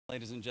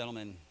Ladies and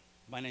gentlemen,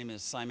 my name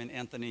is Simon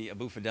Anthony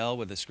Abu-Fidel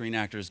with the Screen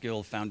Actors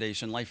Guild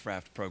Foundation Life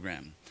Raft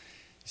program. You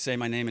say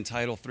my name and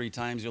title 3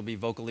 times, you'll be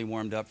vocally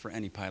warmed up for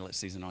any pilot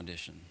season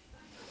audition.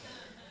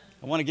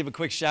 I want to give a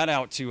quick shout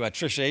out to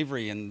Trish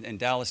Avery in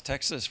Dallas,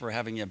 Texas for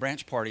having a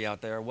branch party out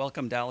there.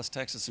 Welcome Dallas,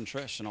 Texas and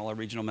Trish and all our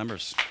regional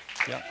members.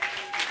 Yep.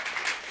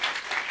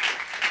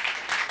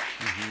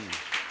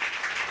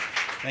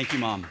 Thank you,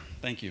 Mom.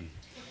 Thank you.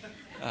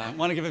 I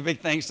want to give a big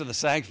thanks to the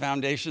SAG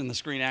Foundation, the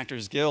Screen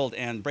Actors Guild,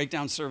 and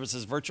Breakdown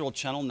Services Virtual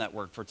Channel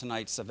Network for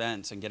tonight's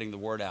event and getting the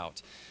word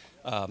out.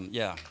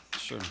 Yeah,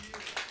 sure.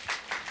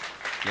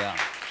 Yeah.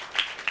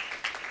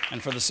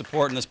 And for the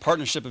support in this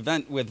partnership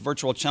event with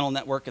Virtual Channel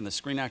Network and the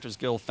Screen Actors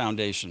Guild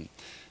Foundation.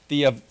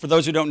 For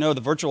those who don't know,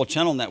 the Virtual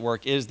Channel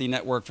Network is the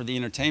network for the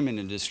entertainment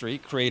industry,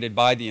 created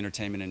by the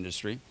entertainment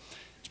industry.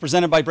 It's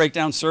presented by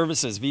Breakdown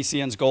Services.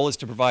 VCN's goal is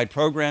to provide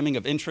programming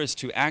of interest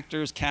to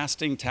actors,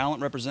 casting,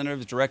 talent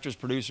representatives, directors,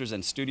 producers,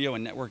 and studio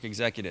and network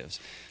executives.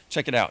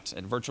 Check it out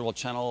at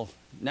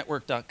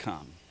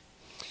virtualchannelnetwork.com.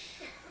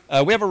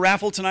 We have a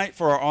raffle tonight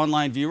for our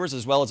online viewers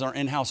as well as our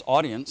in-house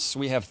audience.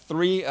 We have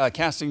 3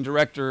 casting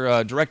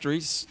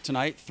directories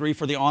tonight, 3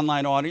 for the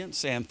online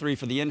audience and 3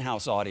 for the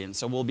in-house audience.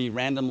 So we'll be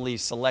randomly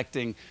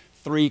selecting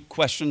 3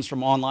 questions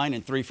from online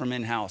and 3 from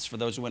in-house for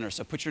those winners.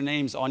 So put your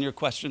names on your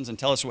questions and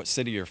tell us what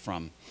city you're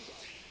from.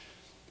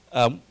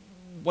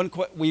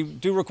 We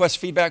do request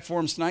feedback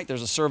forms tonight.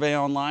 There's a survey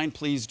online.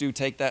 Please do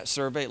take that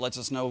survey. It lets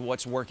us know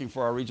what's working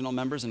for our regional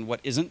members and what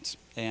isn't.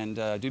 And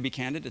do be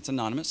candid. It's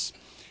anonymous.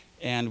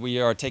 And we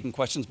are taking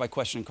questions by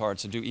question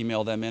cards, so do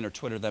email them in or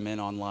Twitter them in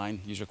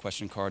online. Use your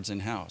question cards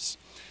in-house.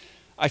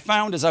 I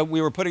found as we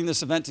were putting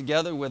this event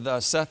together with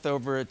Seth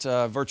over at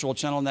Virtual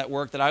Channel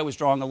Network that I was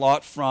drawing a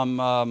lot from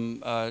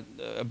a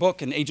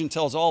book, An Agent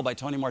Tells All by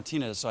Tony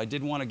Martinez, so I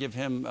did want to give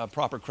him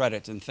proper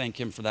credit and thank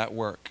him for that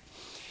work.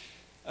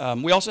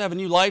 We also have a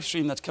new live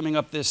stream that's coming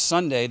up this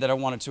Sunday that I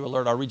wanted to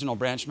alert our regional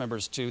branch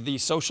members to. The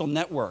Social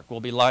Network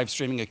will be live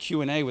streaming a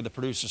Q&A with the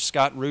producer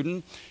Scott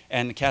Rudin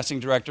and the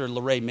casting director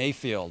Lorraine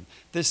Mayfield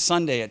this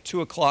Sunday at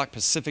 2 o'clock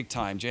Pacific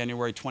Time,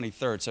 January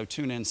 23rd, so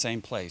tune in,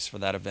 same place for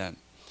that event.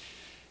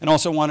 And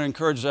also want to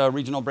encourage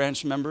regional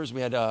branch members,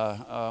 we had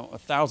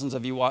thousands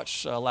of you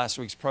watch last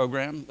week's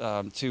program,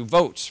 to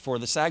vote for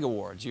the SAG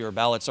Awards. Your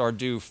ballots are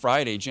due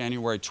Friday,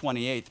 January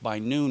 28th by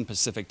noon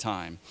Pacific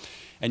Time.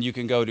 And you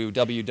can go to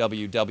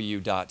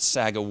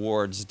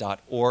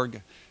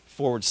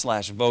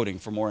www.sagawards.org/voting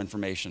for more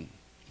information.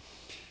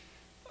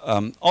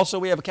 Also,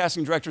 we have a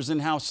casting directors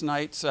in-house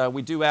tonight.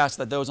 We do ask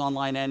that those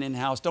online and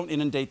in-house don't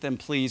inundate them,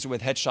 please,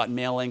 with headshot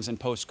mailings and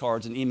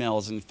postcards and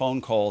emails and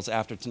phone calls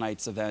after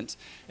tonight's event.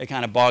 It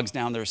kind of bogs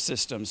down their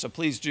system. So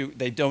please do,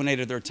 they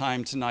donated their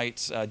time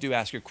tonight. Do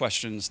ask your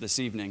questions this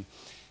evening.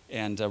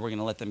 And we're going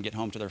to let them get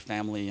home to their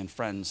family and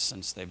friends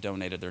since they've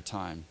donated their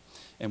time.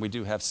 And we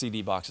do have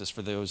CD boxes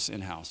for those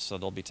in-house, so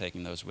they'll be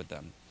taking those with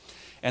them.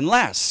 And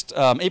last,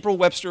 April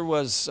Webster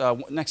was,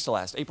 next to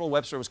last, April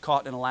Webster was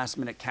caught in a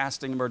last-minute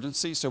casting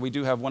emergency, so we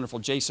do have wonderful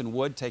Jason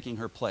Wood taking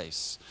her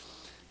place.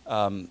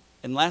 And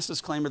last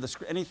disclaimer,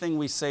 anything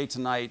we say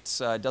tonight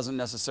doesn't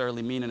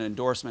necessarily mean an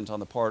endorsement on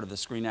the part of the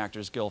Screen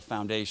Actors Guild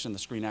Foundation, the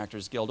Screen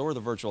Actors Guild, or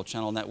the Virtual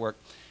Channel Network.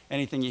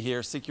 Anything you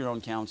hear, seek your own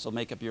counsel,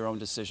 make up your own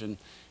decision,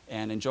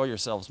 and enjoy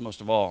yourselves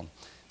most of all.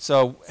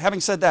 So,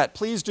 having said that,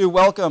 please do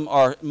welcome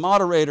our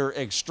moderator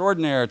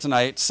extraordinaire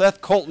tonight,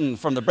 Seth Coltan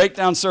from the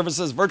Breakdown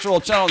Services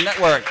Virtual Channel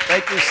Network.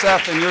 Thank you,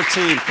 Seth, and your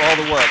team for all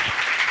the work.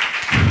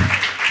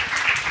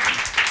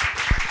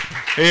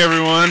 Hey,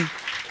 everyone.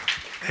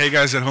 Hey,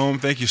 guys at home.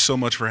 Thank you so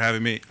much for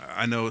having me.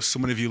 I know so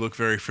many of you look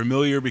very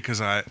familiar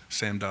because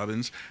Sam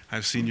Dobbins,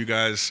 I've seen you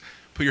guys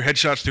put your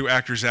headshots through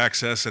Actors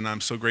Access, and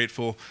I'm so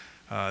grateful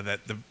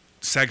that the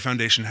SAG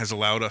Foundation has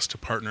allowed us to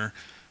partner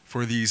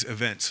for these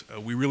events.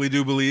 We really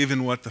do believe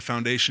in what the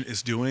foundation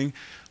is doing.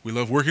 We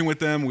love working with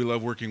them. We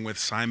love working with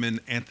Simon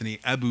Anthony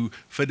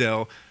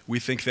Abu-Fidel. We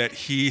think that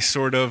he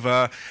sort of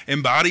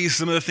embodies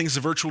some of the things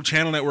the Virtual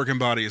Channel Network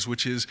embodies,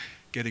 which is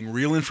getting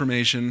real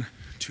information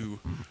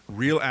to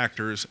real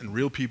actors and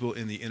real people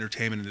in the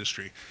entertainment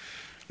industry.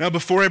 Now,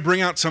 before I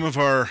bring out some of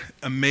our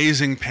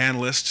amazing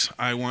panelists,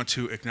 I want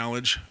to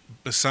acknowledge,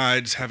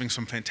 besides having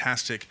some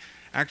fantastic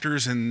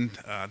actors in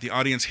the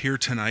audience here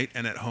tonight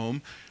and at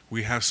home,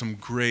 we have some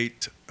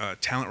great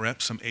talent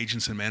reps, some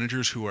agents and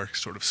managers who are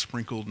sort of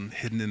sprinkled and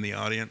hidden in the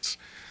audience.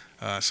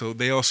 So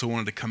they also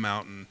wanted to come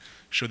out and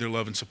show their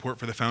love and support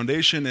for the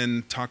foundation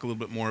and talk a little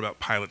bit more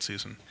about pilot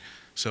season.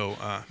 So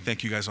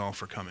thank you guys all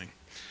for coming.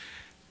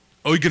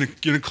 Oh, you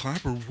gonna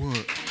clap or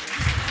what?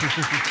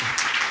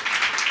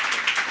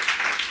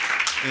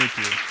 Thank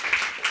you.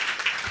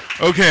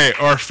 Okay,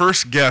 our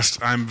first guest,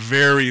 I'm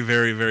very,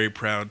 very, very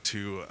proud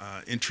to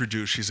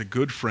introduce. She's a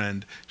good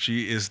friend.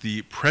 She is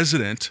the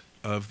president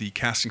of the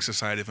Casting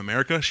Society of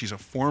America. She's a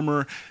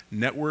former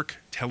network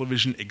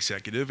television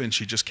executive, and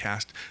she just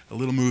cast a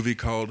little movie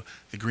called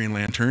The Green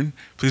Lantern.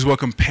 Please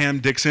welcome Pam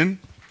Dixon.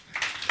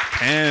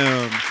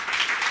 Pam.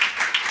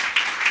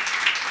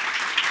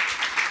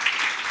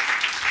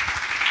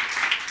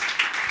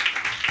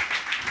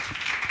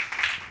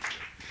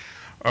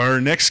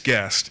 Our next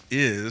guest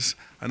is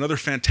another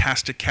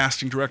fantastic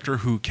casting director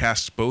who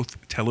casts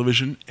both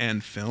television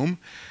and film.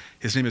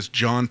 His name is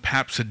John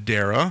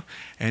Papsadera,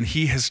 and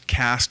he has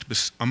cast,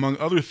 among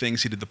other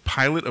things, he did the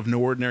pilot of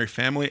No Ordinary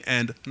Family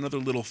and another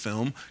little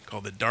film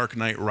called The Dark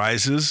Knight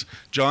Rises.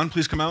 John,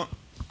 please come out.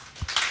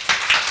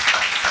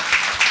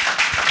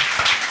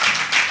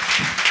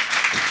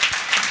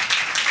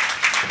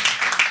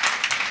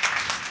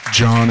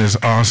 John is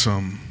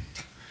awesome.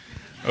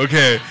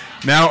 Okay,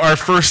 now our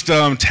first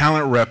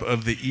talent rep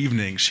of the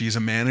evening. She's a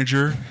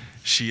manager.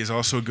 She is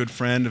also a good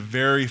friend, a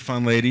very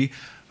fun lady.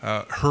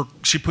 Her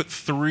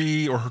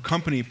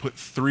company put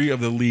 3 of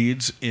the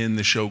leads in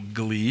the show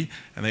Glee,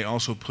 and they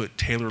also put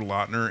Taylor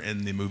Lautner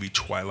in the movie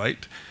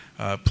Twilight.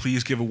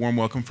 Please give a warm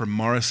welcome for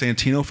Mara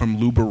Santino from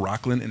Lou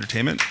Baracklin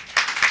Entertainment.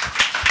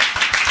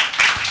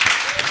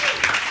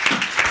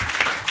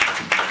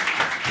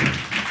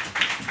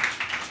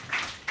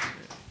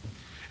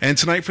 And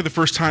tonight, for the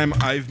first time,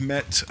 I've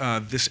met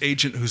this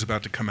agent who's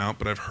about to come out,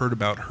 but I've heard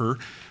about her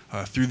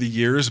through the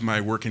years, my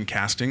work in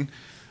casting.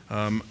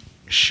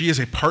 She is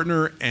a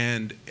partner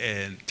and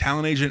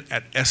talent agent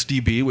at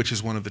SDB, which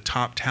is one of the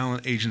top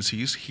talent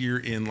agencies here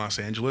in Los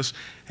Angeles.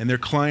 And their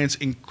clients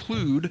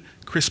include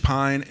Chris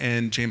Pine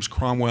and James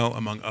Cromwell,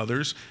 among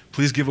others.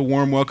 Please give a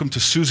warm welcome to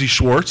Susie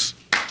Schwartz.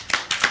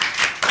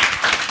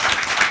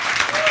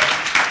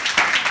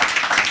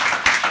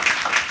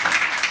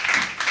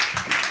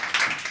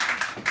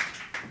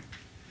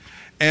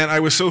 And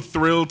I was so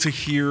thrilled to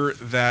hear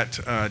that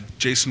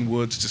Jason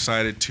Woods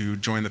decided to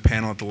join the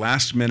panel at the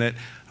last minute.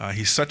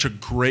 He's such a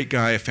great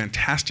guy, a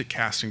fantastic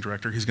casting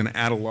director. He's going to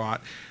add a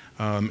lot.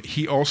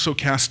 He also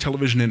casts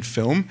television and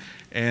film.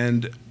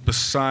 And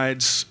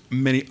besides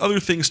many other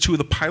things, 2 of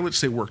the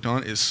pilots they worked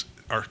on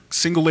are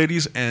Single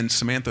Ladies and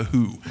Samantha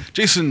Who.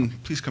 Jason,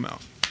 please come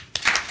out.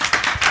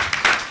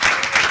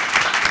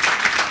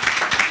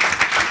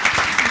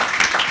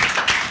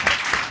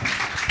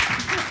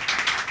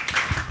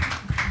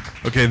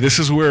 Okay, this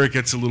is where it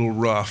gets a little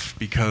rough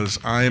because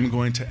I am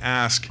going to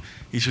ask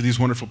each of these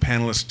wonderful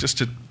panelists just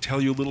to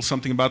tell you a little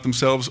something about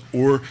themselves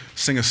or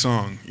sing a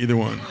song, either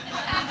one.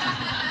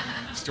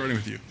 Starting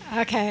with you.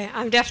 Okay,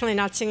 I'm definitely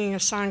not singing a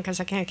song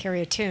because I can't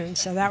carry a tune,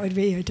 so that would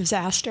be a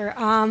disaster.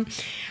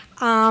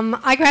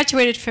 I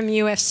graduated from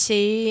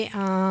USC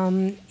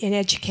in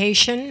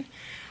education.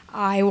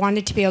 I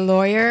wanted to be a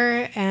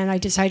lawyer, and I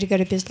decided to go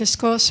to business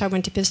school, so I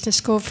went to business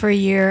school for a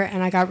year,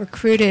 and I got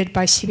recruited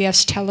by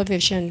CBS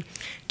Television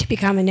to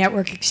become a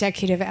network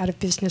executive out of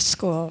business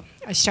school.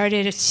 I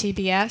started at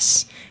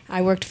CBS.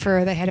 I worked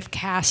for the head of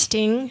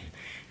casting,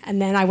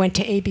 and then I went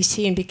to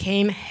ABC and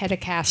became head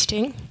of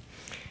casting.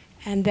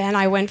 And then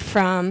I went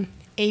from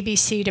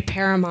ABC to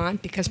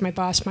Paramount because my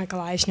boss, Michael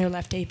Eisner,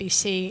 left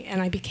ABC,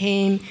 and I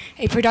became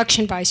a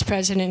production vice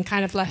president and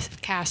kind of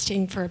left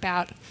casting for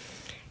about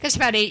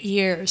 8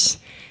 years.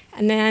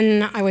 And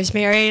then I was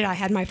married, I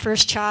had my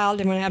first child,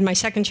 and when I had my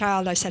second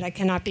child, I said I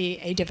cannot be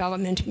a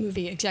development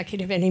movie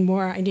executive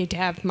anymore. I need to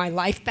have my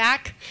life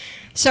back.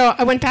 So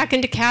I went back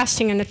into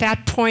casting, and at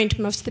that point,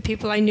 most of the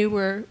people I knew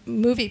were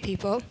movie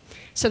people.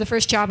 So the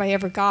first job I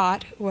ever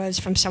got was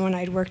from someone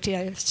I'd worked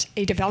as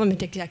a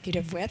development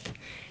executive with.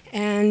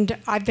 And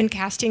I've been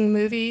casting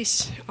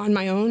movies on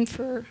my own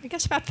for, I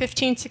guess, about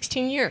 15,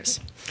 16 years.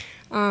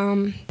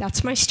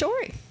 That's my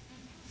story.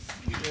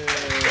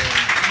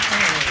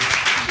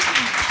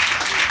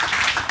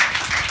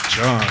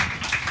 John.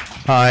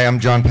 Hi, I'm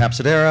John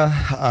Papsadera.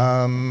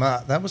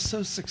 That was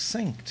so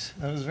succinct.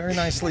 That was very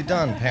nicely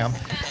done, Pam.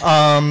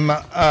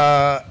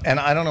 And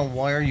I don't know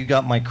where you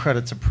got my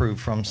credits approved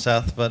from,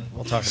 Seth, but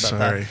we'll talk about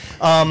that.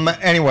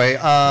 Anyway,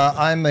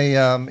 I'm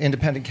an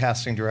independent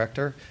casting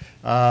director.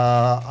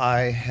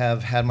 I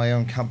have had my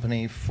own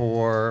company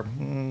for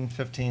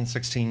 15,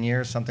 16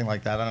 years, something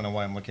like that. I don't know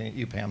why I'm looking at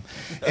you, Pam.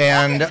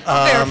 And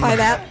I'll verify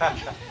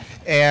that.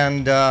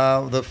 And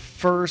the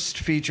first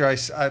feature,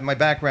 my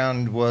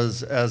background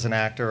was as an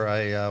actor.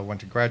 I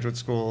went to graduate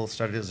school,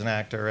 studied as an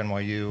actor,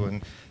 NYU,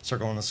 and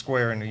Circle in the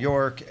Square in New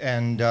York,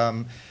 and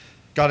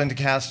got into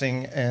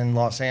casting in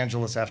Los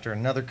Angeles after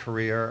another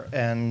career,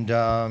 and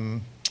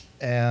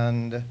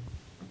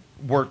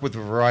worked with a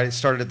variety.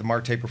 Started at the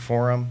Mark Taper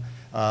Forum.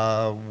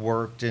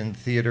 Worked in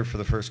theater for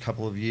the first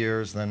couple of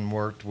years, then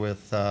worked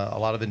with a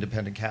lot of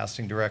independent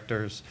casting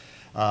directors.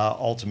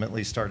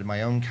 Ultimately started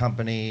my own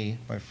company.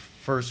 My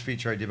first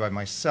feature I did by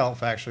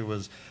myself actually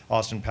was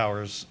Austin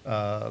Powers,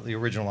 the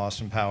original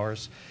Austin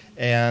Powers.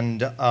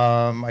 And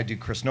I do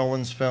Chris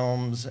Nolan's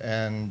films,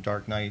 and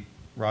Dark Knight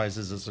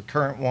Rises is the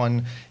current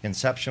one.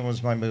 Inception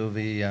was my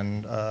movie,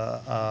 and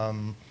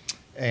that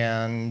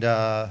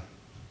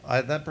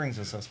brings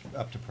us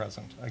up to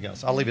present, I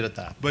guess. I'll leave it at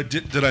that. But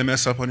did I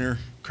mess up on your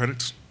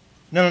credits?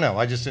 No.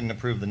 I just didn't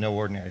approve the No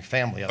Ordinary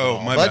Family.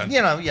 Oh, my bad. But,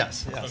 you know,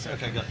 yes.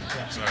 Okay, good.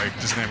 Yeah. Sorry,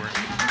 disclaimer.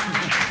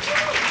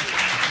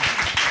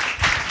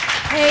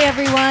 Hey,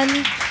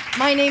 everyone.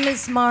 My name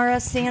is Mara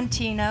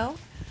Santino.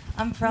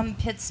 I'm from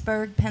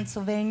Pittsburgh,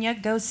 Pennsylvania.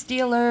 Go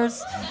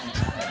Steelers.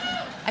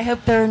 I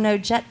hope there are no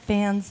Jet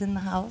fans in the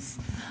house.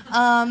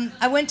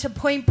 I went to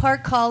Point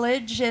Park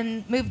College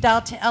and moved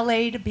out to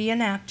LA to be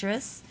an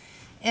actress.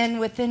 And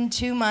within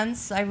 2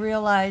 months, I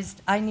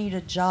realized I need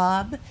a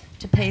job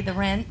to pay the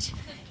rent.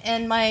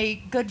 And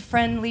my good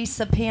friend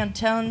Lisa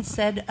Pantone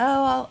said,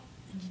 oh,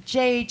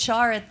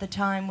 JHR at the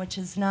time, which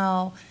is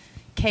now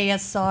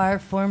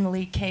KSR,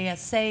 formerly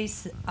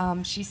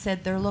KSA, she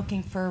said they're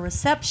looking for a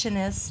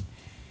receptionist.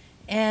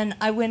 And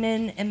I went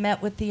in and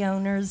met with the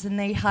owners, and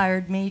they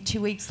hired me. 2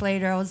 weeks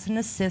later, I was an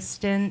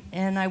assistant,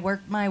 and I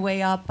worked my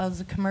way up. I was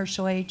a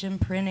commercial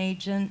agent, print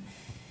agent,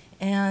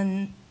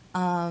 and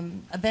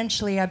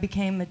eventually I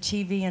became a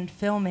TV and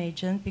film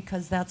agent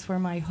because that's where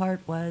my heart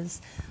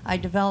was. I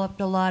developed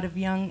a lot of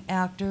young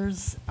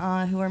actors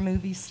who are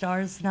movie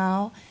stars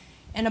now.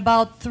 And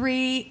about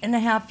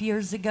 3.5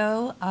 years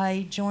ago,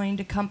 I joined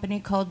a company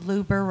called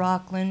Luber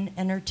Rockland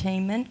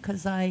Entertainment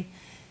because I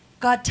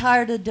got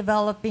tired of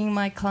developing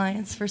my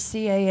clients for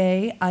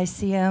CAA,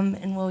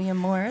 ICM, and William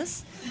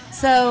Morris.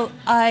 So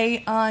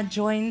I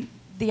joined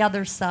the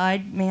other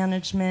side,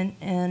 management,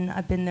 and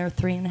I've been there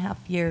 3.5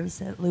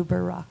 years at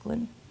Luber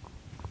Rockland.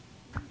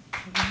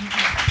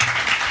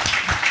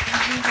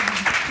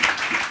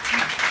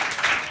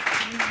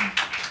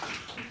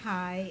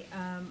 Hi,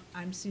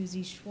 I'm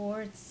Susie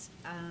Schwartz.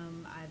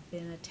 I've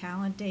been a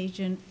talent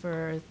agent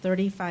for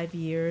 35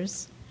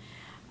 years.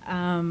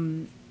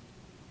 Our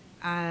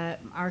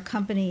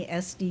company,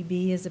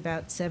 SDB, is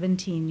about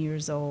 17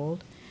 years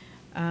old.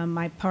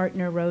 My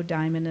partner, Ro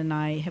Diamond, and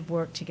I have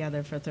worked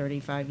together for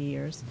 35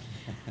 years.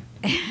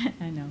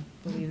 I know,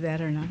 believe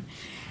that or not.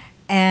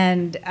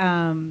 And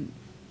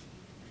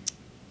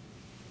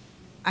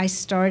I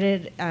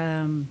started,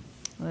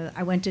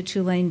 I went to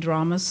Tulane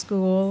Drama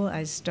School.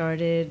 I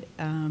started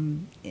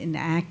in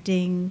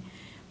acting,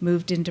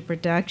 moved into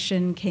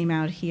production, came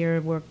out here,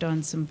 worked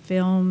on some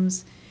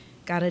films,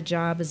 got a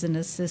job as an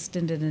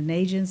assistant at an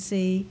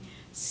agency,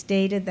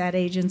 stayed at that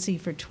agency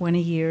for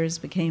 20 years,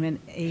 became an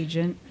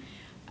agent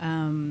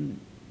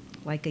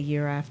like a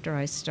year after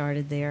I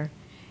started there.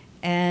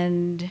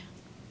 And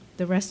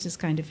the rest is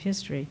kind of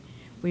history.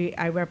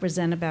 I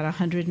represent about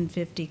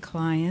 150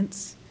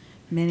 clients.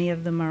 Many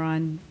of them are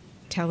on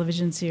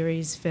television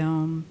series,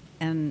 film,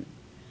 and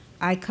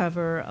I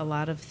cover a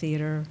lot of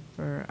theater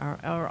for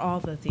or all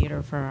the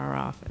theater for our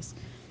office.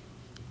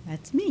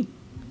 That's me.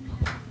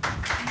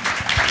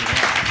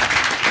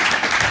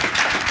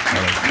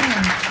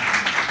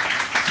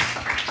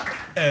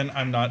 And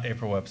I'm not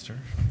April Webster.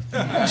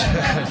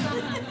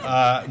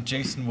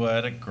 Jason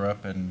Wood. I grew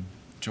up in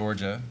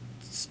Georgia.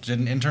 Did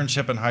an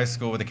internship in high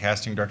school with a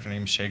casting director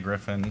named Shay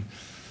Griffin,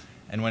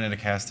 and went into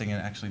casting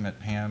and actually met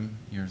Pam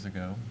years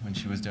ago when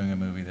she was doing a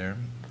movie there.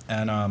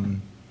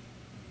 And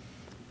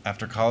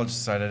after college,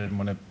 decided I didn't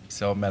want to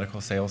sell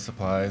medical sales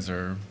supplies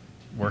or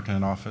work in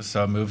an office,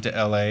 so I moved to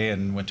LA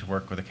and went to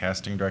work with a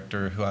casting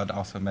director who I'd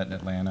also met in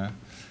Atlanta.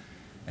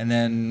 And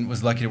then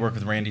was lucky to work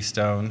with Randy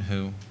Stone,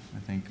 who I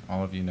think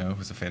all of you know,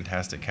 who's a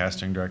fantastic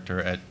casting director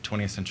at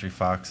 20th Century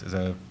Fox as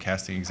a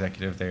casting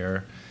executive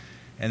there.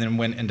 And then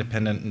went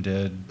independent and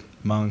did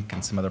Monk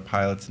and some other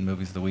pilots and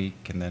movies of the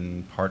week, and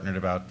then partnered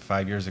about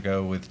 5 years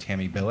ago with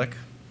Tammy Billick,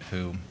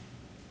 who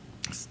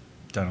has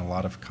done a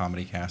lot of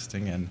comedy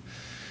casting. And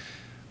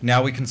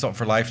now we consult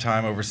for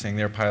Lifetime, overseeing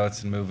their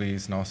pilots and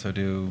movies, and also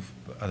do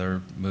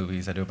other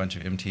movies. I do a bunch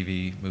of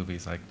MTV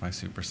movies like My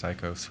Super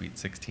Psycho, Sweet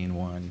 16,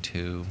 1,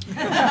 2,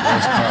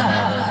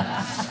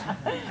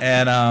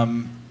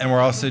 and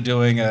we're also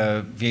doing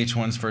a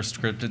VH1's first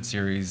scripted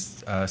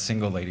series,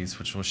 Single Ladies,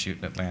 which we'll shoot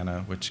in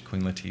Atlanta, which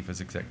Queen Latifah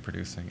is exec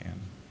producing and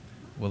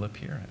will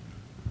appear in.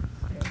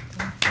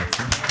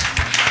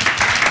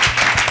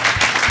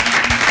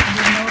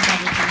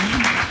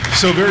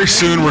 So very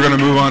soon we're going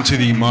to move on to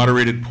the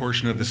moderated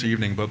portion of this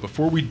evening, but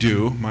before we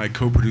do, my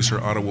co-producer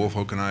Otto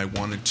Wolfhoek and I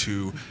wanted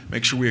to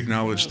make sure we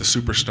acknowledge the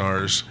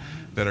superstars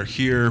that are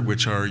here,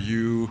 which are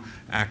you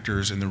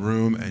actors in the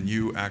room and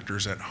you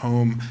actors at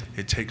home.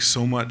 It takes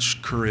so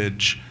much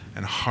courage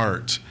and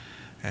heart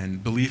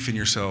and belief in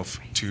yourself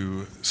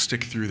to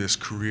stick through this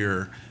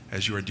career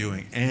as you are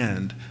doing,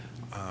 and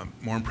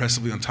more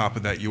impressively on top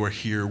of that, you are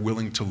here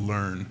willing to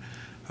learn,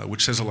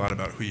 which says a lot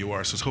about who you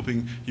are. So I was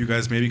hoping you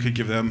guys maybe could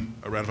give them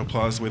a round of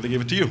applause the way they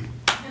gave it to you. You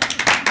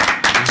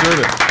deserve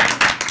it.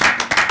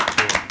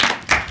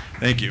 Cool.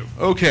 Thank you.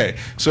 Okay,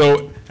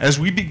 so as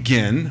we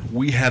begin,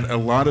 we had a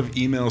lot of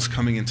emails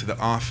coming into the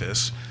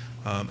office,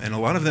 and a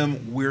lot of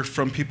them were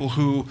from people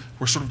who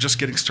were sort of just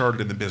getting started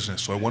in the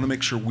business. So I want to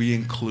make sure we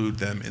include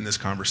them in this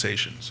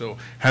conversation. So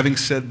having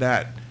said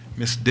that,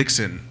 Ms.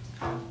 Dixon,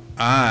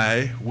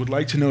 I would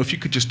like to know if you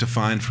could just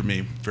define for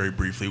me very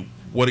briefly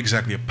what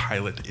exactly a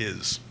pilot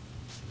is.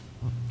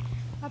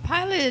 A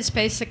pilot is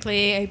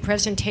basically a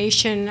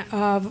presentation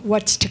of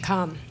what's to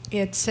come.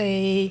 It's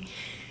a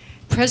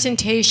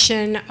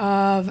presentation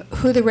of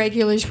who the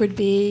regulars would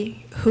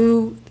be,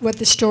 what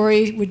the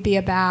story would be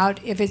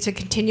about, if it's a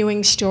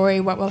continuing story,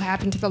 what will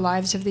happen to the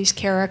lives of these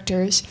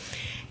characters.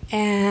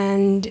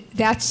 And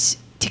that's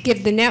to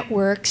give the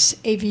networks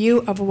a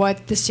view of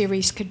what the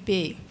series could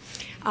be.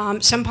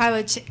 Some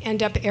pilots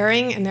end up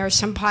airing, and there are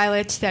some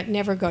pilots that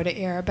never go to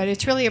air. But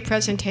it's really a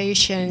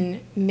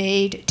presentation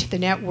made to the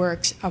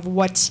networks of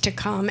what's to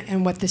come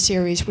and what the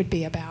series would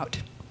be about.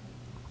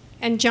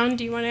 And John,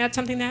 do you want to add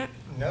something to that?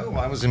 No,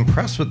 I was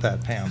impressed with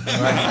that, Pam.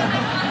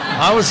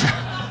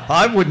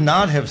 I would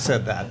not have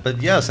said that,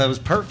 but yes, that was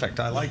perfect.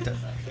 I liked it.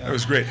 That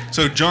was great.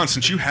 So, John,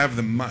 since you have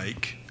the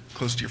mic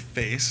close to your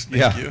face,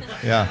 thank you.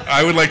 Yeah.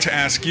 I would like to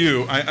ask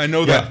you, I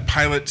know that Yeah.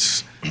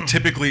 pilots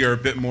typically are a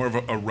bit more of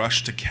a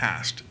rush to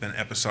cast than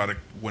episodic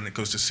when it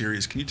goes to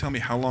series. Can you tell me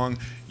how long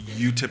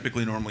you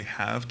typically normally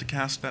have to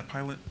cast that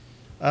pilot?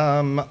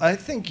 I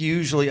think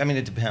usually, I mean,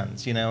 it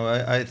depends. You know,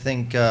 I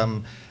think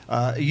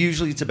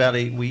usually it's about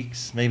 8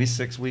 weeks, maybe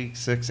 6 weeks,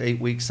 6, 8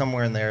 weeks,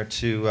 somewhere in there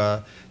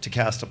to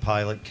cast a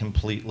pilot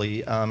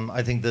completely.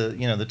 I think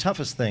the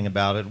toughest thing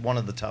about it, one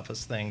of the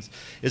toughest things,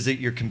 is that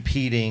you're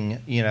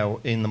competing,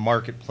 in the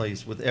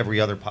marketplace with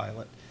every other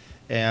pilot.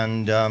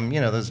 And,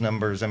 those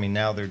numbers, I mean,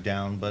 now they're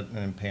down,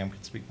 and Pam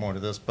could speak more to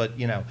this, but,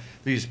 there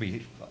used to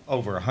be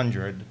over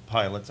 100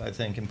 pilots, I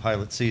think, in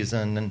pilot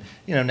season. And,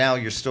 now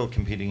you're still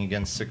competing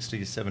against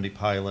 60, 70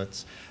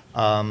 pilots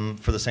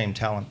for the same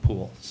talent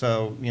pool.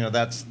 So,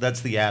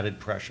 that's the added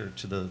pressure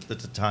to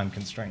the time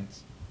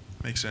constraints.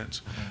 Makes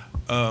sense.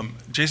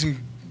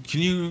 Jason,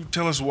 can you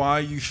tell us why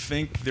you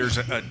think there's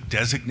a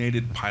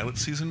designated pilot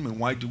season, and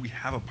why do we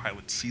have a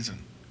pilot season?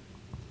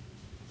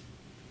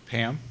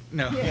 Pam?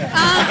 No. What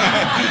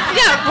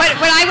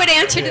I would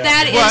answer to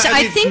that is, Well,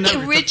 I it's think not the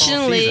fall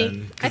originally,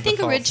 season, 'cause I think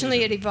the fall originally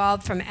season. it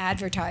evolved from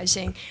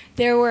advertising.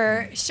 There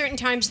were certain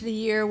times of the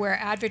year where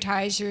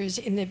advertisers,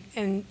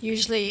 and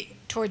usually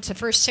towards the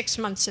first 6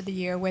 months of the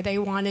year, where they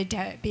wanted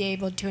to be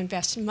able to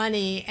invest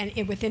money,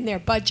 and within their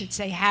budgets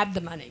they had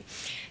the money.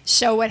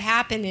 So what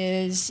happened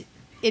is,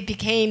 it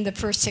became the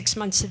first 6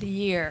 months of the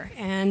year.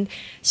 And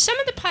some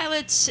of the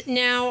pilots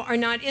now are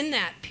not in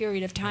that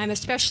period of time,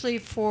 especially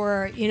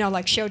for,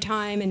 like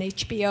Showtime and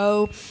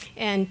HBO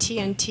and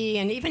TNT,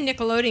 and even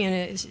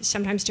Nickelodeon is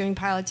sometimes doing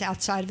pilots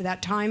outside of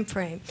that time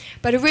frame.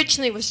 But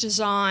originally it was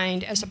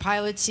designed as a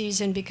pilot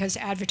season because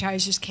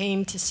advertisers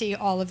came to see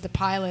all of the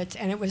pilots,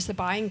 and it was the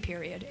buying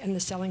period and the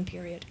selling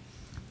period.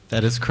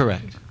 That is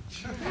correct.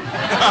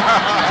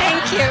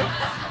 Thank you.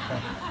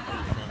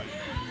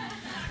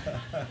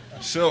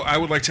 So I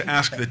would like to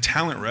ask the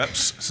talent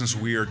reps, since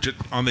we are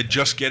on the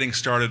just getting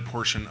started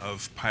portion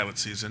of pilot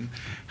season,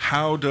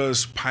 how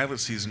does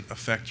pilot season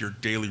affect your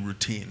daily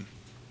routine?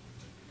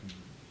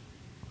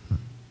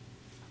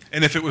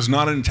 And if it was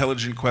not an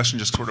intelligent question,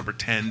 just sort of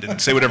pretend and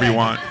say whatever you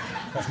want.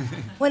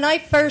 When I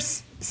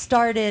first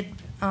started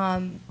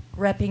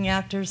repping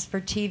actors for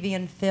TV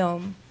and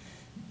film,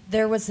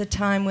 there was a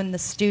time when the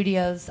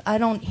studios, I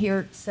don't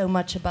hear so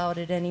much about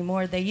it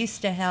anymore, they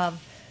used to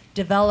have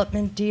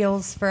development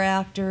deals for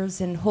actors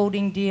and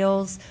holding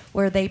deals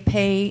where they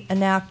pay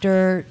an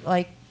actor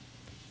like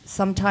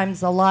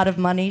sometimes a lot of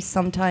money,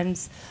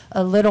 sometimes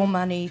a little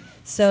money,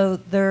 so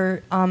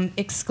they're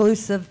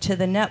exclusive to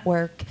the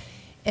network.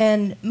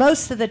 And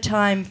most of the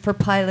time for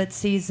pilot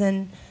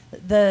season,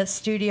 the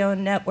studio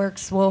and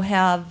networks will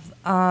have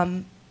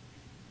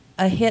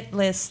a hit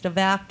list of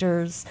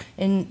actors,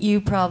 and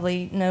you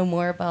probably know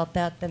more about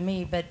that than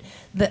me, but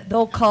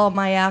they'll call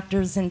my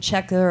actors and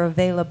check their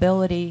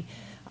availability.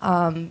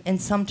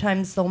 And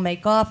sometimes they'll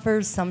make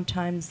offers,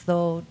 sometimes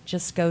they'll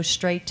just go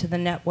straight to the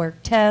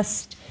network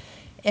test.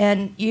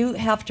 And you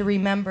have to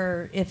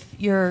remember, if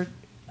you're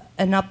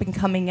an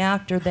up-and-coming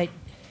actor, that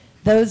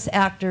those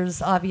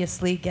actors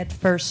obviously get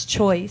first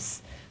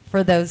choice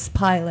for those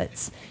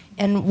pilots.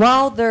 And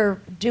while they're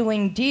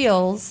doing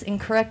deals,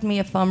 and correct me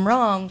if I'm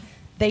wrong,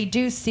 they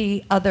do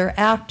see other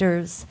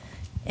actors.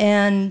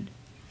 And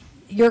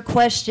your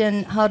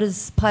question, how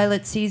does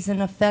pilot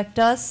season affect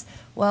us?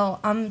 Well,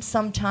 I'm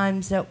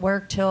sometimes at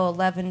work till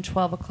 11,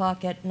 12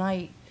 o'clock at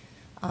night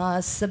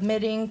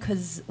submitting,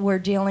 because we're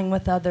dealing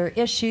with other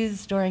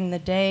issues during the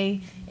day.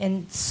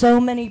 And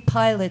so many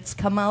pilots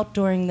come out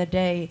during the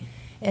day,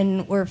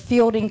 and we're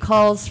fielding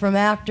calls from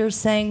actors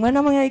saying, when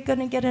am I going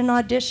to get an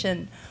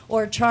audition?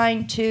 Or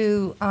trying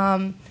to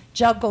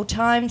juggle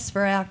times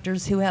for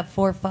actors who have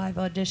 4 or 5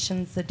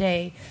 auditions a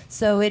day.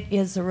 So it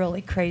is a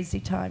really crazy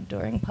time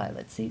during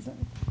pilot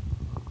season.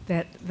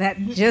 That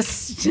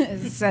just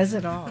says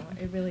it all.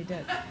 It really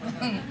does.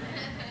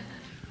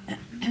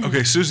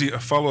 Okay, Susie, a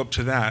follow-up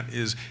to that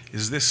is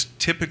this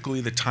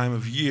typically the time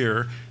of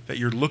year that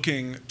you're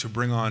looking to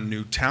bring on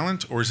new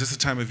talent, or is this the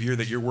time of year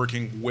that you're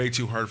working way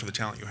too hard for the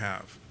talent you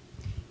have?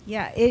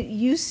 Yeah, it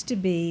used to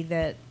be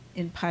that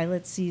in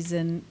pilot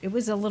season, it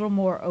was a little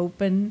more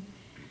open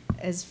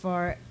as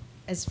far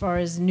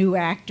as new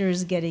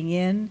actors getting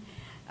in.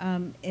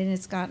 And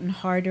it's gotten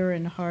harder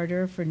and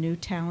harder for new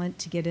talent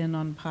to get in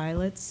on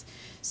pilots.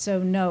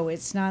 So no,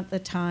 it's not the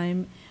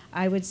time.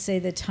 I would say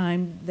the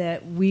time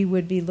that we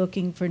would be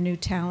looking for new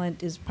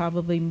talent is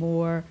probably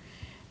more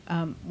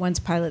once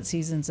pilot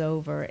season's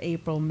over,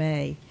 April,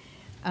 May.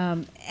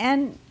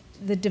 And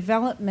the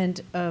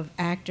development of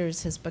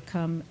actors has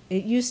become,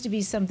 it used to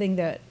be something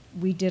that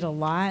we did a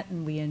lot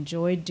and we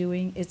enjoyed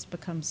doing. It's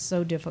become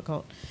so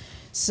difficult.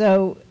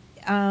 So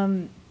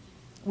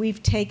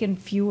we've taken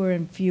fewer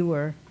and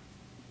fewer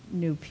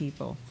new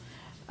people.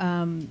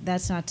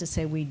 That's not to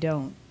say we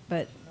don't,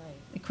 but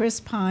Chris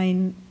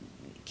Pine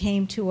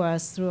came to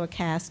us through a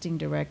casting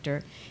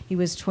director. He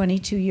was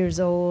 22 years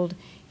old.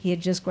 He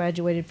had just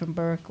graduated from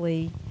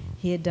Berkeley.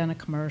 He had done a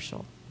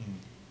commercial.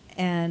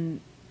 And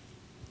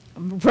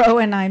Ro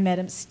and I met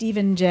him.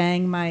 Stephen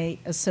Jang, my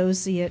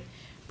associate,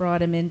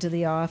 brought him into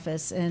the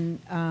office.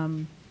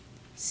 And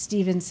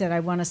Stephen said, I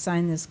want to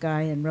sign this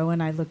guy. And Ro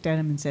and I looked at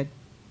him and said,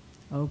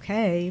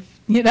 okay.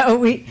 You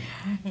know,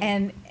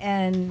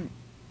 and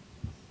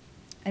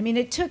I mean,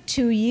 it took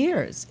 2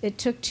 years. It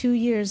took 2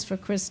 years for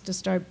Chris to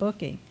start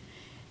booking.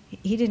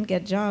 He didn't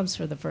get jobs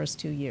for the first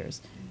 2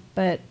 years,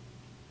 but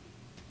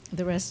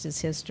the rest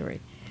is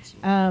history.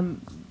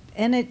 And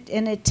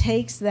it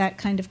takes that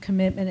kind of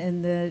commitment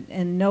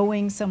and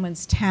knowing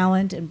someone's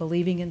talent and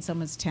believing in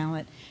someone's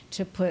talent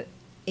to put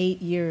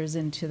 8 years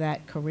into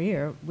that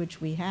career, which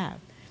we have.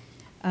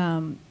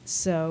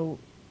 So,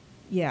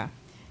 yeah,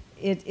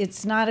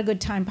 it's not a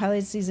good time.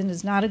 Pilot season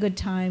is not a good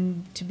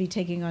time to be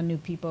taking on new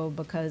people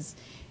because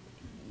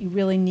you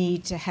really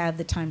need to have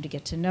the time to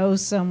get to know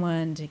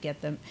someone, to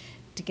get them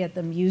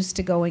used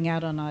to going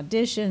out on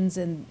auditions,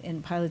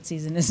 and pilot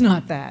season is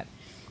not that.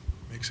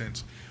 Makes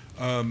sense.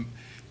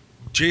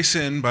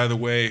 Jason, by the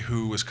way,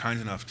 who was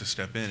kind enough to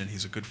step in, and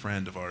he's a good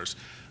friend of ours,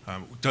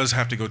 does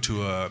have to go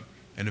to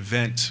an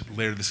event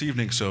later this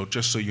evening, so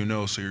just so you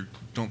know, so you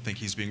don't think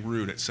he's being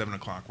rude, at 7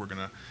 o'clock, we're going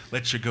to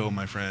let you go,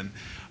 my friend.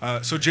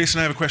 So Jason,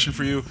 I have a question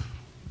for you.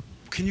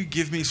 Can you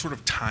give me sort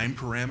of time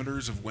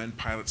parameters of when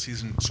pilot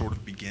season sort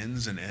of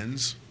begins and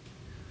ends?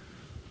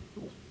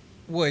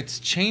 Well, it's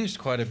changed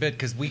quite a bit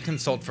because we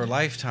consult for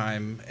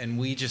Lifetime, and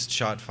we just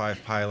shot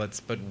 5 pilots,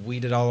 but we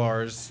did all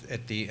ours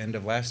at the end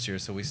of last year,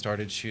 so we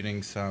started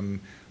shooting some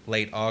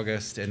late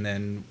August, and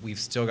then we've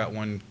still got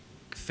one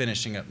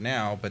finishing up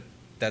now, but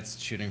that's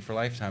shooting for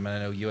Lifetime. And I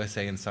know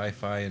USA and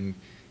Sci-Fi and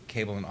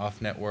cable and off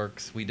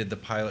networks. We did the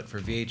pilot for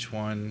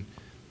VH1,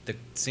 The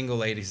Single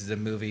Ladies is a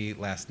movie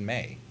last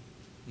May,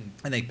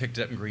 and they picked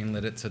it up and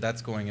greenlit it, so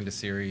that's going into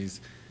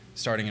series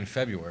starting in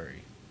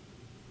February.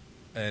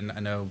 And I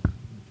know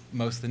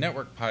most of the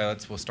network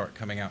pilots will start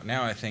coming out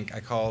now. I think I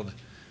called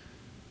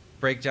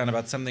Breakdown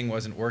about something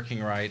wasn't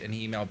working right, and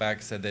he emailed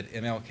back, said that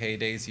MLK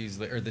Day is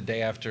usually, or the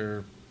day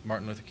after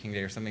Martin Luther King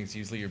Day or something, is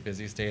usually your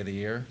busiest day of the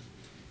year.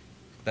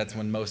 That's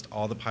when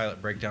all the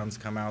pilot breakdowns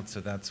come out,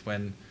 so that's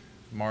when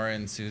Mara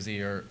and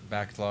Susie are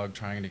backlogged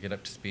trying to get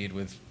up to speed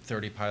with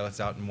 30 pilots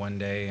out in one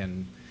day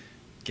and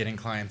getting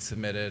clients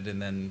submitted,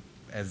 and then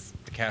as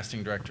the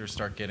casting directors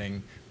start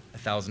getting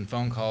 1,000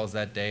 phone calls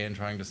that day and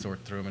trying to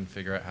sort through them and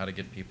figure out how to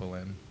get people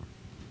in.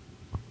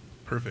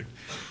 Perfect.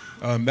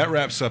 That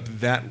wraps up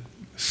that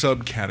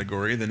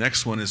subcategory. The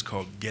next one is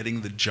called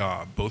Getting the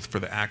Job, both for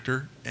the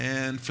actor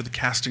and for the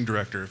casting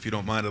director. If you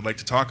don't mind, I'd like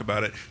to talk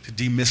about it to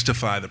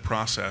demystify the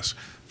process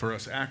for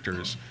us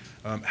actors.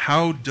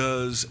 How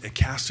does a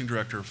casting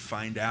director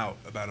find out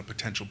about a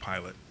potential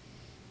pilot?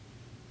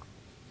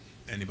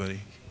 Anybody?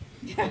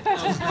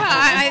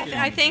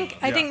 I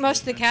think most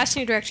of the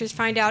casting directors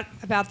find out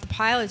about the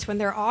pilots when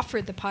they're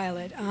offered the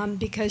pilot,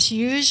 because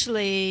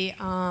usually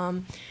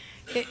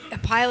a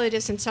pilot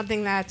isn't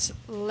something that's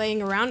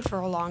laying around for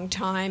a long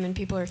time and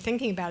people are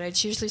thinking about it.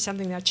 It's usually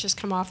something that's just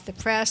come off the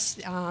press.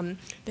 The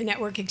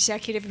network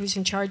executive who's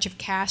in charge of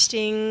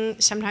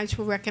casting sometimes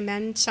will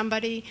recommend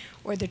somebody,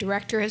 or the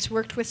director has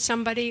worked with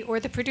somebody, or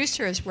the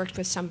producer has worked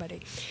with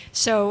somebody.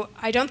 So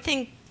I don't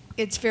think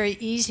it's very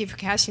easy for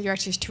casting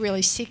directors to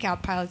really seek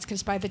out pilots,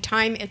 because by the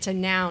time it's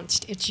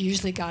announced, it's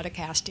usually got a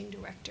casting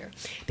director.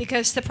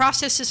 Because the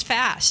process is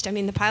fast. I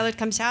mean, the pilot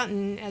comes out,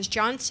 and as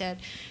John said,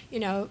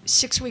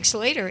 6 weeks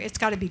later, it's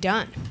got to be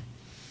done.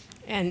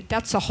 And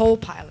that's the whole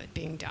pilot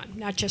being done,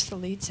 not just the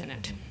leads in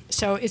it.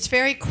 So it's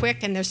very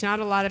quick, and there's not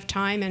a lot of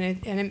time,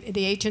 and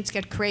the agents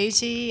get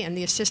crazy, and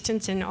the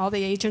assistants in all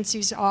the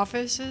agencies'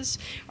 offices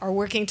are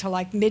working till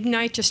like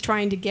midnight just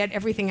trying to get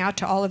everything out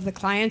to all of the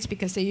clients,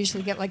 because they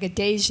usually get like a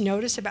day's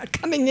notice about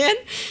coming in.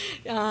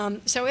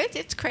 So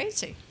it's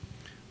crazy.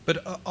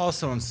 But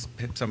also on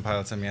some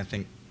pilots, I mean, I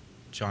think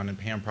John and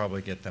Pam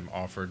probably get them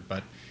offered,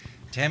 but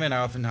Tam and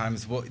I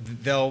oftentimes,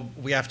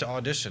 we have to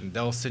audition.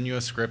 They'll send you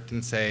a script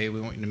and say,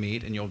 we want you to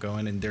meet, and you'll go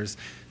in, and there's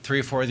 3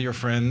 or 4 of your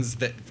friends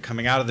that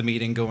coming out of the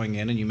meeting going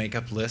in, and you make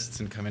up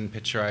lists and come in and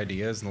pitch your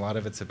ideas, and a lot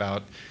of it's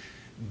about,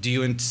 do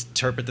you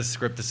interpret the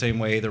script the same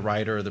way the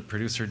writer or the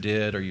producer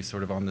did? Are you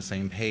sort of on the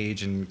same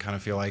page and kind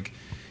of feel like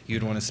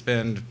you'd want to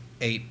spend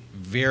 8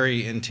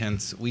 very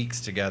intense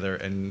weeks together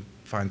and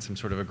find some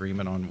sort of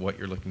agreement on what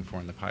you're looking for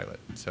in the pilot?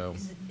 So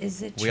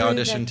is it we true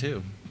audition that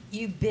too.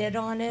 You bid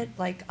on it,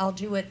 like I'll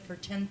do it for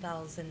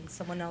 10,000.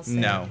 Someone else said.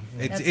 No,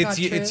 That's not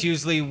true? it's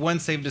usually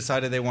once they've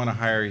decided they want to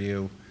hire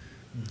you,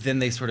 then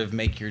they sort of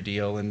make your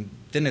deal, and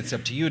then it's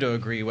up to you to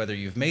agree whether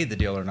you've made the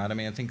deal or not. I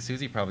mean, I think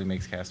Susie probably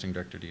makes casting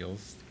director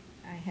deals.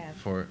 I have.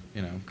 For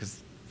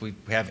because we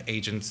have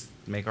agents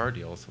make our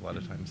deals a lot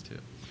of times too.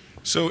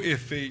 So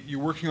if you're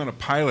working on a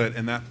pilot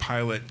and that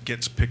pilot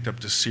gets picked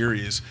up to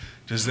series,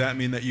 does that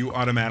mean that you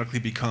automatically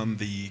become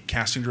the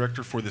casting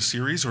director for the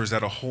series, or is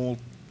that a whole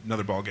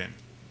another ballgame?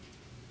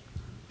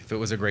 If it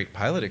was a great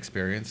pilot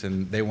experience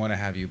and they want to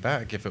have you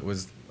back, if it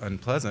was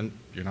unpleasant,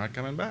 you're not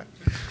coming back.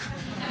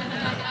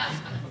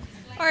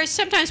 Or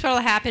sometimes what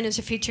will happen is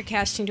a feature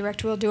casting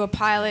director will do a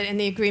pilot, and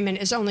the agreement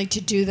is only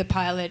to do the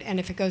pilot, and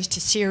if it goes to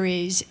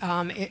series,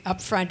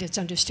 up front it's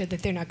understood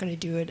that they're not going to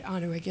do it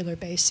on a regular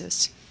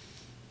basis.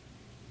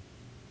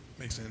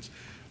 Makes sense.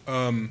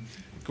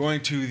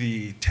 Going to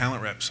the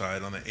talent rep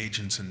side on the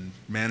agents and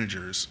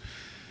managers.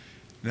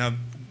 Now,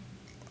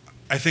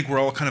 I think we're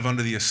all kind of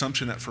under the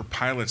assumption that for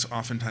pilots,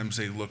 oftentimes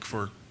they look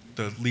for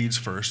the leads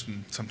first,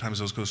 and sometimes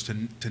those goes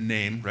to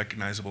name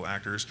recognizable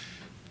actors.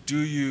 Do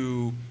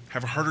you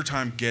have a harder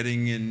time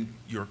getting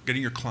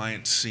your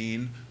clients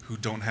seen who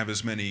don't have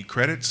as many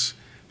credits?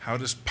 How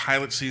does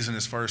pilot season,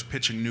 as far as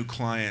pitching new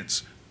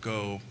clients,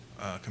 go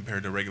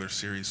compared to regular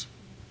series?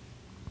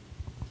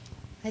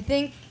 I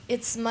think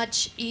it's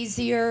much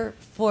easier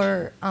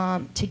for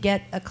to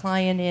get a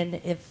client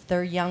in if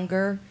they're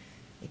younger,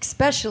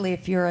 especially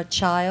if you're a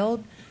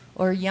child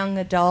or young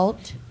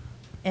adult.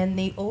 And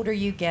the older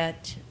you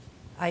get,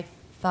 I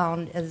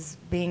found as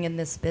being in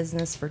this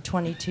business for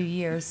 22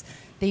 years,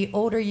 the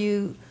older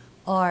you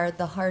are,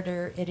 the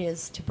harder it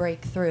is to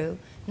break through.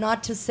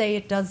 Not to say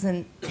it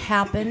doesn't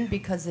happen,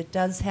 because it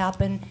does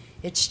happen.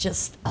 It's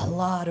just a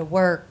lot of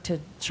work to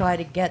try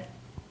to get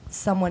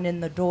someone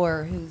in the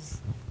door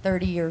who's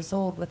 30 years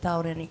old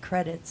without any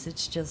credits.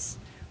 It's just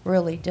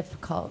really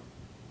difficult.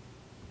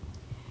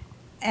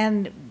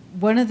 And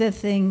one of the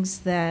things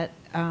that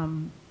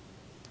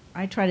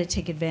I try to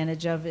take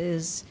advantage of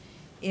is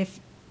if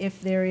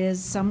there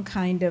is some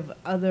kind of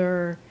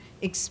other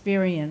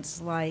experience,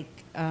 like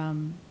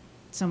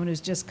someone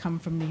who's just come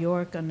from New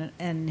York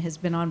and has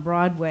been on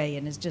Broadway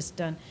and has just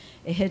done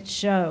a hit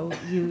show,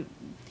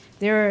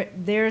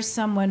 there's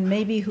someone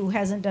maybe who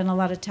hasn't done a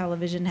lot of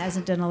television,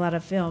 hasn't done a lot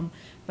of film,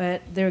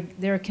 but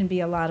there can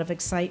be a lot of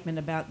excitement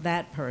about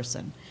that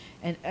person,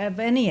 and of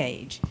any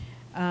age.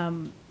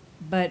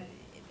 But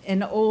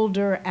an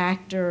older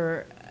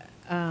actor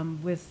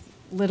with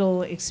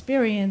little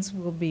experience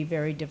will be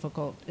very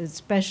difficult,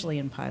 especially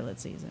in pilot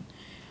season.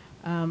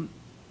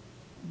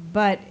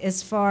 But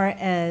as far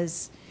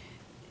as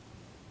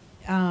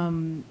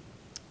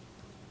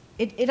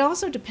it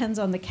also depends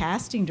on the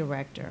casting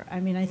director. I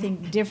mean, I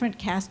think different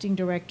casting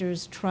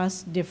directors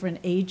trust different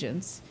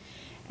agents.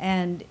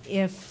 And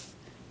if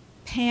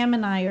Pam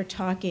and I are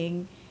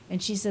talking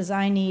and she says,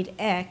 I need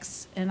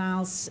X, and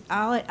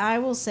I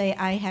will say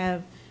I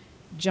have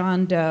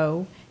John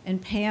Doe,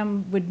 and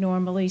Pam would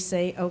normally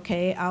say,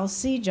 okay, I'll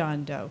see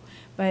John Doe.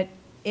 But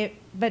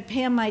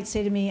Pam might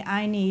say to me,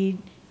 I need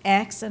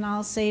X, and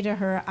I'll say to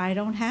her, I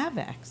don't have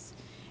X.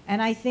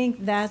 And I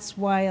think that's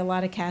why a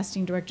lot of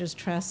casting directors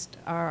trust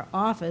our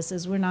office,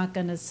 is we're not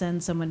going to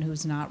send someone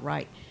who's not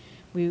right.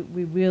 We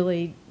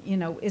really,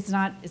 it's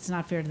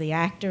not fair to the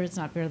actor, it's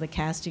not fair to the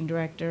casting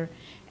director,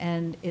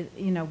 and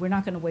we're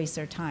not going to waste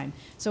their time.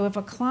 So if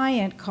a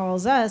client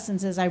calls us and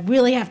says, I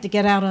really have to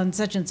get out on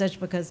such and such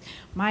because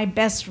my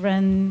best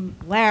friend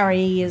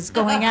Larry is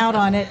going out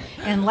on it,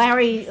 and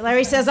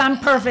Larry says I'm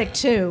perfect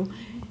too,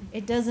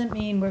 it doesn't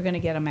mean we're going to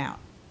get them out.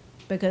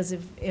 Because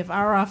if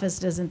our office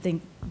doesn't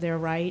think they're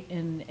right,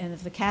 and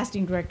if the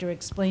casting director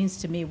explains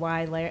to me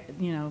why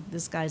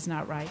this guy's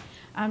not right,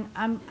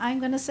 I'm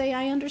going to say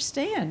I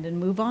understand and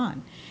move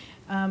on.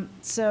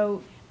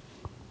 So,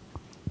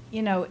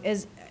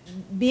 as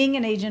being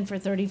an agent for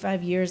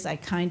 35 years, I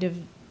kind of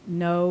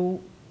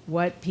know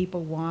what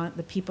people want.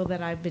 The people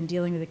that I've been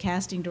dealing with, the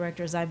casting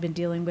directors I've been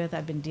dealing with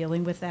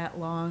that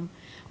long.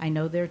 I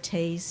know their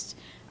taste.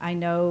 I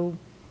know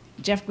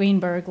Jeff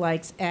Greenberg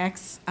likes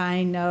X.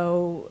 I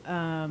know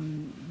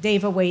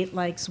Dava Waite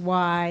likes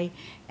Y,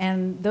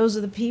 and those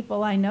are the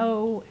people I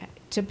know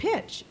to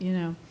pitch.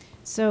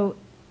 So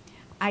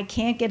I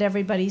can't get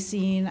everybody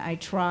seen. I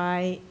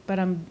try, but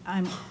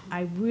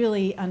I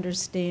really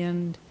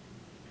understand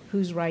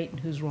who's right and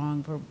who's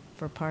wrong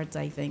for parts,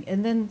 I think.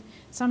 And then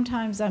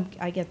sometimes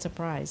I get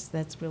surprised.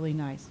 That's really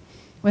nice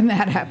when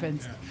that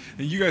happens. Yeah.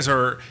 And you guys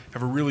have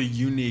a really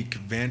unique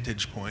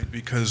vantage point,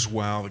 because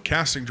while the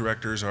casting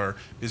directors are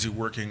busy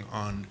working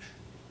on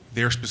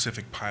their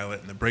specific pilot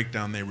and the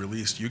breakdown they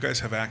released, you guys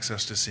have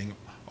access to seeing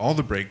all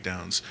the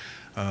breakdowns.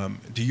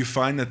 Do you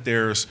find that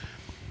there's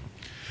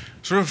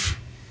sort of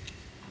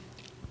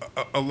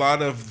a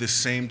lot of the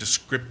same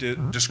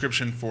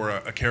description for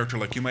a character?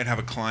 Like, you might have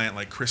a client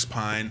like Chris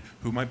Pine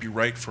who might be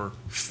right for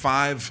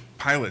 5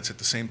 pilots at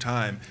the same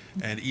time,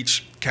 and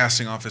each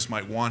casting office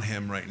might want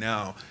him right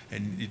now,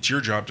 and it's your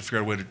job to figure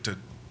out a way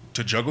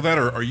to juggle that,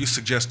 or are you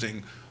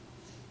suggesting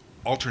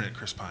alternate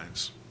Chris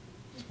Pines?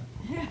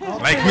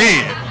 Like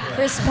me.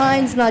 Chris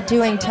Pine's not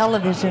doing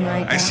television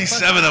right now. I see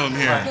 7 of them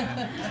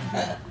here.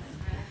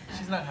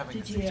 She's not having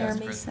Did you hear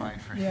me, Chris Sam? Pine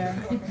for Yeah.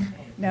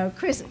 No,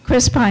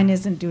 Chris Pine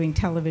isn't doing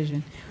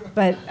television.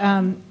 But,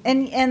 and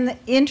the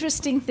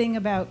interesting thing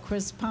about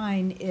Chris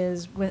Pine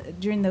is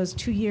during those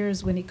 2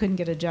 years when he couldn't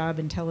get a job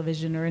in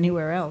television or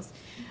anywhere else,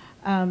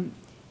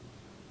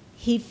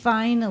 he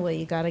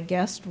finally got a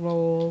guest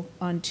role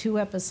on 2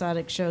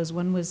 episodic shows.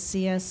 One was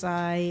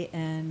CSI,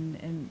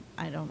 and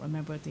I don't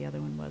remember what the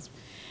other one was.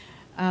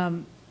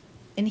 And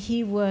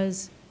he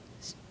was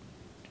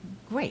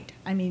great.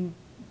 I mean,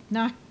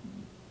 knockout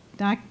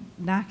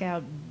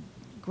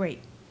great.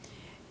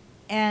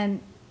 And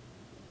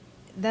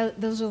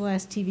those are the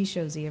last TV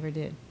shows he ever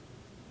did.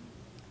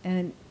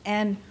 And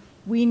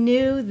we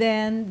knew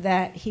then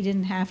that he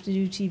didn't have to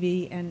do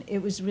TV, and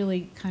it was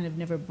really kind of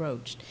never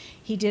broached.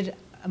 He did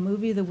a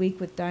movie of the week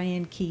with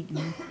Diane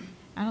Keaton.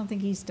 I don't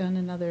think he's done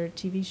another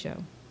TV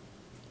show.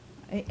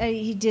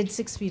 He did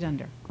 6 Feet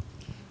Under.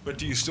 But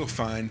do you still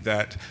find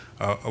that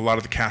a lot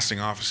of the casting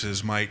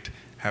offices might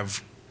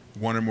have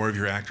one or more of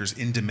your actors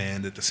in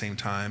demand at the same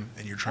time,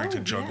 and you're trying to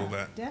juggle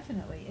that?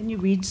 Definitely. And you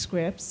read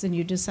scripts, and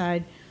you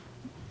decide,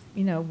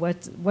 you know,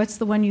 what's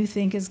the one you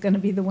think is going to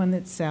be the one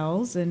that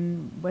sells,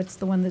 and what's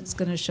the one that's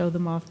going to show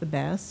them off the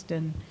best,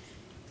 and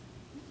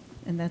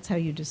that's how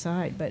you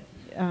decide. But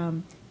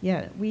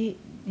yeah, we,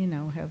 you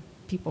know, have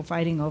people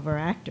fighting over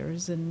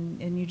actors,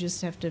 and you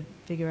just have to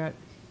figure out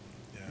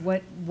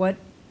what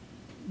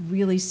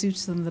really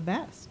suits them the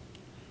best.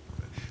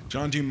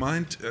 John, do you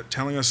mind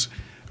telling us,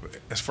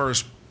 as far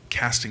as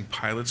casting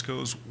pilots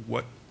goes,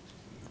 what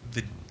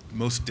the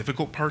most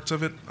difficult parts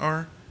of it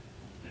are?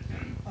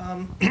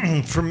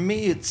 For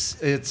me,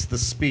 it's the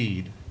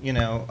speed. You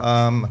know,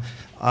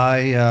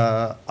 you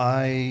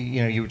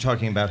know, you were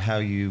talking about how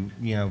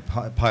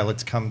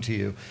pilots come to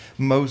you.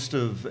 Most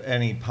of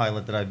any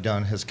pilot that I've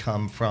done has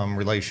come from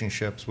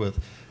relationships with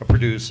a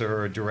producer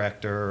or a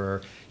director,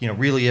 or, you know,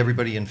 really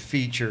everybody in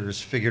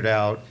features figured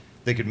out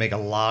they could make a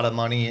lot of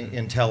money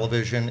in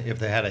television if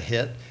they had a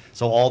hit.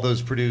 So all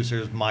those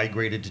producers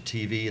migrated to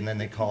TV, and then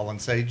they call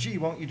and say, gee,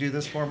 won't you do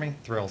this for me?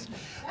 Thrills.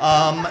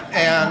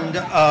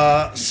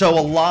 So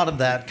a lot of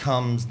that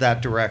comes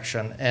that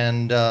direction.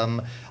 And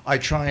I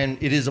try and,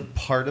 it is a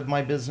part of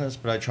my business,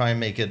 but I try and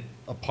make it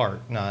a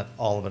part, not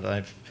all of it.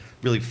 I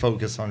really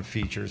focus on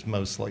features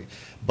mostly.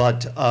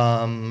 But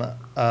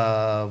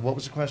what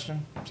was the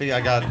question? See,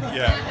 I got...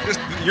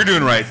 Yeah, you're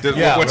doing right.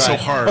 What's so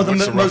hard? Oh,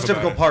 the most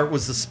difficult part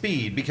was the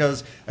speed,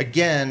 because,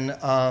 again,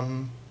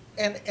 and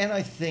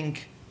I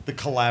think the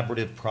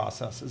collaborative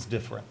process is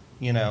different.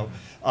 You know,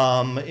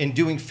 in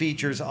doing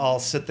features, I'll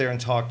sit there and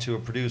talk to a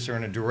producer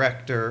and a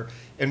director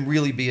and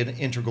really be an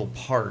integral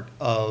part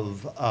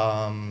of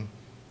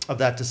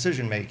that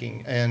decision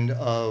making, and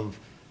of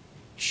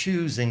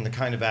choosing the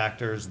kind of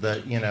actors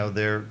that, you know,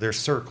 they're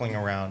circling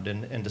around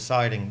and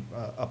deciding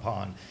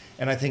upon.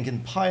 And I think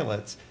in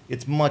pilots,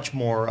 it's much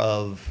more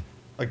of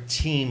a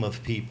team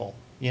of people.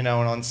 You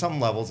know, and on some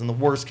levels, in the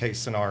worst case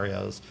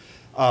scenarios,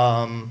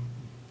 don't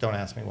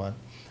ask me what.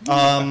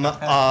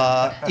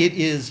 It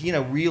is, you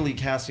know, really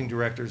casting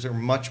directors are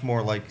much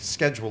more like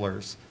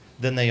schedulers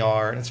than they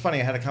are. And it's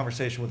funny, I had a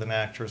conversation with an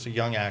actress, a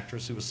young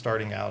actress who was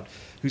starting out,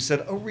 who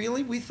said, oh,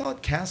 really? We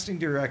thought casting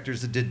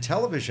directors that did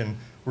television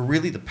were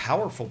really the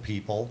powerful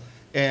people,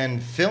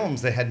 and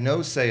films they had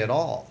no say at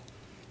all.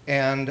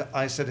 And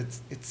I said,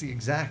 it's the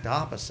exact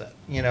opposite,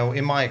 you know,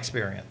 in my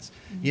experience.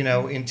 You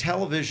know, in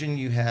television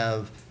you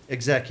have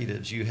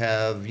executives, you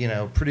have, you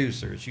know,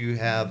 producers, you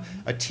have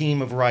a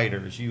team of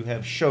writers, you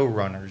have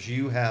showrunners,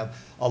 you have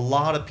a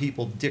lot of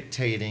people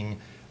dictating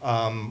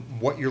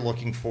what you're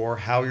looking for,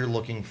 how you're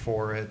looking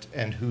for it,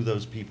 and who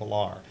those people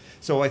are.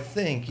 So I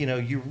think, you know,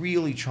 you're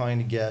really trying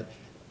to get,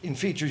 in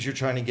features you're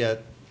trying to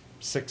get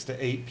 6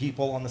 to 8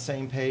 people on the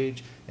same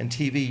page. In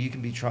TV, you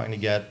can be trying to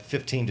get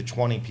 15 to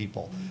 20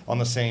 people on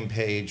the same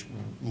page,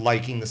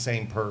 liking the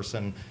same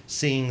person,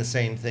 seeing the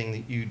same thing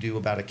that you do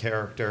about a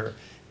character,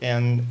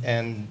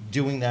 and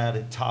doing that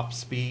at top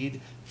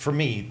speed. For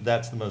me,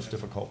 that's the most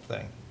difficult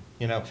thing,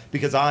 you know,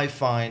 because I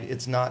find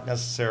it's not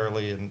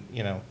necessarily, and,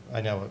 you know,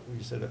 I know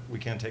you said we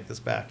can't take this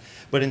back,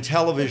 but in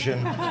television,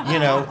 you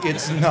know,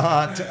 it's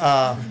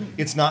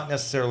not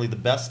necessarily the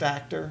best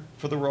actor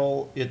for the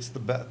role. It's the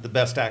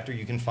best actor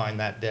you can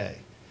find that day,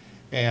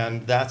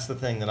 and that's the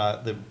thing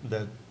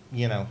that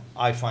you know,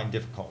 I find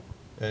difficult.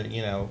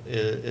 You know,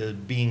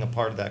 being a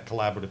part of that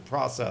collaborative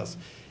process,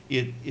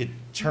 it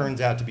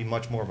turns out to be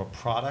much more of a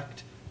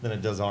product than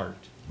it does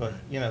art. But,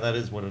 you know, that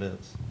is what it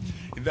is.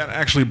 That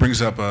actually brings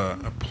up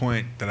a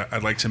point that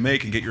I'd like to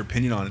make and get your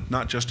opinion on.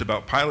 Not just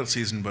about pilot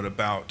season, but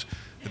about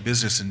the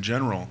business in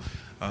general.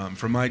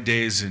 From my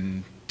days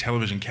in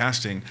television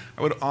casting,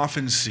 I would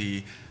often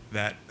see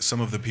that some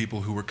of the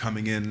people who were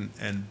coming in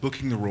and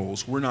booking the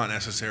roles were not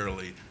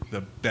necessarily the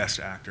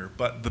best actor,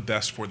 but the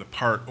best for the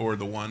part, or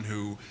the one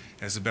who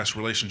has the best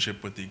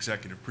relationship with the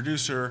executive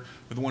producer,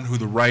 or the one who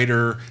the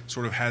writer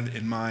sort of had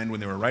in mind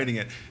when they were writing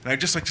it. And I'd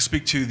just like to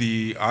speak to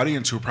the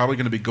audience who are probably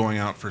going to be going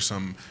out for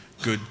some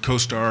good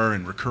co-star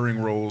and recurring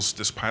roles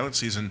this pilot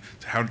season,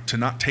 how to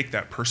not take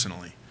that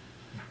personally.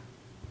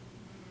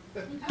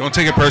 Don't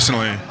take it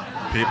personally,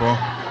 people.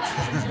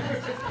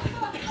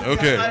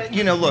 Okay.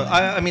 You know, look,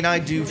 I mean, I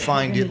do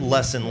find it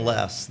less and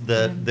less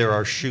that there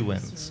are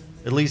shoo-ins,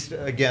 at least,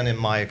 again, in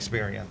my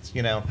experience,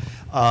 you know,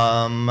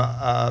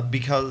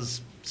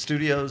 because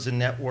studios and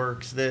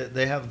networks,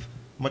 they have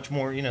much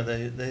more, you know,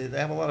 they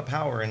have a lot of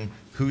power in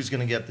who's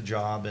going to get the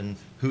job and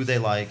who they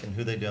like and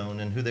who they don't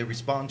and who they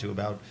respond to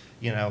about,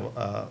 you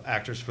know,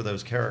 actors for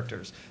those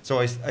characters. So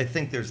I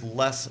think there's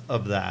less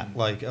of that,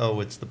 like,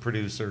 oh, it's the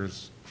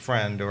producer's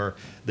friend or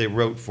they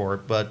wrote for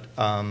it, but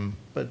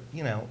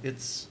you know,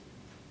 it's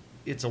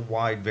a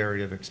wide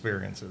variety of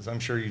experiences. I'm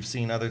sure you've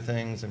seen other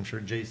things. I'm sure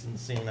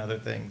Jason's seen other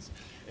things,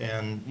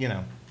 and you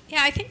know.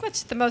 Yeah, I think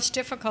what's the most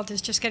difficult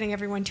is just getting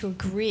everyone to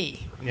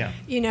agree. Yeah.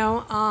 You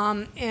know,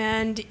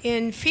 and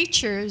in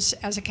features,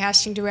 as a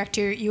casting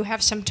director, you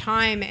have some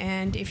time,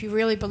 and if you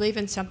really believe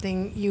in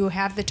something, you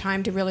have the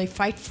time to really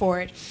fight for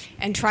it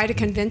and try to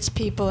convince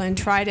people and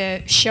try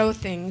to show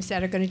things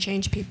that are going to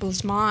change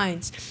people's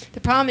minds. The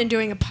problem in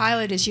doing a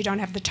pilot is you don't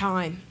have the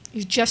time.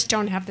 You just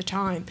don't have the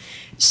time.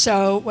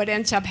 So what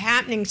ends up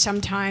happening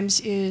sometimes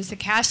is the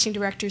casting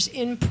director's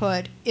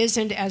input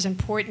isn't as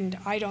important,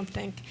 I don't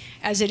think,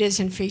 as it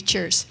is in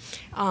features.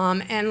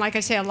 And like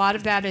I say, a lot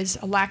of that is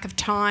a lack of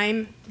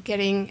time,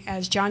 getting,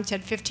 as John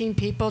said, 15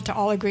 people to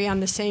all agree on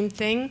the same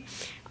thing.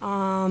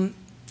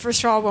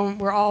 First of all, when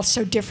we're all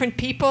so different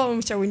people,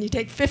 and so when you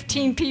take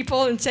 15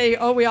 people and say,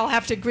 oh, we all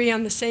have to agree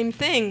on the same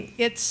thing,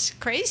 it's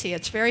crazy.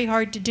 It's very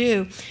hard to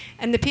do.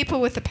 And the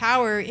people with the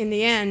power in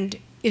the end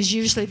is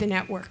usually the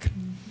network,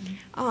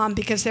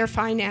 because they're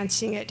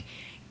financing it.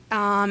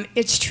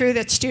 It's true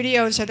that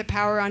studios are the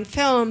power on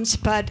films,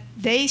 but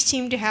they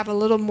seem to have a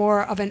little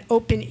more of an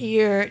open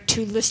ear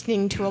to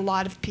listening to a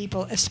lot of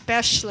people,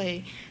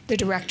 especially the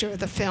director of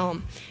the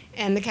film.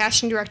 And the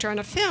casting director on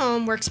a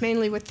film works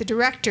mainly with the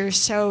director,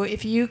 so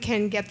if you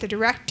can get the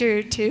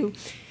director to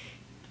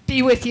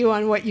be with you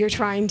on what you're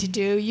trying to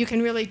do, you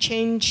can really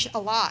change a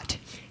lot.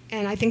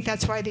 And I think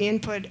that's why the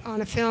input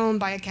on a film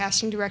by a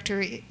casting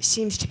director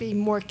seems to be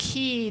more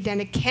key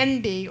than it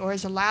can be or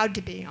is allowed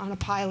to be on a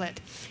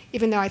pilot,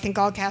 even though I think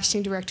all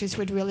casting directors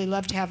would really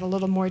love to have a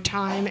little more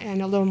time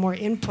and a little more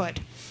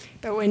input.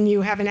 But when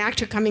you have an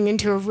actor coming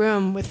into a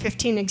room with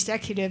 15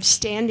 executives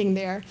standing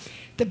there,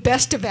 the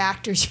best of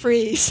actors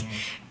freeze.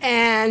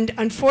 And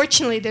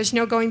unfortunately, there's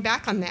no going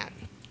back on that.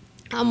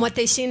 What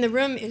they see in the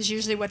room is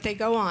usually what they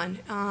go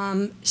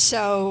on.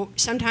 So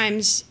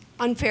sometimes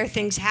unfair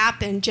things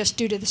happen just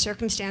due to the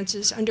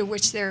circumstances under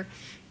which they're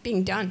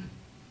being done.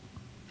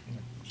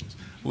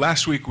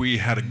 Last week we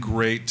had a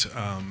great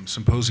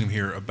symposium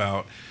here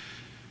about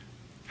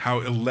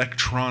how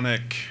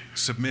electronic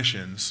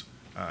submissions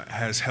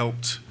has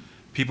helped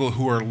people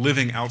who are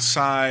living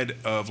outside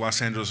of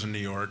Los Angeles and New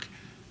York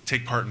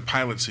take part in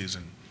pilot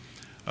season.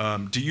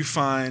 Do you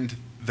find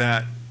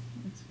that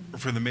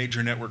for the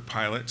major network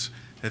pilots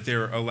that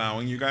they're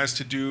allowing you guys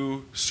to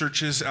do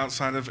searches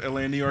outside of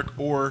LA and New York,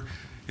 or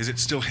does it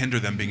still hinder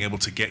them being able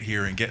to get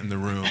here and get in the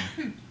room?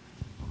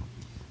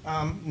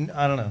 I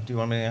don't know. Do you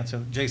want me to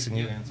answer? Jason,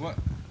 you answer. Well,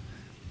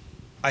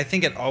 I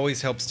think it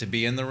always helps to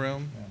be in the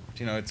room. Yeah.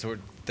 You know, it's sort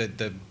of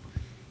the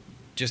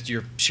just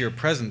your sheer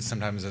presence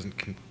sometimes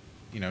doesn't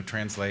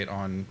translate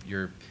on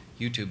your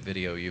YouTube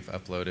video you've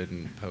uploaded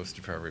and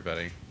posted for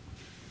everybody.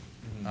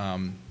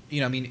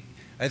 Mm-hmm. I mean,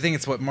 I think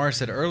it's what Mara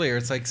said earlier.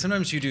 It's like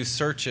sometimes you do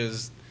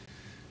searches.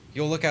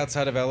 You'll look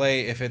outside of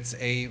LA if it's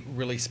a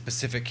really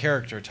specific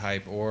character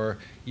type or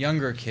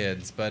younger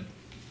kids, but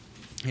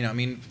I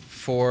mean,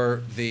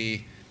 for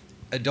the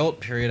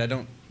adult period, I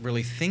don't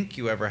really think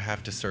you ever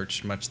have to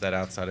search much that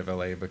outside of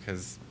LA,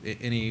 because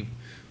any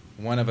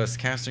one of us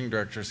casting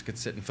directors could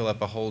sit and fill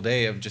up a whole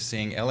day of just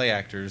seeing LA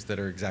actors that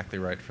are exactly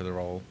right for the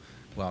role.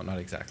 Well, not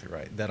exactly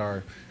right, that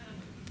are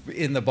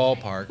in the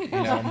ballpark, you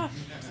know.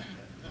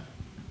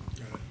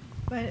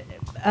 But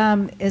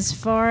as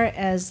far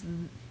as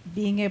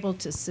being able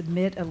to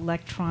submit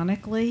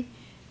electronically,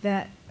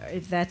 that,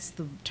 if that's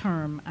the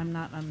term, I'm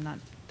not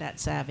that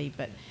savvy,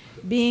 but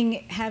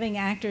having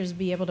actors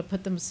be able to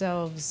put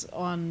themselves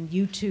on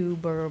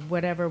YouTube or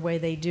whatever way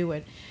they do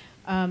it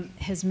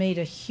has made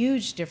a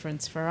huge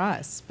difference for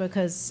us,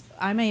 because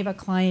I may have a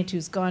client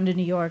who's gone to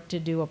New York to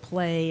do a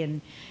play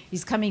and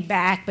he's coming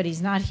back, but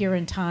he's not here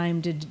in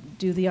time to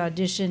do the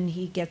audition.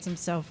 He gets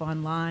himself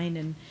online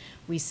and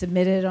we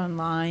submit it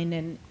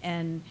online,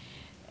 and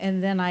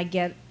then I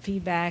get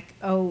feedback,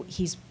 oh,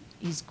 he's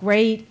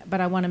great, but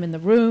I want him in the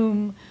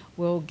room.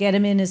 We'll get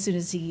him in as soon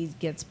as he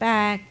gets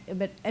back.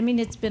 But I mean,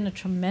 it's been a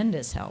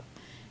tremendous help.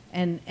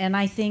 And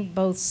I think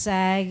both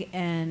SAG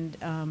and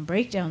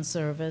Breakdown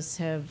Service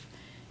have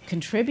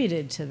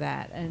contributed to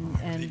that. And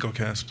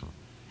EcoCast.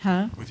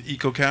 Huh? With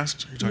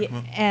EcoCast, you're talking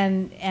about?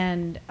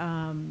 And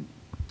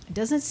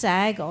doesn't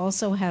SAG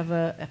also have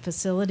a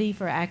facility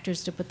for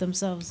actors to put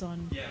themselves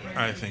on? Yeah,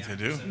 I think they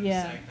do.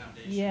 Yeah,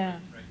 yeah.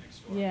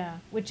 Yeah,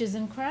 which is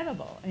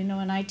incredible,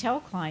 and I tell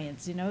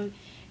clients,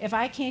 if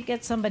I can't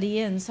get somebody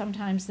in,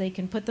 sometimes they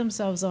can put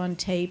themselves on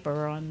tape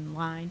or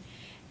online,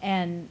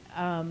 and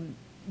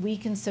we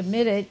can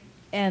submit it,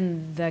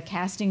 and the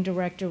casting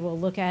director will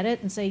look at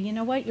it and say, you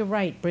know what, you're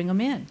right, bring them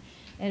in,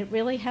 and it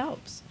really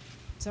helps.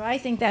 So I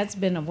think that's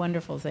been a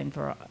wonderful thing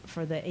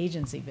for the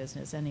agency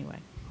business anyway.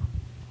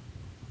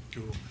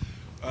 Cool.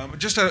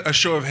 Just a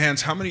show of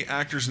hands, how many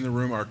actors in the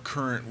room are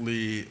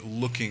currently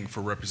looking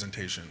for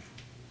representation?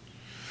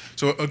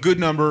 So a good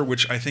number,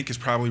 which I think is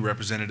probably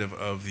representative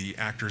of the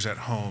actors at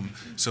home.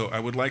 So I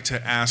would like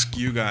to ask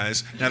you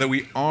guys, now that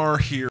we are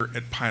here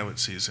at pilot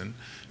season,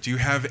 do you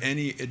have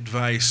any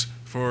advice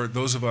for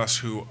those of us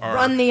who are...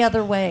 Run the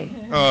other way.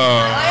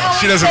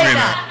 She doesn't mean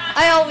that.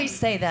 I always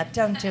say that.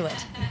 Don't do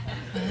it.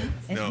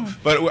 No,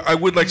 but I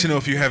would like to know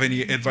if you have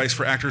any advice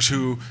for actors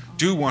who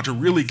do want to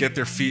really get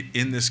their feet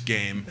in this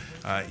game,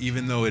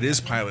 even though it is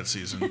pilot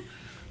season.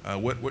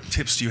 What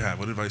tips do you have?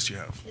 What advice do you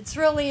have? It's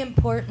really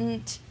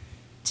important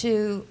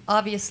to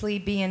obviously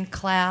be in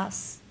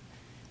class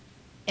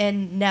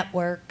and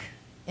network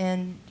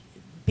and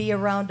be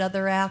around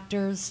other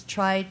actors.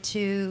 Try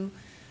to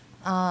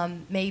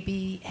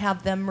maybe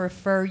have them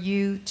refer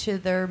you to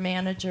their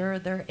manager,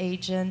 their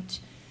agent,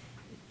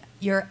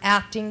 your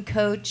acting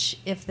coach.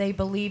 If they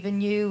believe in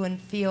you and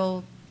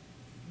feel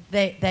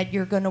that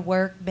you're going to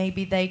work,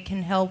 maybe they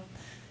can help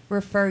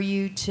refer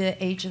you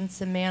to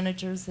agents and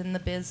managers in the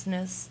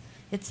business.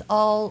 It's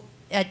all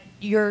at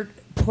your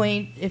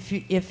point. If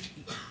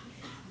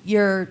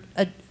you're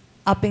an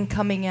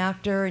up-and-coming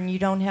actor and you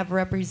don't have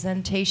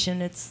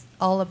representation, it's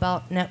all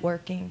about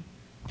networking.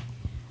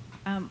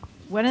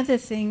 One of the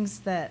things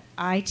that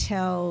I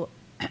tell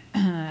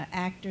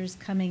actors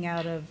coming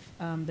out of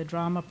the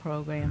drama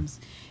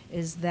programs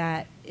is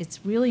that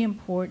it's really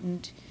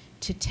important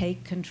to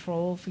take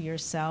control for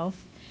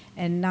yourself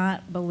and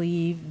not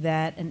believe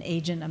that an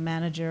agent, a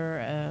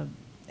manager,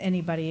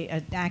 anybody,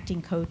 an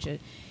acting coach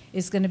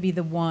is going to be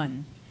the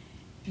one.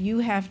 You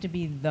have to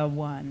be the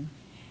one,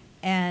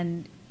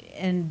 and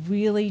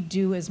really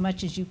do as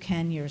much as you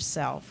can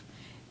yourself.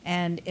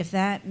 And if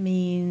that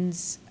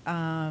means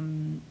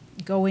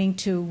going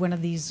to one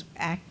of these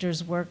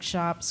actors'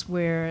 workshops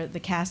where the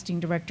casting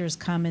directors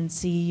come and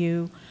see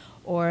you,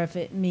 or if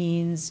it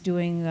means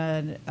doing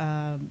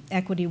an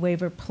equity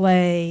waiver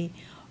play,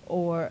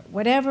 or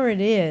whatever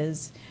it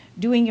is,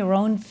 doing your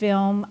own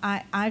film.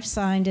 I've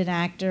signed an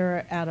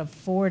actor out of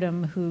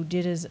Fordham who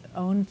did his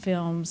own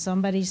film.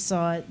 Somebody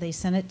saw it, they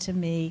sent it to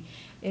me.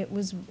 It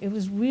was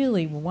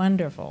really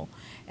wonderful,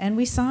 and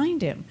we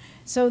signed him.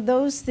 So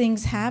those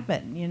things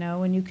happen, you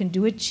know, and you can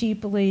do it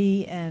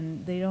cheaply,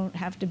 and they don't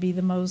have to be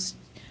the most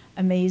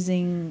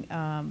amazing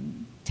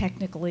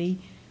technically.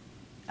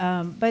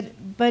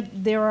 But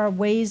there are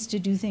ways to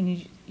do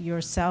things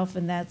yourself,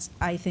 and that's,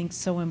 I think,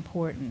 so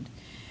important.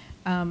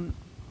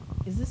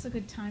 Is this a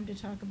good time to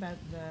talk about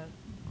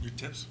Your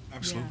tips?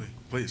 Absolutely.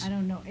 Yeah. Please. I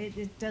don't know.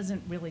 It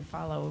doesn't really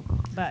follow,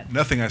 but...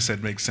 Nothing I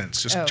said makes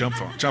sense. Just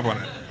jump on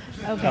it.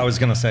 Okay. I was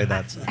going to say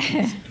that.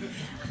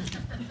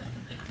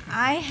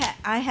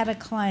 I had a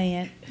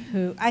client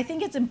who, I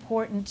think it's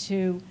important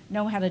to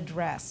know how to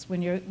dress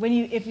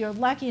if you're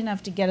lucky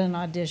enough to get an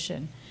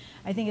audition.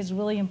 I think it's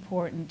really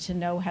important to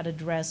know how to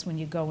dress when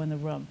you go in the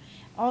room.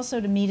 Also,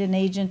 to meet an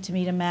agent, to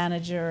meet a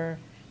manager,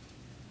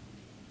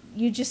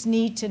 you just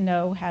need to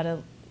know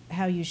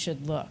how you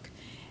should look.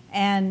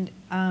 And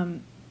I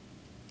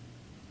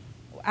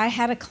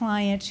had a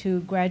client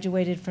who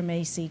graduated from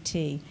ACT,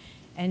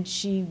 and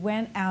she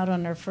went out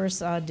on her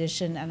first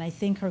audition, and I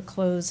think her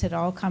clothes had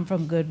all come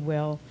from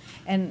Goodwill,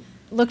 and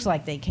looked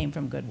like they came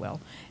from Goodwill.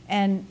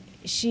 And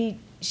she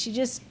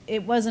just,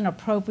 it wasn't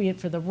appropriate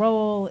for the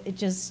role.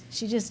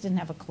 She just didn't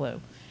have a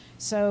clue.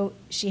 So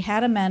she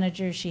had a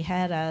manager, she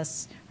had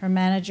us. Her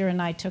manager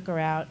and I took her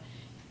out.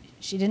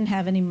 She didn't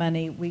have any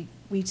money. We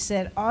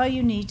said, all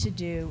you need to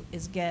do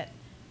is get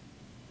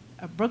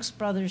a Brooks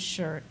Brothers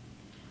shirt,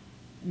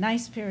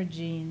 nice pair of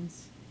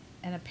jeans,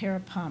 and a pair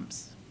of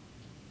pumps,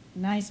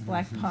 nice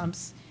black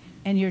pumps,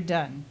 and you're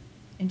done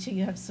until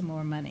you have some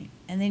more money.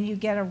 And then you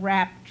get a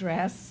wrap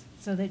dress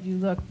so that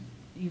you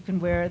can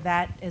wear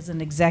that as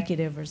an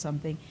executive or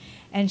something.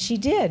 And she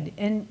did,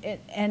 and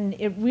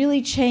it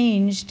really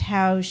changed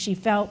how she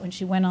felt when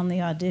she went on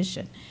the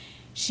audition.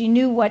 She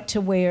knew what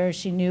to wear,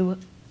 she knew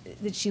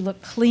that she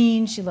looked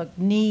clean, she looked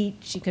neat,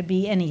 she could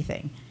be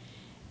anything.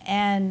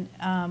 And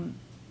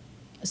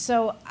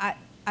so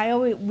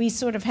we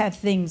sort of have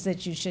things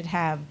that you should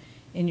have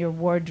in your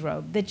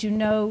wardrobe that you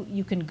know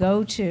you can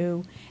go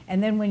to,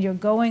 and then when you're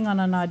going on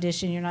an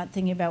audition, you're not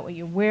thinking about what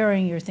you're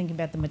wearing, you're thinking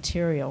about the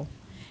material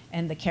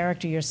and the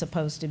character you're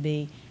supposed to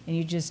be, and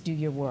you just do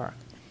your work.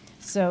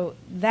 So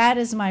that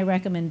is my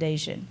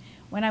recommendation.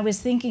 When I was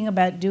thinking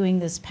about doing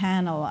this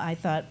panel, I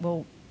thought,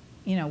 well,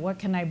 you know, what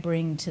can I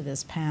bring to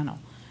this panel?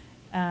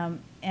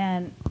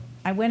 And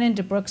I went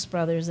into Brooks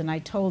Brothers and I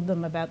told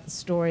them about the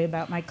story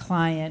about my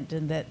client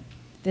and that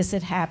this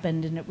had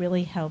happened and it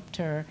really helped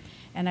her.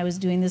 And I was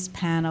doing this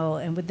panel,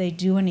 and would they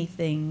do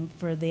anything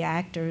for the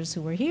actors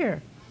who were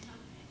here?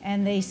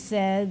 And they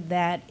said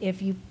that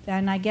if you,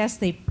 and I guess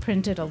they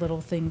printed a little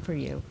thing for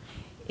you.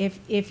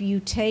 If you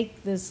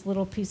take this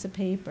little piece of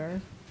paper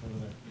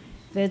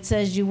that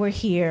says you were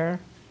here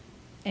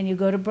and you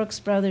go to Brooks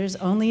Brothers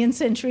only in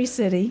Century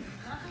City,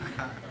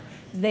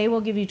 they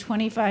will give you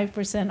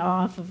 25%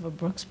 off of a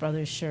Brooks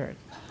Brothers shirt.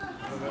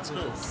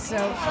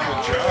 So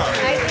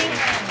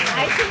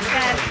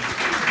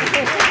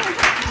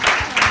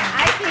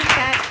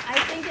I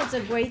think it's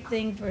a great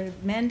thing for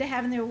men to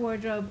have in their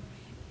wardrobe,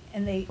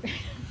 and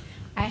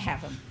I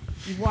have them.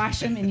 You wash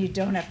them and you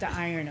don't have to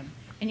iron them,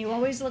 and you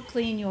always look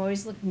clean. You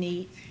always look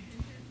neat,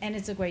 and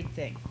it's a great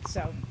thing.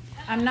 So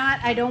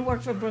I don't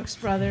work for Brooks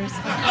Brothers.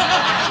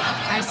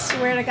 I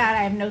swear to God,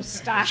 I have no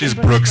stock. She's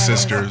in Brooks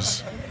Brothers.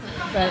 Sisters.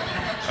 But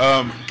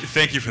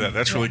Thank you for that.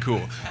 That's really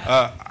cool.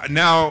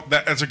 Now,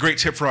 that's a great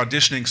tip for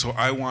auditioning, so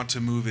I want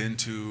to move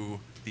into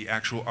the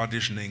actual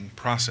auditioning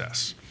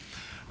process.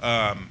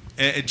 And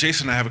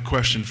Jason, I have a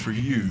question for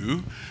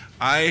you.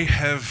 I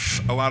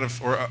have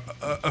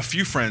a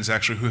few friends,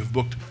 actually, who have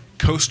booked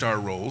co-star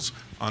roles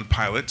on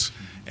pilots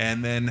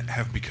and then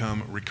have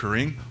become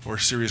recurring or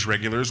series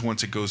regulars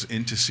once it goes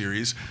into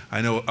series.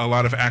 I know a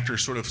lot of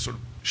actors sort of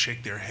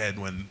shake their head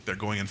when they're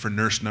going in for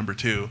nurse number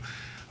 2.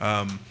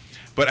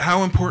 But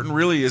how important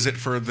really is it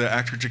for the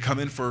actor to come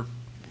in for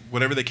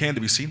whatever they can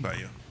to be seen by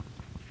you?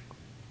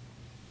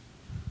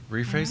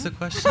 Rephrase the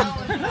question.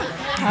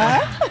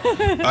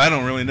 I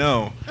don't really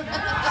know.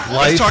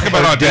 Let's talk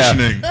about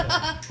auditioning.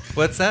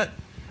 What's that?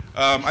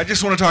 I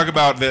just want to talk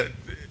about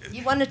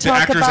You want to the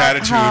talk actor's about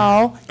attitude.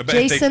 how About if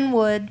they- Jason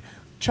Wood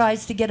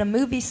tries to get a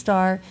movie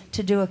star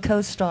to do a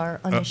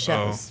co-star on his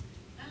shows.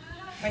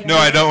 No,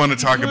 I don't want to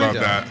talk about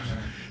that.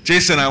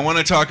 Jason, I want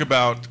to talk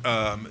about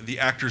the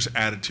actor's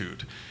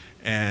attitude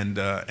and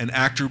an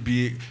actor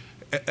being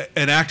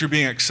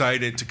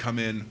excited to come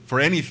in for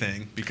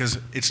anything because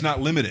it's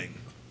not limiting.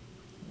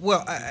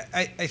 Well,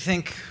 I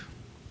think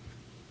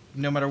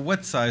no matter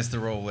what size the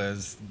role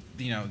is,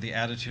 the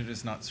attitude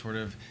is not sort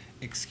of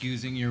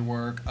excusing your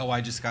work. Oh,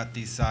 I just got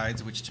these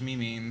sides, which to me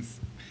means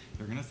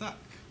you're gonna suck.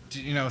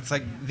 It's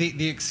like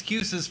the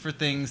excuses for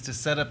things to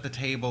set up the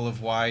table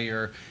of why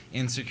you're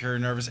insecure,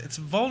 nervous. It's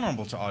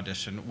vulnerable to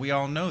audition. We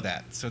all know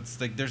that. So it's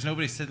like there's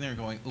nobody sitting there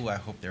going, "Ooh, I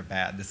hope they're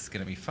bad. This is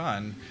gonna be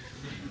fun."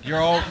 You're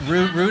all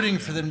rooting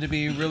for them to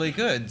be really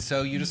good.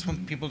 So you just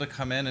want people to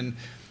come in, and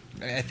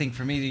I think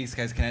for me, these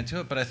guys can add to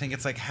it. But I think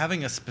it's like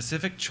having a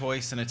specific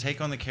choice and a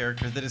take on the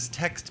character that is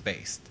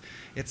text-based.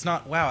 It's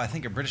not, wow, I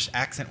think a British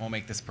accent will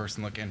make this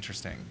person look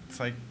interesting. It's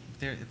like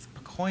it's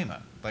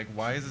Pacoima. Like,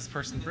 why is this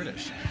person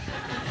British?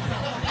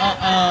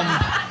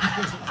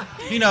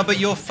 But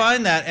you'll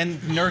find that,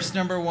 and nurse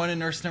number 1 and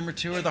nurse number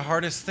 2 are the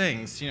hardest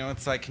things.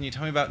 It's like, can you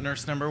tell me about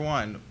nurse number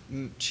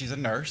 1? She's a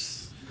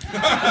nurse.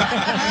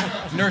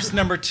 Nurse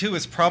number 2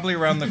 is probably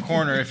around the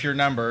corner if you're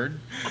numbered.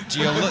 Do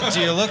you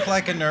look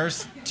like a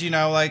nurse?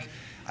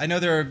 I know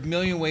there are a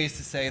million ways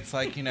to say it's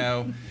like,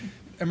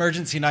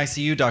 emergency in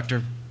ICU,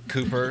 Dr.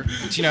 Cooper,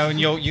 and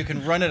you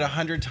can run it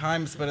 100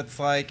 times, but it's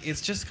like,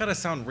 it's just got to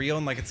sound real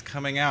and like it's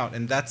coming out.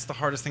 And that's the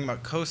hardest thing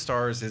about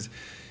co-stars is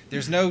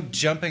there's no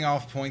jumping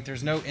off point,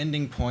 there's no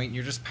ending point,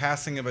 you're just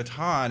passing a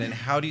baton. And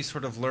how do you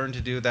sort of learn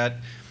to do that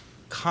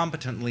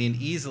competently and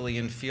easily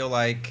and feel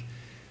like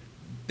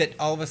that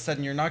all of a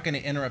sudden you're not going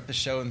to interrupt the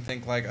show and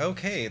think like,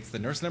 okay, it's the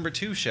nurse number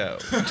 2 show.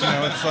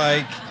 It's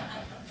like,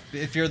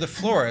 if you're the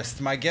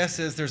florist, my guess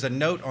is there's a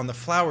note on the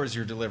flowers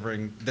you're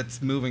delivering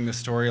that's moving the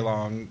story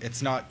along.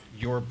 It's not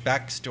your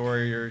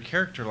backstory or your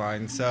character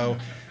line. So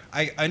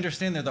I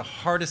understand they're the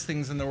hardest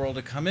things in the world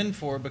to come in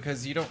for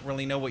because you don't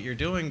really know what you're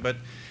doing, but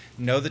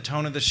know the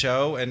tone of the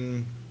show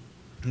and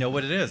know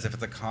what it is. If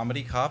it's a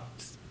comedy cop,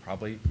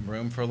 probably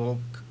room for a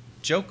little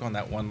joke on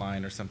that one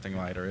line or something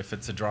lighter. If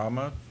it's a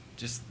drama,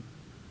 just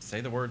say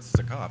the words, it's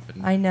a cop.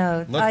 And I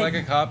know. Look like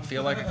a cop,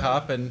 feel like a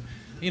cop, and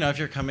if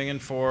you're coming in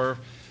for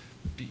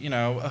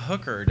a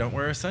hooker, don't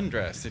wear a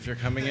sundress. If you're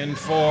coming in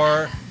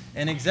for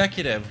an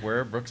executive,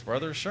 wear a Brooks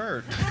Brothers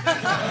shirt.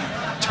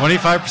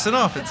 25%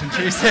 off at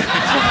Century City.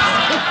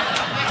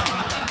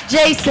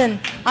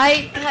 Jason,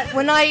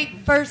 when I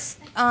first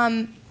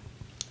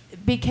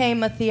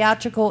became a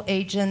theatrical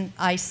agent,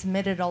 I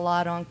submitted a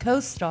lot on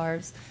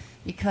co-stars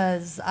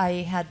because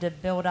I had to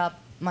build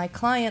up my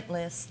client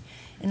list.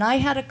 And I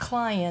had a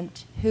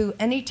client who,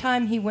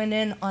 anytime he went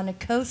in on a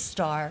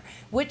co-star,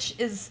 which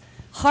is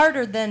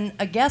harder than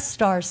a guest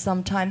star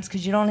sometimes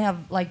because you don't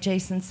have, like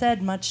Jason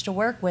said, much to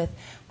work with.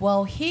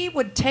 Well, he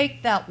would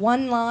take that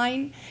one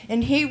line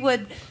and he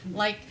would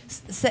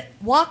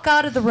walk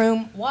out of the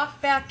room, walk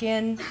back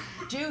in,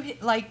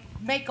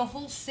 make a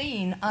whole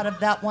scene out of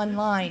that one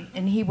line,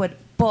 and he would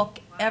book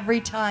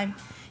every time.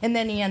 And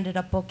then he ended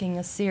up booking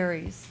a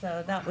series,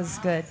 so that was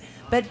good.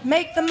 But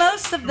make the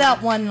most of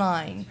that one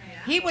line.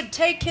 He would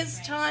take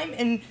his time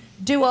and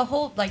do a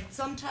whole,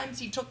 sometimes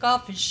he took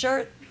off his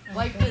shirt,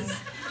 wiped his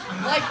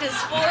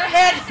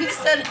forehead and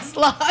said his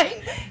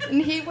line,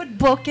 and he would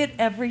book it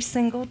every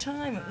single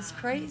time. It was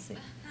crazy.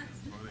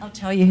 I'll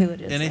tell you who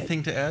it is.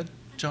 Anything to add,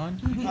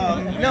 John?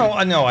 No,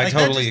 I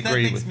totally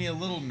agree. That makes me a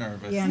little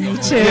nervous. Yeah, me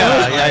too.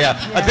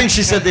 Yeah. I think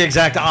she said the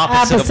exact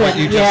opposite of what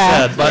you just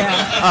said. But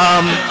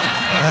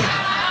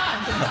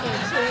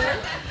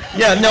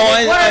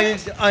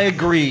I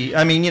agree.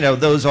 I mean,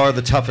 those are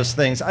the toughest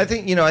things. I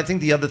think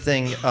the other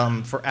thing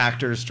for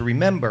actors to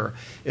remember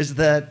is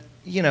that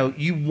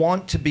you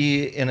want to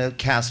be in a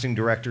casting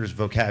director's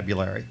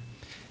vocabulary.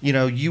 you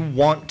know, you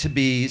want to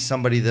be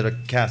somebody that a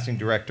casting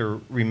director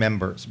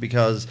remembers,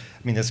 because,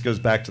 I mean, this goes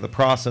back to the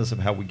process of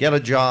how we get a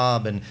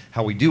job and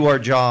how we do our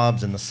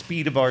jobs and the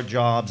speed of our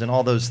jobs and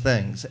all those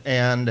things.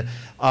 And,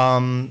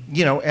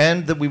 you know,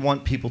 and that we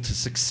want people to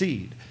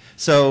succeed.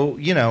 So,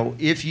 you know,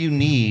 if you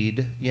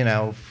need, you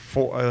know,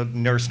 for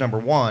nurse number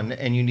 1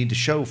 and you need to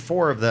show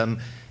 4 of them,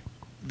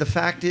 the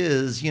fact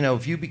is, you know,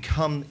 if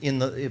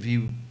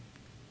you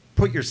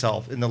put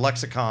yourself in the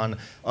lexicon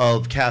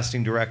of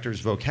casting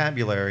directors'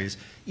 vocabularies,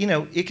 you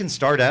know, it can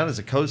start out as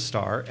a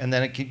co-star, and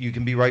then you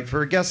can be right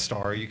for a guest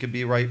star. You could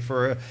be right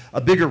for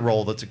a bigger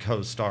role that's a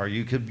co-star.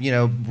 You could, you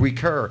know,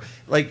 recur.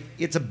 Like,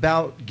 it's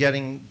about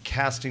getting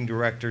casting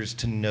directors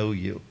to know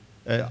you.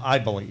 I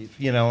believe,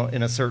 you know,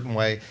 in a certain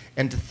way,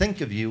 and to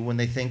think of you when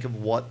they think of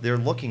what they're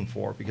looking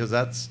for, because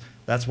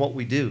that's what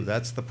we do.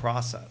 That's the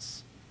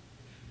process.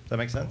 Does that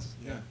make sense?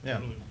 Yeah.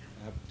 Totally.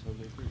 I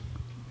totally agree.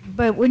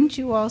 But wouldn't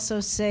you also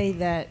say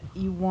that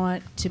you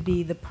want to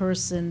be the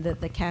person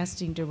that the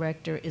casting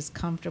director is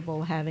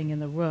comfortable having in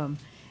the room,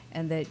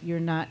 and that you're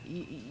not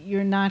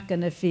going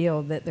to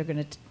feel that they're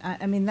going to?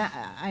 I mean,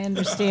 I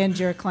understand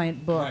your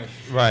client book,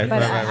 Right.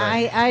 but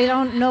Right. I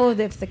don't know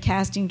if the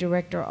casting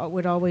director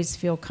would always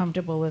feel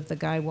comfortable if the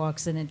guy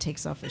walks in and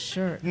takes off his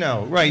shirt.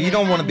 No, right. You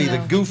don't want to be the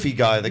No. goofy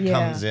guy that Yeah.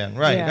 comes in,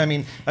 right? Yeah. I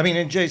mean,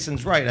 and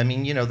Jason's right. I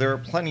mean, you know, there are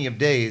plenty of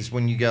days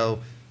when you go,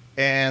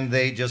 and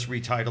they just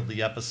retitled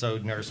the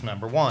episode Nurse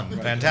Number 1.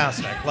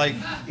 Fantastic. Like,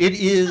 it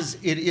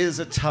is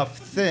a tough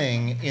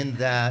thing in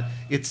that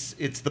it's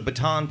the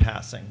baton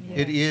passing. Yeah.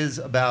 It is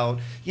about,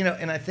 you know,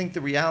 and I think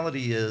the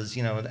reality is,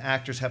 you know, the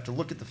actors have to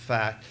look at the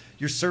fact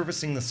you're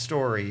servicing the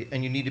story,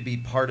 and you need to be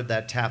part of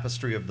that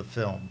tapestry of the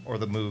film or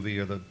the movie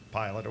or the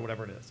pilot or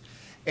whatever it is.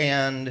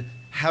 And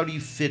how do you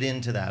fit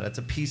into that? It's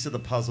a piece of the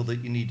puzzle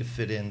that you need to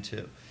fit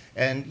into.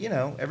 And, you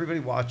know, everybody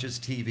watches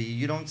TV.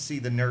 You don't see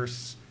the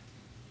nurse.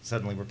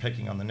 Suddenly we're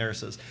picking on the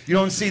nurses. You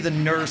don't see the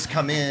nurse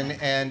come in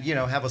and, you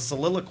know, have a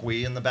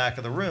soliloquy in the back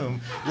of the room.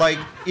 Like,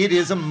 it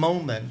is a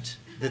moment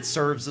that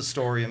serves the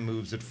story and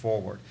moves it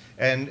forward.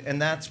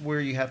 And that's where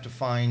you have to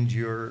find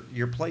your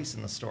place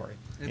in the story.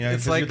 You know,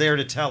 It's because like- you're there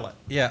to tell it.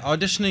 Yeah,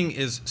 auditioning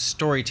is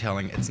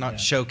storytelling. It's not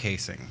Yeah.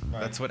 showcasing.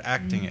 Right. That's what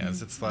acting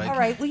is. It's like, All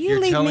right, will you you're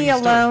leave telling me a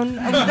story. alone?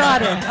 I've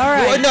got it. All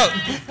right. Well,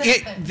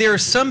 no, there are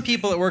some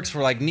people it works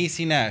for, like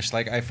Niecy Nash.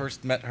 Like, I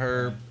first met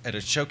her at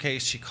a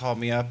showcase. She called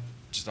me up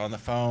just on the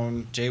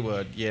phone. Jay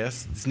Wood,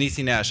 yes, it's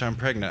Niecy Nash. I'm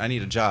pregnant. I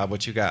need a job.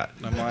 What you got?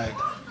 And I'm like,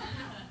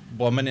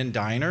 woman in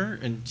diner.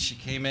 And she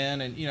came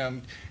in and, you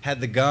know, had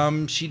the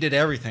gum. She did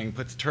everything,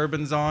 puts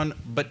turbans on,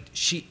 but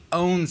she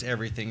owns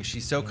everything.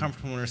 She's so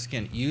comfortable in her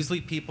skin. Usually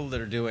people that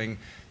are doing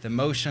the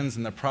motions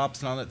and the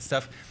props and all that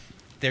stuff,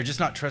 they're just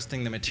not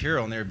trusting the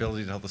material and their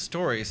ability to tell the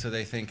story, so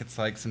they think it's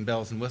like some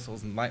bells and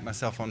whistles and light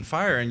myself on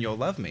fire and you'll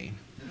love me.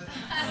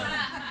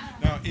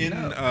 Now,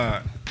 in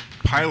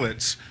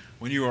pilots,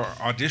 when you are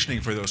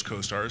auditioning for those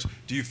co-stars,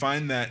 do you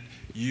find that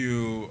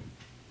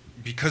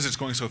because it's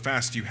going so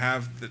fast, do you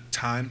have the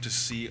time to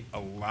see a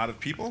lot of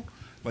people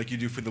like you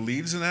do for the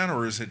leads in that,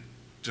 or is it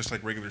just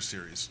like regular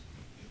series?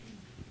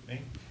 Me?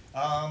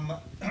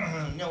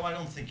 No, I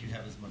don't think you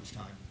have as much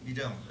time. You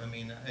don't. I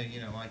mean,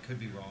 you know, I could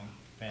be wrong.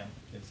 Pam,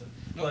 Jason.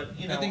 But,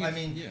 you know, I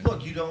mean,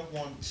 look, you don't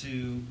want to,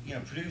 you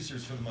know,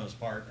 producers for the most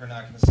part are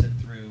not going to sit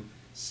through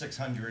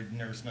 600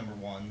 nurse number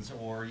 1s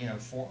or, you know,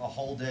 for a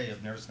whole day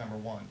of nurse number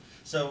 1.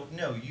 So,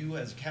 no, you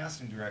as a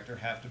casting director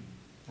have to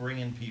bring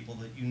in people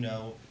that you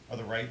know are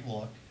the right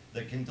look,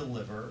 that can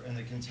deliver, and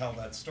that can tell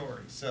that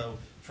story. So,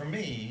 for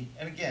me,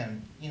 and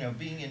again, you know,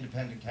 being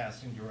independent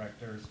casting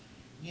directors,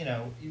 you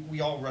know,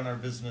 we all run our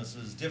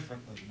businesses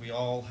differently. We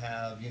all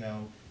have, you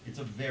know, it's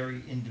a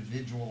very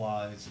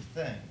individualized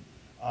thing.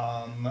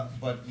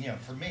 But, you know,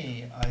 for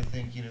me, I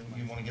think, you know,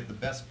 you want to get the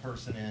best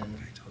person in,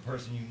 the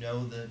person you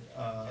know that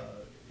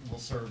will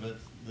service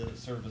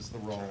the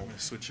role. I'm going to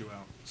switch you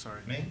out.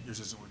 Sorry. Me? Yours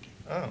isn't working.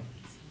 Oh.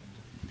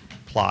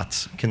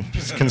 Plots,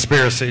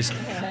 conspiracies.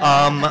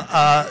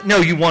 No,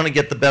 you want to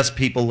get the best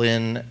people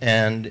in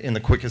and in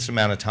the quickest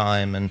amount of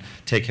time and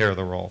take care of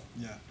the role.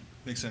 Yeah,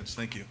 makes sense.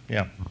 Thank you.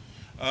 Yeah.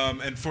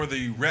 And for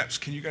the reps,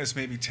 can you guys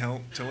maybe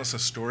tell us a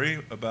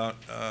story about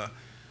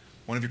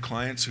one of your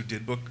clients who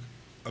did book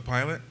a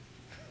pilot?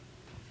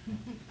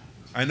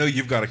 I know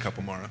you've got a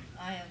couple, Mara.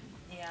 I am,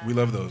 yeah. We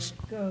love those.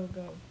 Go.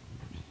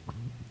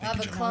 I have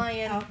a John.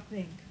 client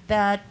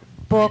that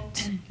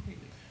booked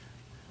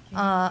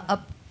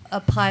a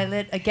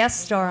pilot, a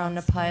guest star on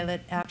the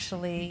pilot,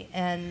 actually,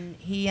 and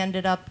he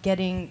ended up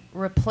getting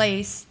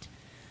replaced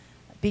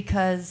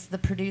because the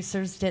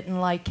producers didn't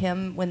like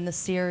him when the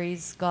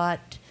series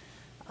got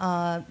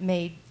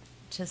made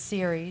to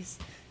series,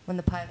 when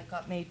the pilot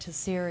got made to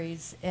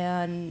series.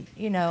 And,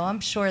 you know,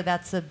 I'm sure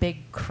that's a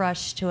big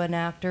crush to an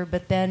actor,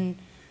 but then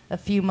a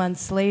few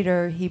months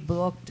later, he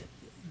booked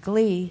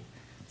Glee.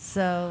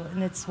 So,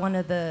 and it's one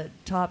of the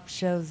top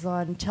shows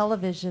on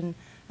television.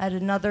 I had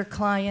another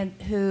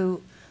client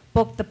who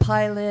booked the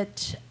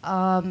pilot,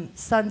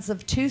 Sons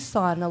of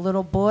Tucson, a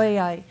little boy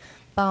I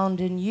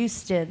found in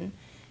Houston.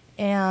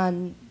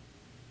 And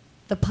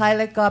the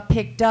pilot got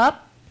picked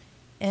up,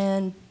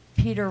 and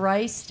Peter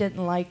Rice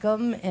didn't like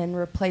him and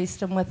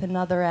replaced him with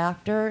another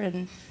actor,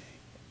 and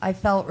I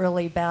felt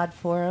really bad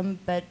for him,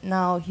 but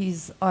now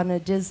he's on a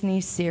Disney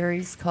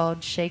series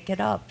called Shake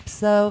It Up.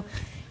 So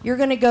you're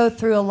going to go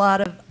through a lot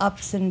of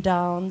ups and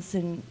downs,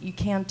 and you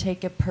can't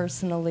take it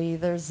personally.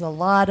 There's a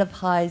lot of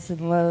highs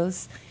and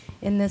lows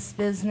in this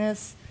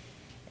business.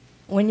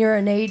 When you're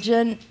an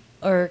agent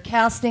or a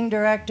casting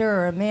director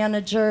or a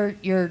manager,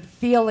 your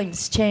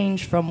feelings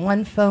change from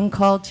one phone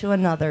call to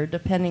another,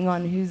 depending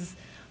on who's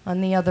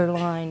on the other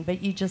line.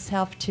 But you just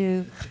have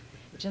to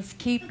just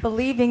keep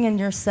believing in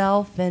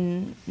yourself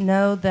and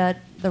know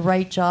that the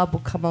right job will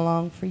come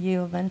along for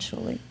you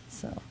eventually.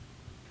 So.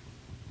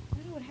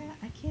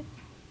 I can't.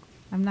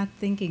 I'm not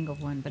thinking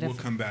of one, but we'll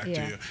come back to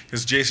you.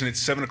 Because Jason, it's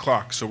 7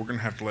 o'clock, so we're going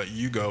to have to let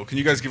you go. Can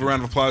you guys give a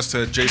round of applause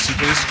to Jason,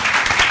 please?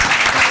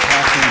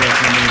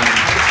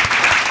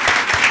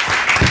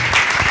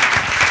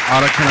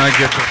 Ada, can I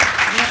get the...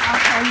 I'll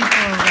call you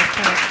for a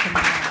report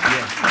tomorrow.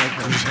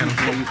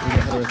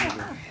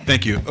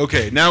 Thank you.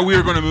 Okay, now we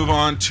are going to move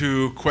on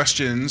to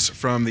questions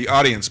from the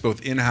audience,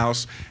 both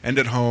in-house and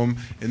at home,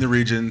 in the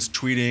regions,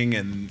 tweeting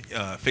and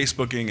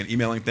Facebooking and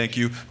emailing. Thank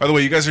you. By the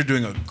way, you guys are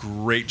doing a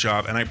great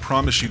job, and I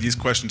promise you these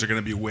questions are going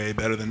to be way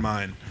better than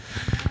mine.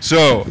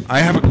 So I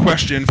have a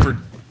question for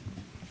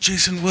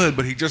Jason Wood,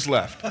 but he just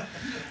left.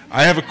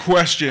 I have a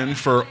question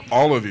for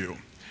all of you.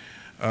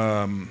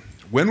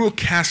 When will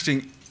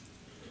casting...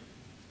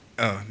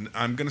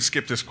 I'm going to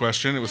skip this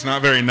question. It was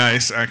not very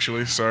nice,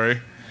 actually.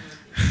 Sorry.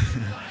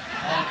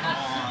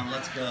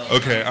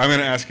 Okay, I'm going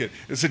to ask it.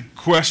 It's a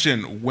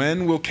question.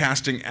 When will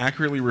casting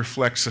accurately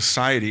reflect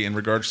society in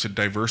regards to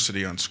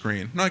diversity on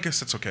screen? No, I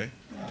guess that's okay.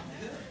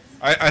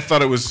 I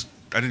thought it was,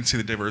 I didn't see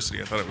the diversity.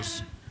 I thought it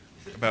was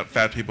about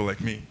fat people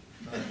like me.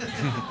 Do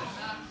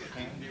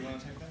you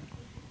want to take that?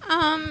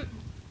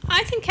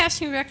 I think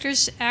casting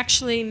directors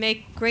actually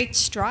make great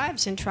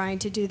strides in trying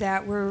to do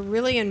that. We're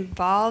really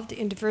involved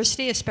in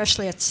diversity,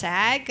 especially at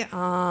SAG.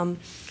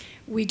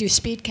 We do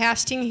speed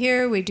casting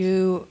here. We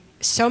do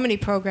so many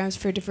programs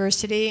for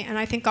diversity, and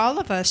I think all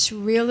of us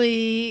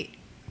really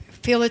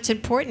feel it's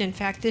important. In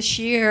fact, this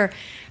year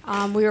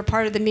we were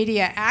part of the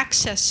Media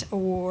Access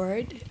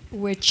Award,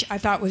 which I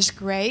thought was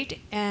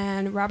great,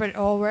 and Robert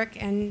Ulrich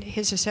and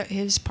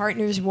his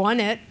partners won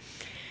it.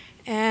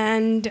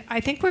 And I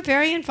think we're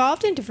very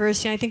involved in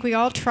diversity. I think we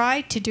all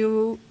try to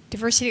do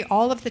diversity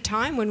all of the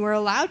time when we're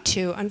allowed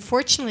to.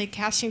 Unfortunately,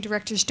 casting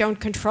directors don't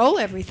control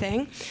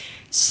everything.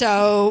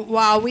 So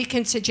while we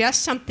can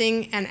suggest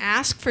something and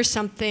ask for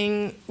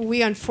something,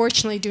 we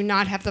unfortunately do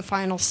not have the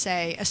final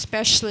say,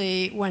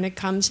 especially when it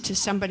comes to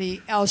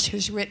somebody else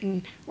who's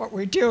written what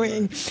we're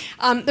doing.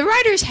 The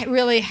writers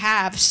really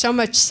have so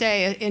much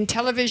say. In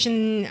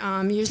television,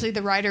 usually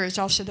the writer is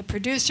also the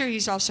producer,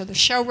 he's also the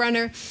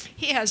showrunner.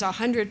 He has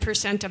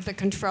 100% of the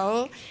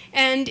control.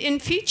 And in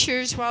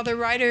features, while the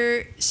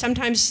writer,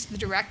 sometimes the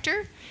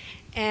director,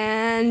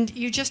 and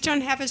you just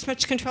don't have as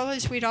much control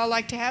as we'd all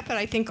like to have, but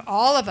I think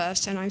all of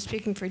us, and I'm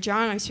speaking for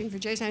John, I'm speaking for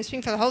Jason, I'm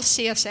speaking for the whole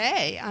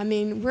CSA, I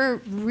mean, we're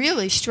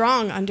really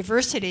strong on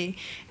diversity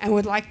and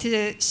would like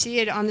to see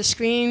it on the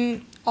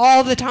screen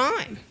all the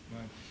time.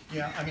 Right.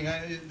 Yeah, I mean,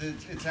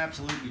 it's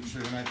absolutely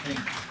true, and I think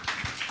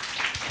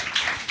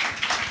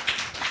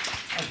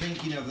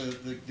you know,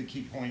 the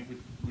key point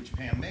which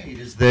Pam made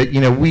is that, you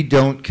know, we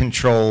don't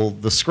control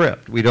the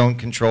script. We don't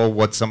control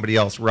what somebody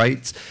else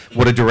writes,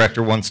 what a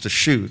director wants to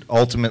shoot.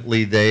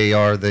 Ultimately, they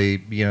are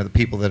the, you know, the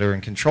people that are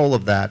in control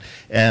of that.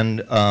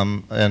 And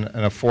an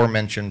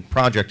aforementioned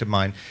project of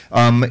mine,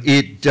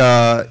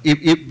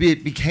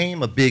 it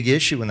became a big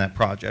issue in that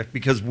project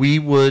because we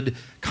would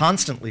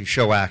constantly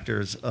show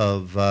actors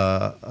of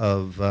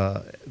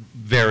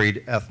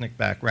varied ethnic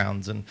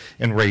backgrounds and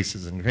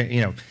races, and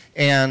you know,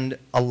 and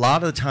a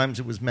lot of the times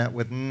it was met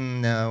with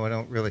no, I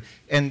don't really,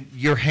 and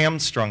you're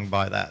hamstrung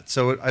by that.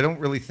 So I don't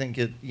really think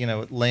it, you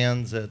know, it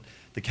lands at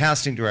the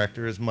casting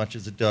director as much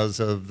as it does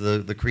of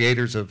the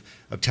creators of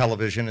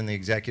television and the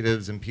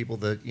executives and people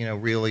that, you know,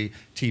 really,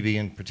 TV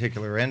in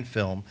particular and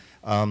film,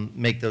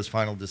 make those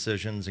final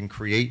decisions and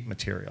create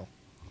material.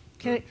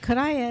 Could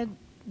I add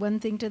one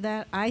thing to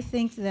that? I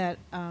think that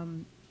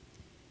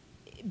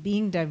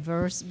being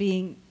diverse,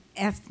 being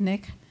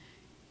ethnic,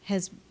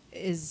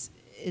 is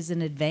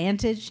an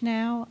advantage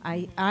now.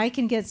 I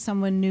can get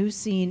someone new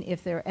seen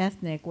if they're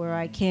ethnic, where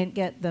I can't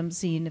get them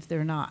seen if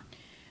they're not.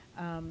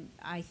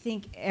 I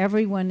think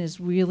everyone is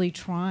really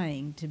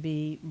trying to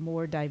be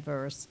more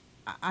diverse.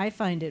 I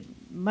find it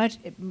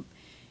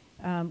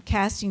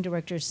casting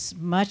directors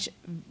much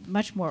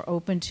more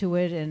open to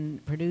it,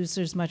 and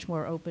producers much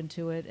more open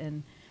to it,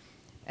 and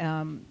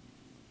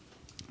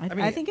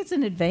I think it's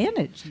an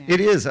advantage now. It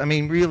is. I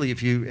mean, really,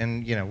 if you,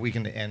 and you know, we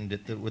can end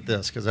it with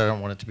this because I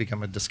don't want it to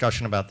become a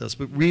discussion about this,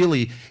 but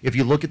really, if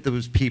you look at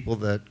those people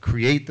that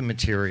create the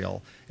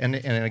material, and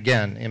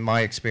again, in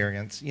my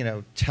experience, you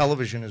know,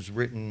 television is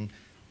written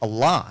a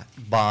lot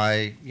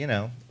by,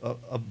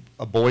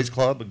 a boys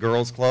club, a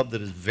girls club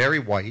that is very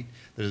white,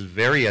 that is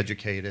very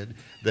educated,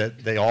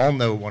 that they all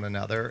know one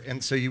another.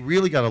 And so you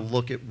really got to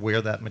look at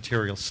where that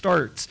material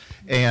starts.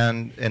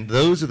 And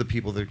those are the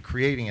people that are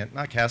creating it,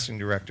 not casting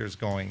directors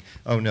going,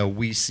 oh no,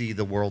 we see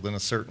the world in a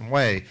certain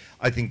way.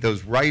 I think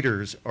those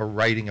writers are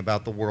writing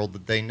about the world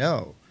that they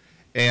know.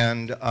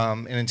 And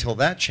until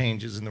that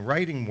changes in the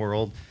writing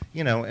world,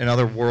 and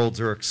other worlds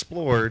are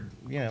explored,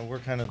 we're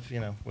kind of,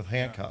 with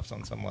handcuffs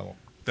on some level.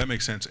 That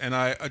makes sense. And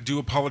I do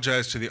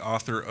apologize to the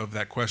author of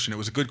that question. It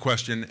was a good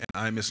question, and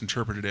I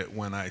misinterpreted it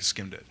when I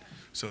skimmed it.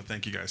 So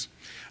thank you, guys.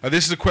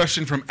 This is a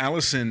question from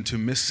Allison to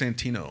Miss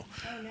Santino.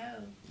 Oh, no.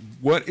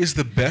 What is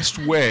the best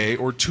way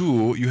or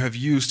tool you have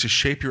used to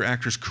shape your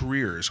actors'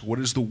 careers? What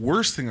is the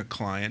worst thing a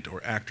client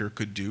or actor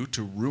could do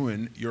to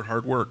ruin your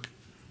hard work?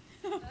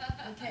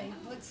 Okay,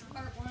 what's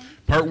part one?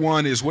 Part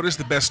one is, what is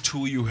the best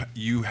tool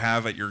you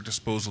have at your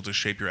disposal to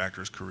shape your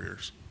actors'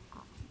 careers?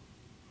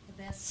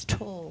 The best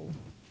tool.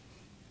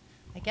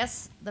 I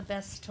guess the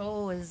best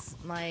tool is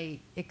my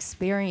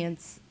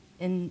experience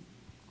in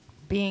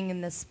being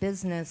in this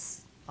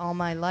business all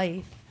my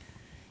life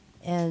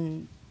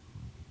and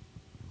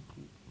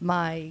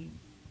my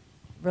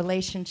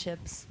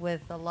relationships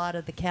with a lot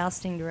of the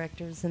casting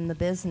directors in the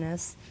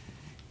business.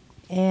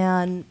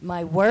 And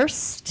my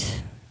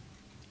worst,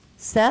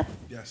 Seth?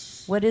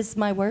 Yes. What is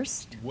my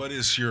worst? What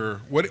is the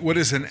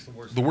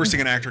worst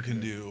thing an actor can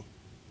do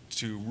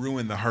to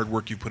ruin the hard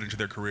work you put into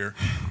their career?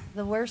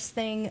 The worst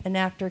thing an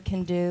actor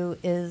can do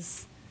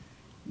is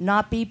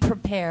not be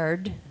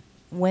prepared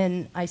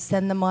when I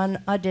send them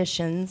on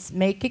auditions,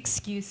 make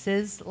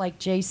excuses like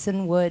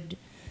Jason Wood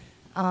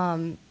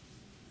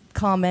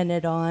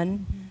commented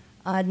on,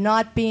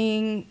 not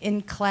being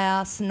in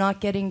class, not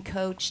getting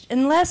coached,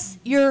 unless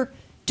you're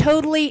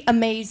totally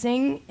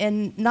amazing,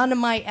 and none of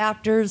my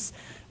actors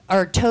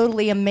are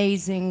totally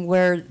amazing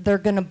where they're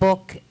going to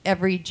book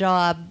every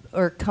job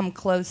or come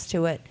close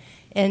to it.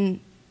 And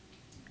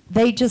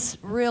they just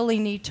really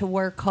need to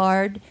work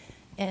hard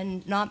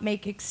and not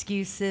make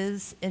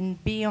excuses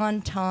and be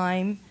on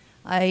time.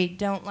 I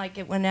don't like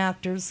it when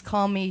actors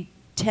call me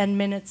 10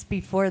 minutes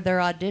before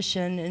their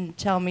audition and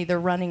tell me they're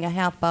running a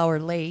half hour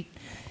late.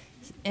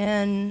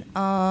 And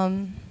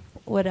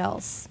what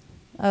else?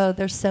 Oh,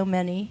 there's so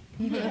many.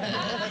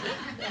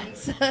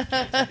 Thanks.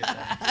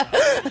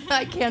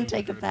 I can't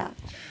take it back.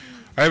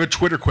 I have a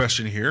Twitter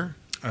question here.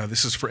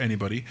 This is for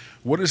anybody.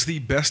 What is the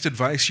best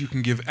advice you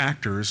can give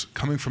actors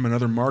coming from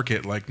another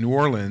market like New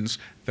Orleans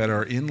that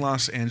are in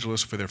Los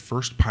Angeles for their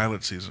first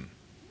pilot season?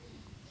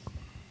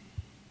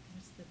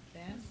 What's the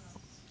best?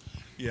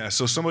 Yeah,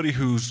 so somebody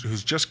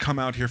who's just come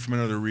out here from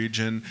another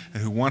region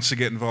and who wants to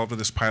get involved in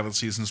this pilot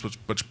season,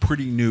 but's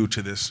pretty new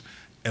to this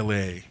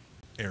LA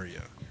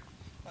area.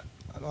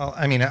 Well,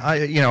 I mean,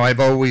 I've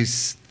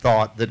always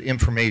thought that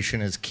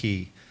information is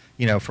key,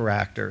 for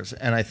actors.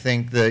 And I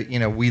think that,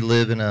 we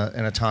live in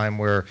a time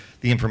where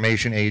the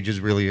information age is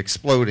really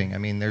exploding. I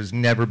mean, there's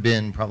never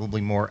been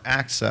probably more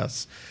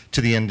access to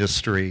the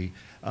industry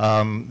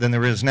than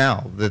there is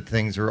now, that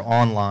things are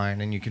online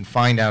and you can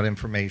find out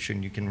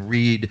information, you can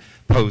read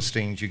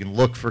postings, you can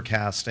look for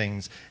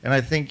castings. And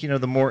I think,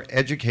 the more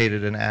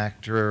educated an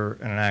actor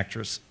and an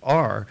actress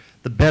are,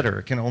 the better.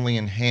 It can only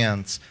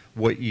enhance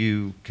what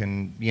you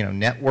can,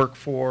 network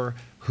for,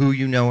 who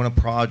you know in a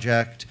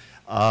project,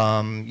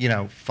 find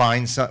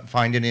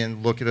it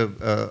in, look at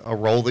a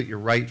role that you're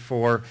right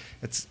for.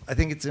 I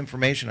think it's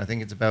information. I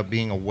think it's about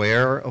being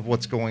aware of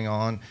what's going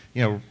on.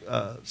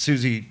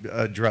 Susie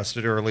addressed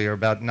it earlier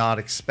about not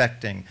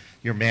expecting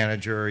your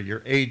manager or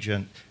your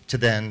agent to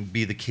then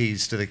be the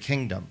keys to the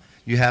kingdom.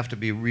 You have to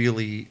be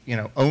really,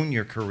 own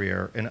your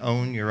career and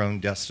own your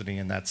own destiny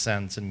in that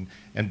sense and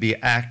be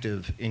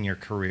active in your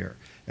career.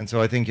 And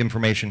so I think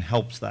information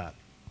helps that.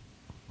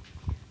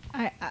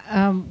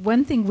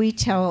 One thing we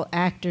tell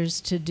actors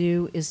to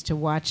do is to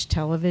watch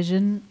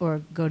television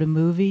or go to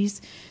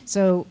movies.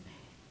 So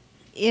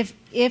if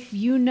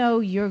you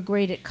know you're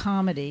great at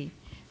comedy,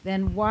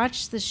 then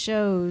watch the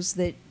shows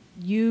that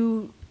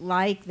you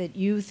like, that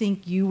you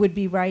think you would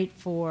be right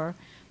for.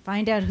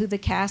 Find out who the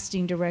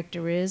casting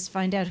director is.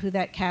 Find out who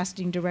that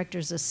casting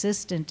director's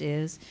assistant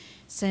is.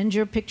 Send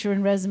your picture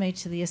and resume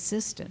to the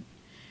assistant.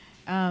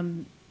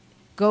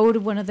 Go to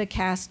one of the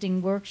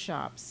casting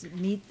workshops.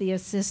 Meet the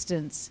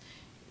assistants.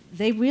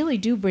 They really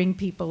do bring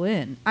people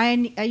in. I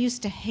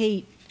used to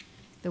hate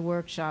the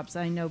workshops.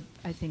 I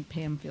think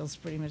Pam feels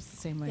pretty much the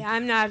same way.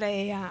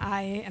 Yeah,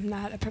 I am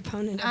not a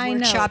proponent of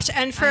workshops,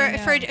 and for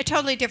a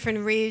totally different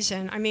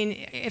reason. I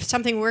mean, if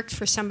something works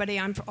for somebody,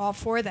 I'm all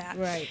for that.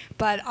 Right.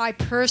 But I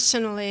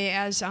personally,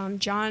 as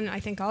John,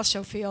 I think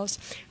also feels,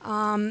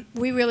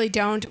 we really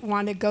don't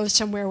want to go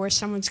somewhere where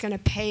someone's going to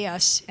pay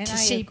us to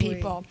see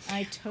people.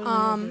 I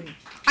totally agree.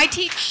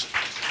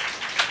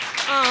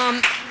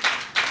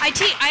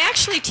 I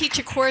actually teach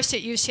a course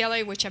at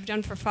UCLA, which I've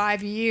done for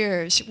 5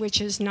 years, which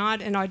is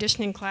not an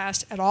auditioning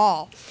class at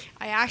all.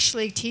 I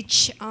actually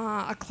teach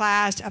a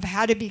class of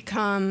how to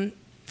become,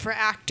 for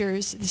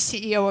actors, the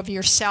CEO of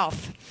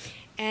yourself.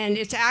 And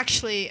it's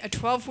actually a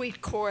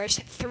 12-week course,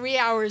 3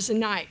 hours a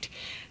night.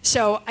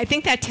 So I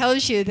think that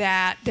tells you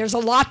that there's a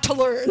lot to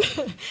learn.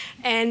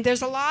 And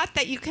there's a lot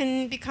that you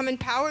can become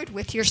empowered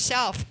with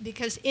yourself,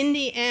 because in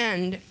the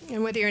end,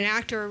 and whether you're an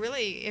actor or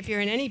really if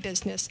you're in any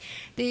business,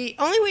 the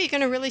only way you're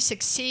going to really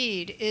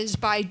succeed is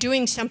by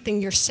doing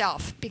something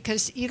yourself,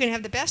 because you can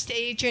have the best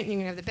agent, you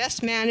can have the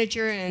best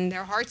manager, and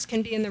their hearts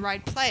can be in the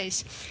right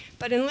place.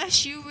 But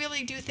unless you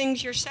really do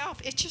things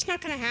yourself, it's just not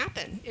going to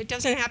happen. It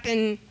doesn't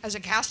happen as a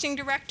casting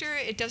director.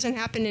 It doesn't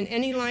happen in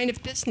any line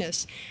of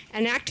business.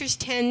 And actors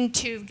tend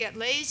to get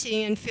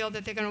lazy and feel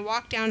that they're going to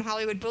walk down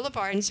Hollywood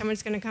Boulevard and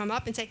someone's going to come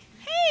up and say,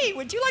 hey,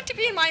 would you like to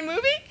be in my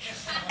movie?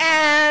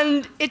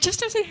 And it just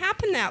doesn't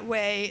happen that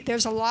way.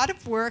 There's a lot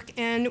of work.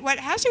 And what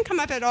hasn't come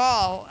up at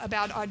all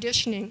about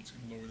auditioning.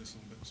 Lower this a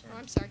little bit, sorry. Oh,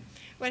 I'm sorry.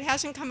 What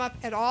hasn't come up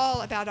at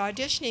all about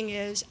auditioning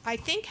is, I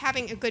think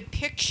having a good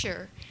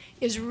picture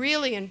is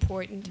really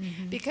important,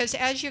 because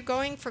as you're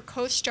going for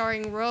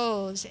co-starring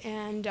roles,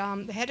 and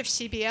the head of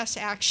CBS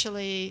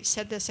actually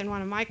said this in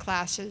one of my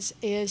classes,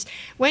 is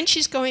when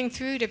she's going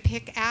through to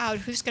pick out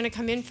who's going to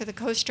come in for the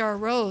co-star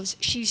roles,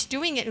 she's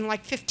doing it in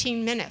like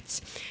 15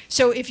 minutes.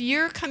 So if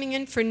you're coming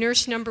in for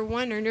nurse number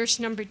 1 or nurse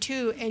number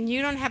 2, and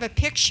you don't have a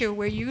picture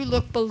where you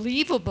look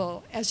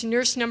believable as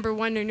nurse number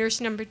 1 or nurse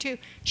number 2,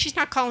 she's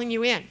not calling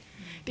you in,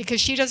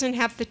 because she doesn't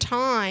have the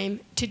time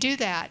to do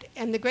that.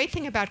 And the great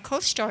thing about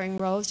co-starring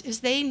roles is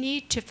they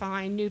need to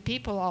find new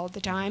people all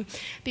the time,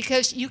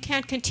 because you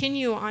can't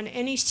continue on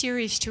any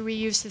series to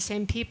reuse the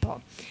same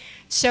people.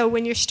 So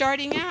when you're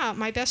starting out,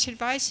 my best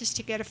advice is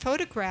to get a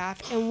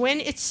photograph, and when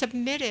it's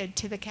submitted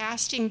to the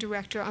casting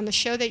director on the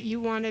show that you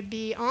want to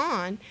be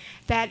on,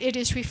 that it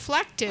is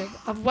reflective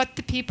of what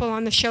the people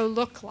on the show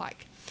look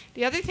like.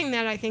 The other thing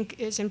that I think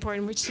is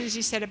important, which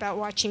Susie said about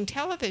watching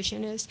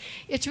television, is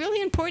it's really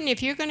important,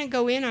 if you're going to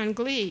go in on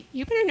Glee,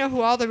 you better know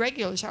who all the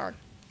regulars are,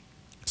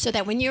 so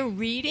that when you're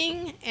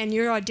reading and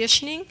you're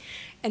auditioning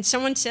and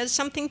someone says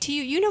something to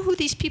you, you know who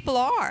these people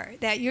are,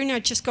 that you're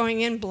not just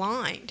going in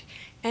blind.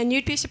 And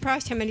you'd be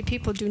surprised how many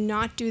people do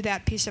not do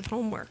that piece of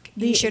homework.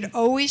 You should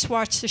always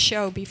watch the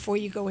show before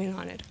you go in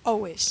on it,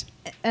 always.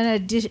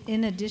 And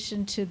in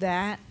addition to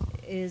that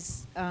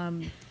is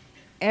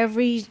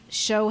every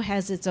show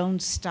has its own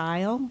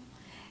style,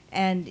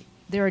 and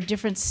there are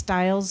different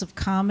styles of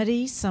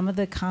comedy. Some of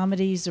the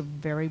comedies are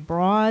very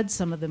broad,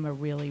 some of them are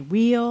really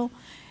real,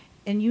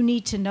 and you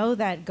need to know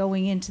that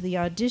going into the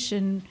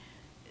audition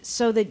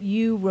so that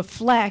you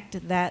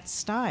reflect that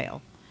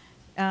style.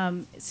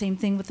 Same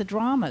thing with the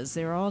dramas,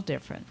 they're all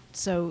different.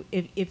 So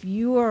if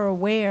you are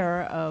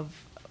aware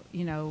of,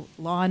 you know,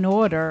 Law and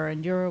Order,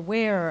 and you're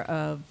aware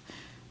of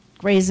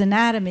Grey's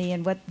Anatomy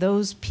and what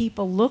those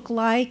people look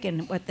like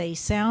and what they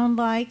sound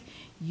like,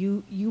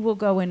 you will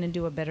go in and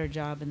do a better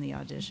job in the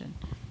audition.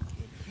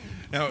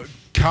 Now,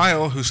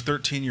 Kyle, who's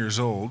 13 years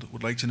old,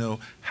 would like to know,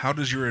 how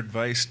does your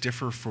advice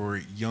differ for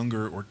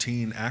younger or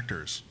teen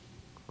actors?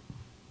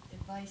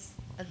 Advice.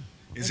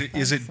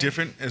 Is it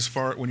different as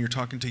far when you're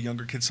talking to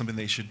younger kids, something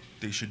they should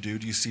do?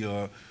 Do you see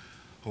a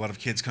lot of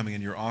kids coming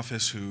in your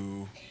office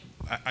who,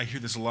 I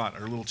hear this a lot,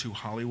 are a little too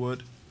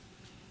Hollywood?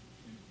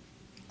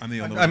 I'm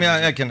the only one.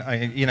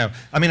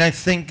 I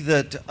think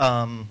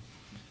that,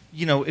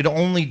 you know, it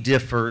only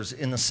differs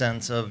in the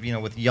sense of, you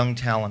know, with young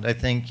talent, I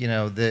think, you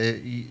know,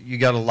 you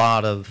got a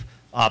lot of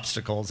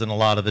obstacles and a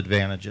lot of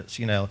advantages.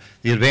 You know,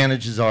 the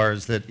advantages are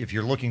is that if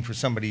you're looking for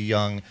somebody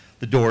young,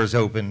 the doors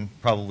open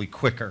probably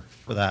quicker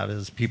for that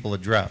as people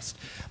addressed.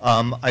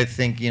 I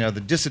think, you know,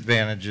 the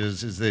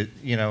disadvantages is that,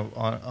 you know,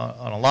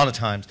 on a lot of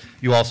times,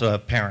 you also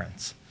have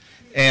parents.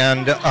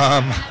 And,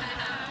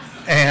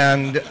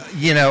 and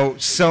you know,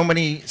 so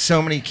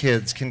many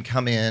kids can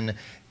come in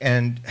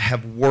and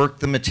have worked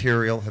the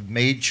material, have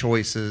made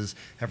choices,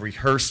 have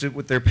rehearsed it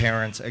with their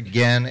parents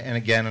again and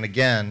again and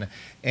again.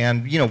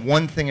 And you know,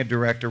 one thing a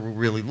director will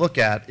really look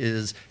at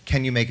is,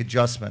 can you make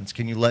adjustments?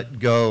 Can you let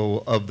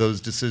go of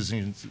those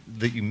decisions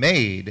that you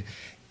made?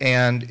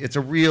 And it's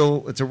a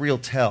real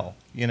tell.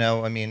 You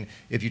know, I mean,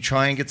 if you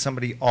try and get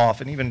somebody off,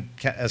 and even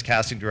as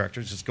casting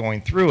directors, just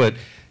going through it,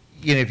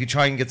 you know, if you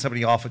try and get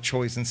somebody off a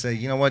choice and say,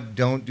 you know what,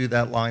 don't do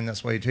that line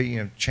this way,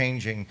 you know,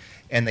 changing,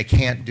 and they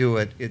can't do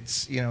it,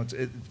 it's, you know,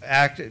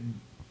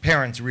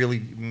 parents really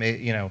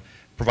you know,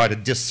 provide a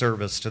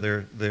disservice to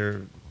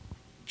their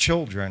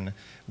children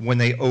when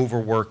they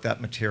overwork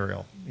that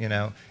material, you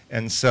know.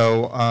 And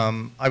so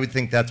I would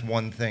think that's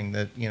one thing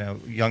that, you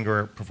know,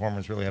 younger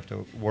performers really have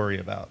to worry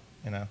about,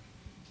 you know,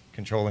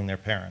 controlling their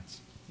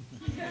parents.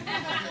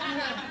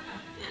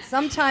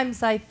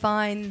 Sometimes I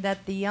find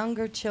that the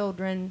younger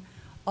children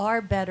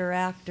are better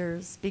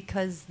actors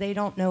because they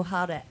don't know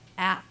how to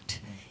act.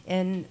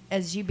 And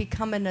as you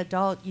become an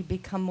adult, you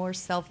become more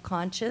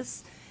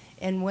self-conscious.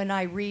 And when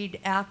I read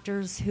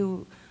actors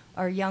who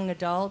are young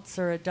adults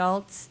or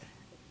adults,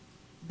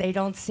 they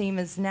don't seem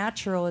as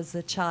natural as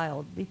a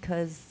child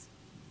because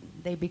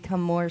they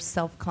become more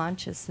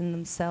self-conscious in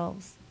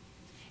themselves.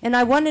 And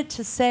I wanted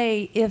to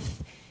say,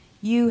 if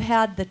you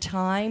had the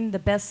time, the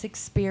best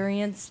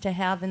experience to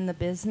have in the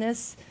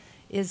business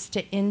is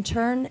to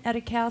intern at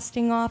a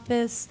casting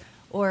office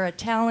or a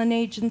talent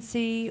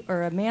agency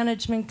or a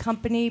management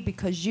company,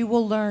 because you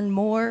will learn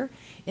more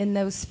in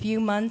those few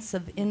months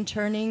of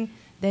interning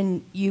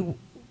than you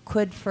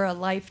could for a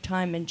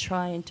lifetime in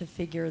trying to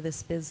figure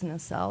this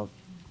business out.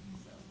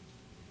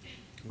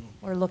 Cool.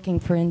 We're looking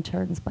for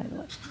interns, by the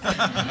way.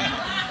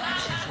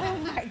 Oh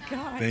my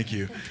God. Thank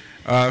you.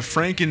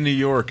 Frank in New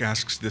York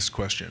asks this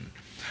question.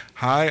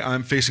 Hi,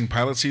 I'm facing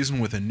pilot season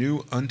with a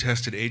new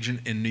untested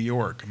agent in New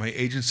York. My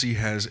agency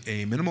has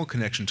a minimal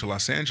connection to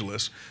Los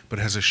Angeles, but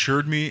has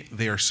assured me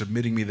they are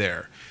submitting me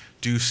there.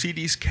 Do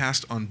CDs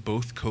cast on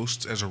both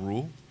coasts as a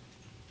rule?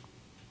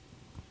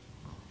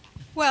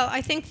 Well,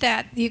 I think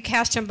that you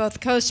cast on both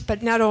coasts,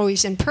 but not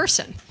always in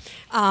person.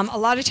 A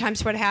lot of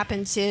times what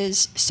happens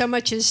is so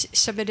much is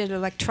submitted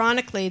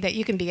electronically that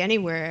you can be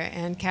anywhere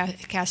and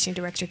casting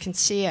director can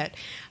see it.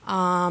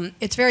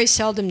 It's very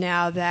seldom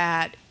now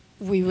that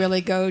we really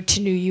go to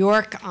New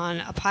York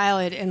on a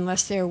pilot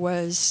unless there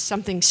was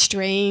something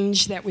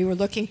strange that we were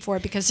looking for,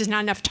 because there's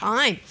not enough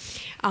time.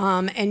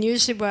 And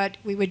usually what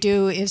we would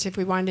do is, if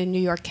we wanted a New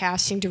York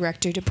casting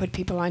director to put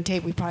people on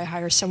tape, we'd probably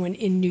hire someone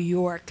in New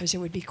York because it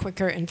would be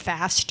quicker and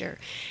faster.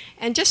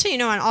 And just so you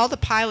know, on all the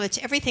pilots,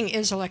 everything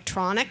is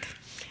electronic.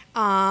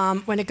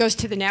 When it goes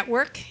to the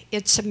network,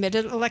 it's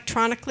submitted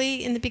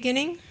electronically in the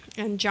beginning.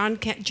 And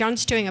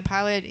John's doing a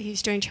pilot.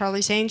 He's doing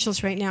Charlie's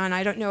Angels right now, and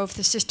I don't know if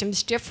the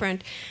system's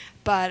different,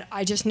 but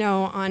I just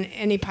know on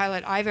any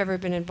pilot I've ever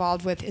been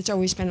involved with, it's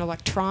always been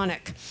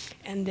electronic.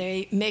 And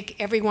they make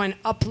everyone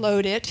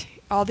upload it,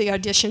 all the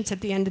auditions at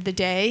the end of the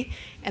day,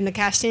 and the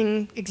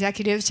casting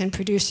executives and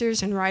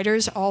producers and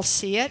writers all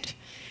see it.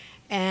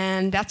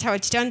 And that's how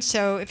it's done.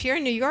 So if you're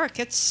in New York,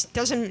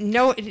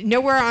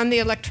 nowhere on the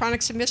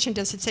electronic submission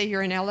does it say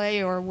you're in LA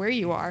or where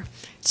you are.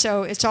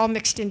 So it's all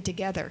mixed in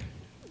together.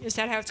 Is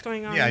that how it's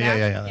going on now?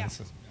 Yeah.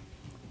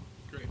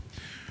 Great.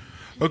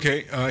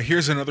 Okay,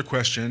 here's another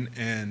question,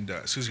 and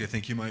Susie, I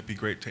think you might be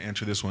great to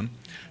answer this one.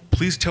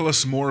 Please tell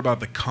us more about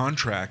the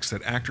contracts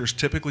that actors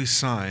typically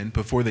sign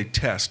before they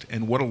test,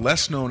 and what a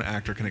less-known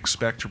actor can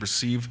expect to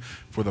receive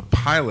for the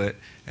pilot,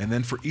 and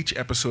then for each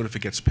episode if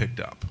it gets picked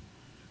up.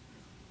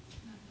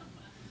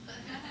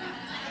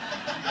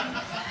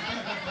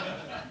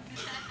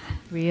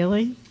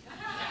 Really?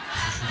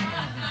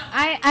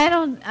 I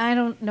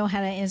don't know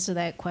how to answer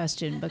that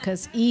question,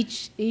 because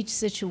each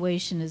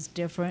situation is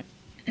different.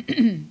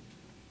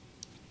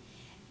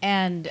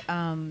 And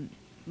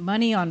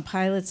money on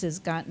pilots has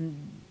gotten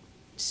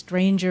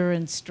stranger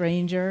and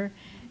stranger.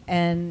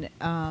 And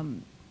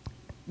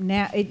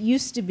now, it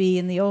used to be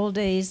in the old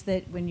days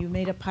that when you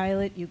made a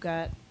pilot, you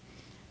got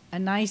a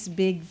nice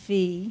big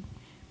fee,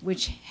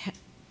 which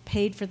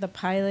paid for the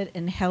pilot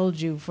and held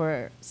you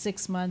for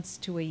 6 months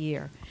to a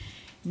year.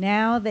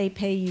 Now they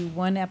pay you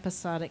one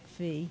episodic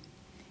fee,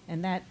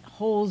 and that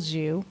holds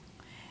you.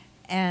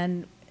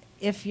 And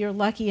if you're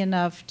lucky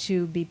enough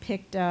to be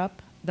picked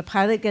up, the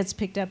pilot gets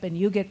picked up and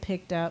you get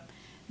picked up,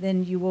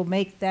 then you will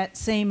make that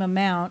same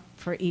amount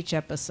for each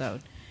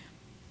episode.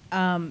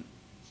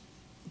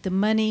 The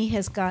money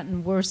has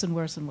gotten worse and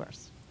worse and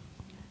worse.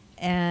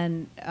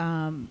 And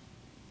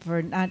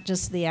for not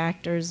just the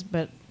actors,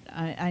 but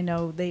I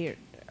know they are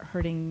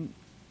hurting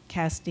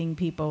casting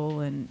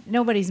people, and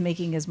nobody's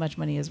making as much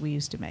money as we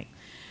used to make.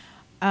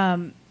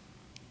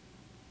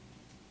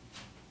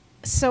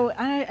 So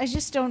I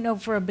just don't know,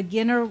 for a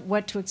beginner,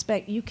 what to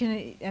expect. You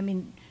can, I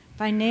mean,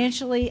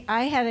 financially,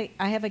 I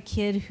have a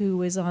kid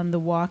who is on The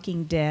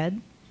Walking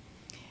Dead,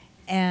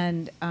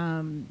 and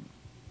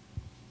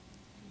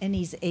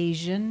he's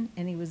Asian,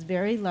 and he was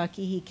very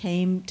lucky. He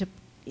came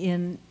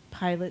in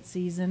pilot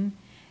season,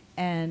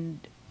 and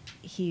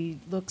he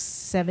looks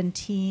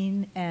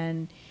 17,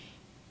 and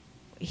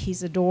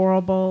he's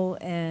adorable,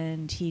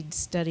 and he'd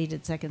studied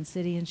at Second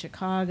City in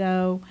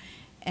Chicago,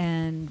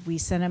 and I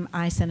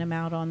sent him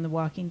out on The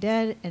Walking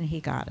Dead, and he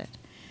got it.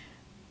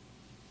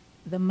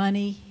 The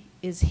money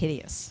is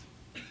hideous.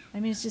 I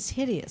mean, it's just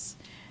hideous.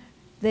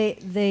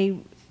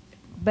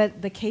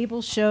 But the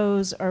cable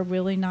shows are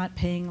really not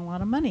paying a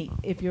lot of money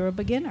if you're a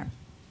beginner.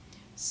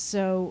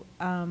 So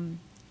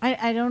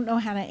I don't know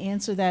how to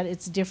answer that.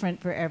 It's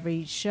different for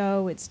every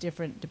show. It's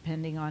different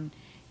depending on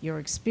your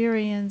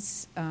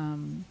experience,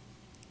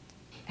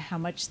 how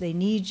much they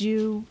need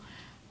you.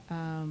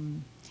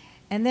 And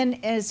then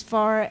as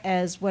far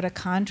as what a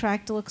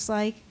contract looks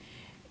like,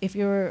 if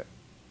you're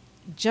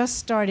just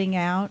starting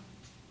out,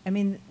 I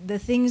mean, the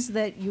things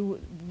that you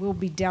will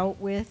be dealt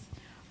with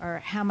are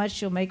how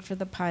much you'll make for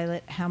the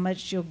pilot, how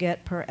much you'll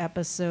get per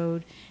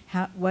episode,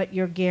 what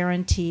your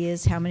guarantee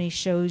is, how many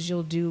shows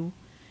you'll do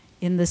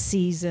in the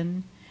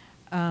season,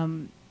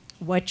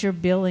 what your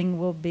billing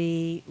will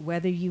be,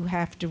 whether you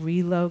have to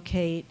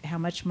relocate, how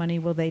much money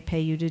will they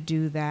pay you to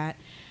do that.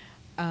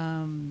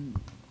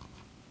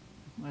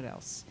 What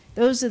else?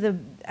 Those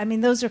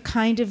are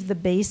kind of the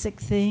basic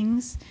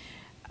things.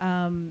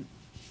 And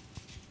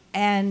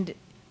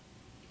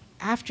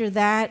after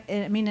that,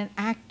 I mean,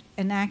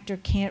 an actor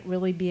can't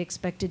really be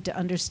expected to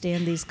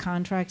understand these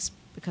contracts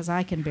because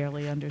I can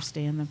barely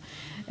understand them.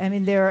 I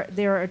mean, there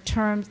are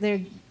terms,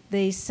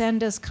 they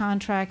send us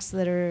contracts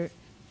that are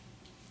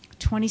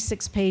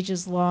 26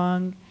 pages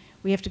long.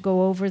 We have to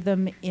go over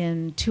them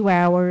in 2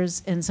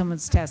 hours, and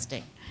someone's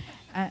testing.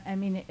 I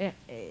mean,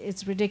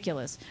 it's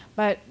ridiculous.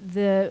 But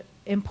the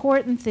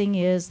important thing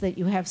is that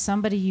you have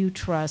somebody you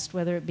trust,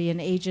 whether it be an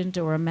agent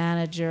or a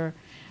manager,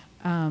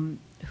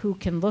 who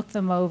can look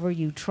them over.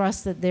 You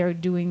trust that they're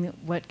doing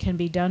what can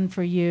be done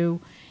for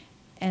you,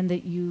 and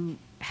that you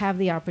have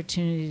the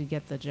opportunity to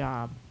get the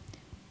job.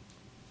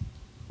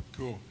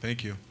 Cool,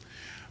 thank you.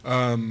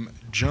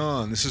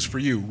 John, this is for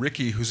you.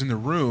 Ricky, who's in the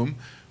room,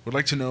 would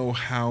like to know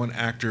how an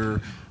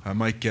actor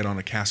might get on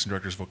a casting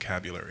director's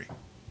vocabulary.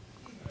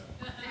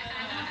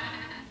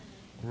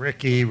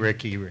 Ricky. No,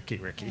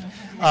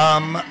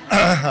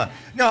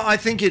 I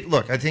think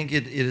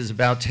it is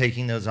about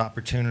taking those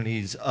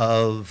opportunities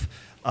of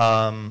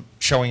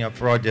showing up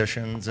for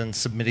auditions and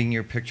submitting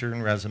your picture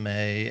and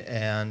resume,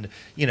 and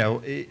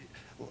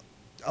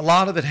a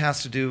lot of it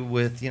has to do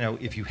with,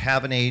 if you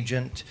have an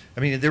agent. I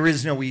mean, there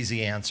is no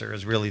easy answer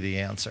is really the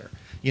answer.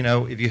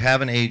 If you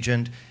have an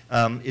agent,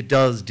 it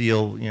does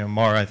deal,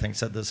 Mara, I think,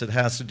 said this, it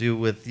has to do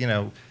with,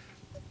 a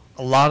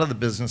lot of the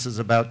business is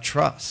about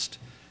trust.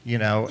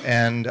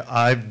 And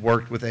I've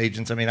worked with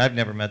agents. I mean, I've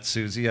never met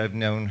Susie. I've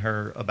known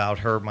about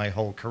her my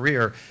whole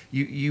career.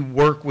 You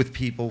work with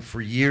people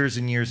for years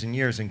and years and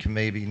years and can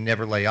maybe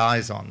never lay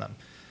eyes on them.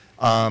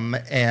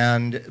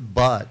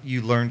 But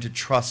you learn to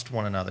trust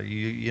one another.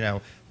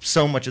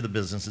 So much of the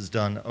business is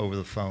done over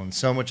the phone.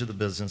 So much of the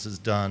business is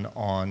done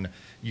on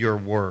your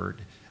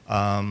word.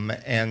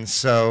 And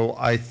so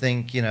I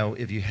think,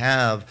 if you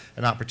have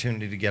an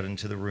opportunity to get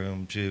into the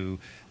room, to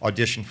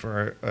audition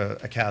for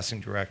a casting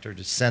director,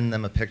 to send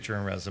them a picture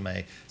and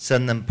resume,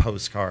 send them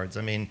postcards.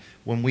 I mean,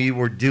 when we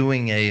were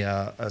doing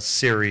a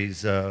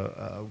series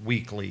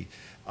weekly,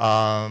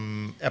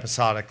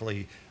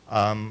 episodically,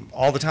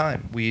 all the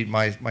time,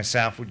 my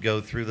staff would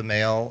go through the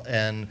mail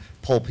and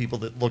pull people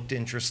that looked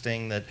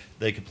interesting, that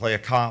they could play a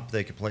cop,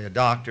 they could play a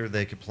doctor,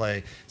 they could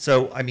play.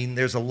 So, I mean,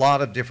 there's a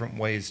lot of different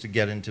ways to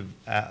get into,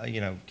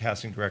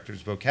 casting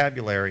directors'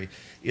 vocabulary.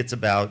 It's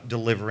about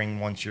delivering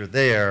once you're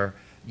there,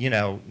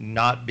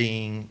 not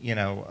being,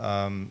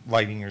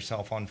 lighting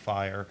yourself on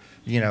fire,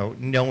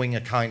 knowing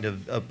a kind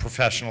of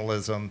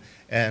professionalism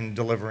and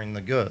delivering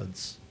the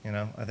goods.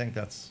 I think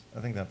that's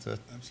it.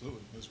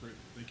 Absolutely, that's great.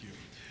 Thank you.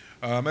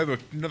 I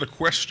have another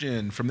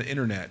question from the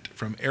internet,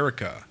 from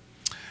Erica.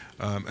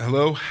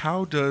 Hello,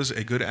 how does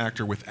a good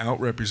actor without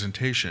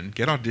representation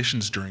get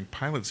auditions during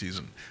pilot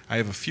season? I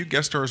have a few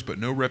guest stars, but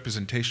no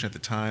representation at the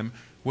time.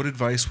 What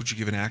advice would you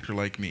give an actor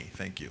like me?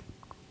 Thank you.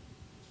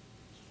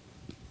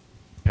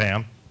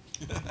 Pam?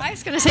 I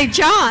was going to say,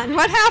 John,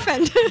 what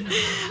happened?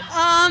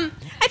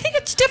 I think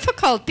it's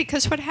difficult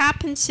because what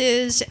happens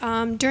is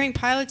during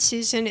pilot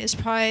season is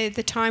probably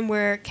the time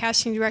where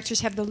casting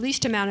directors have the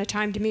least amount of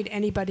time to meet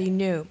anybody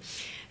new.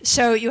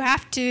 So you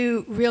have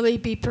to really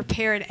be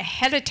prepared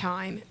ahead of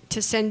time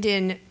to send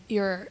in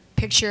your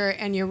picture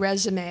and your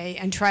resume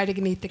and try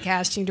to meet the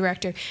casting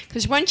director.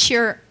 Because once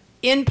you're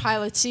in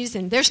pilot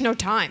season, there's no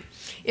time.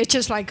 It's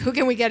just like, who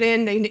can we get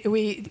in?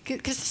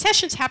 Because the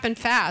sessions happen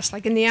fast.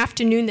 Like in the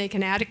afternoon, they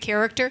can add a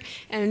character,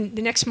 and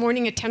the next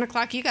morning at 10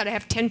 o'clock, you got to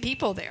have 10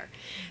 people there.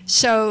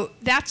 So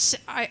that's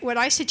what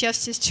I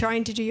suggest is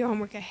trying to do your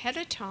homework ahead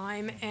of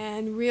time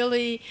and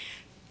really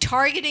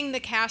targeting the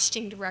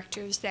casting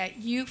directors that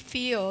you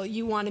feel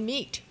you want to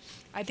meet.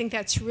 I think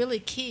that's really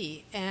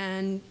key,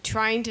 and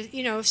trying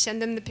to, send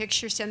them the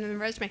picture, send them the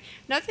resume.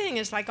 Another thing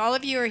is, like, all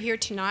of you are here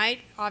tonight,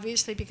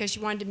 obviously, because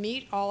you wanted to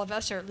meet all of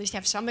us, or at least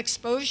have some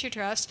exposure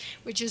to us,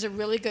 which is a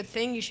really good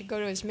thing. You should go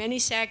to as many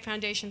SAG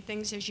Foundation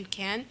things as you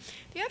can.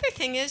 The other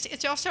thing is,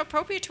 it's also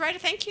appropriate to write a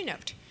thank you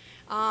note.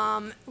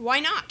 Why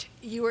not?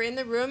 You were in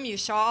the room, you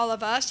saw all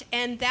of us,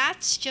 and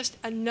that's just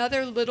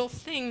another little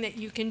thing that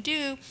you can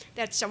do,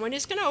 that someone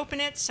is going to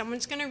open it,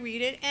 someone's going to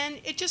read it, and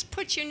it just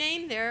puts your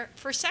name there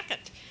for a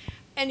second.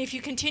 And if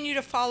you continue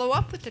to follow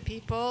up with the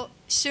people,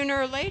 sooner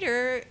or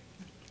later,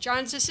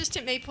 John's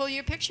assistant may pull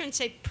your picture and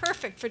say,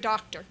 perfect for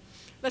doctor.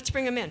 Let's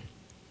bring him in.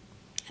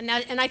 And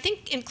I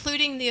think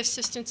including the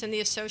assistants and the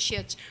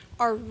associates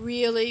are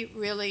really,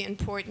 really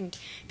important,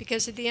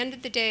 because at the end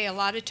of the day, a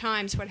lot of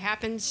times what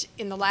happens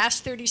in the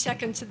last 30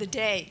 seconds of the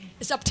day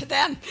is up to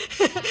them.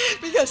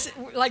 Because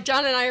like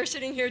John and I are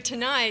sitting here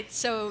tonight,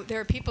 so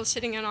there are people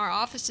sitting in our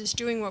offices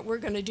doing what we're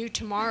going to do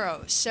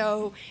tomorrow.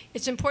 So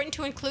it's important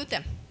to include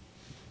them.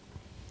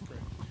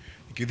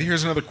 Okay,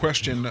 here's another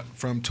question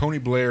from Tony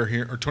Blair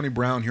here, or Tony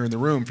Brown here in the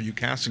room for you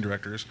casting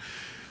directors.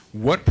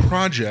 What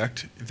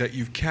project that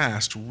you've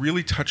cast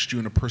really touched you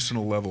on a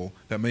personal level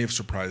that may have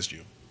surprised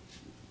you?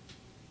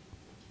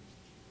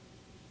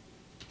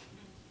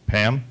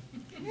 Pam?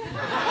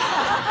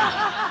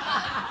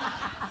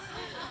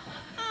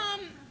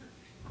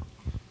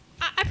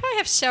 I probably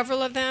have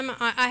several of them.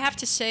 I have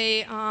to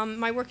say,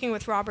 my working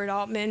with Robert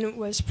Altman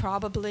was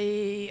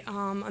probably,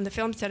 on the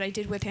films that I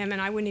did with him, and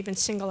I wouldn't even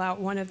single out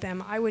one of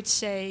them. I would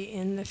say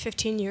in the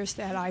 15 years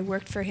that I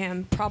worked for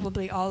him,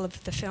 probably all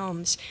of the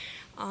films.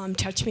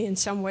 touched me in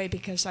some way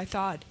because I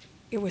thought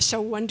it was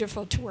so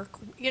wonderful to work,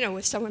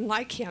 with someone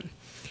like him.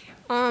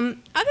 Other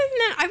than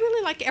that, I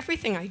really like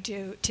everything I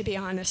do, to be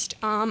honest.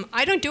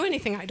 I don't do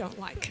anything I don't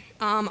like.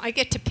 I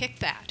get to pick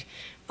that.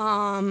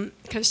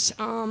 Because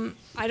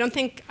I don't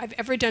think I've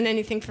ever done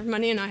anything for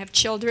money, and I have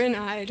children.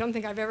 I don't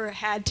think I've ever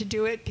had to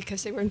do it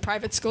because they were in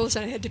private schools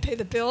and I had to pay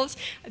the bills.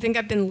 I think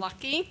I've been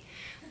lucky.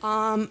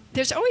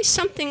 There's always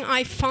something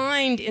I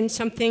find in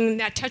something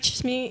that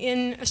touches me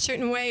in a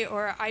certain way,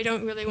 or I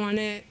don't really want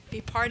to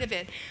be part of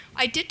it.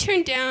 I did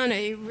turn down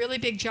a really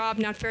big job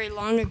not very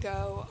long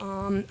ago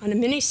on a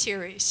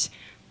miniseries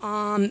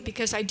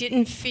because I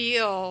didn't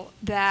feel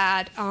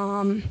that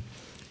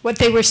what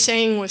they were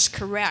saying was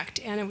correct,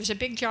 and it was a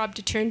big job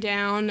to turn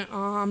down.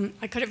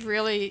 I could have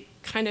really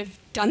kind of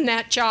done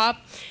that job,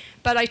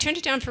 but I turned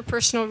it down for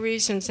personal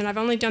reasons, and I've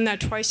only done that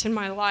twice in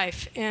my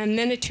life. And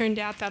then it turned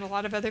out that a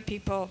lot of other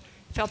people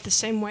felt the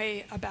same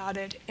way about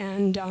it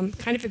and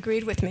kind of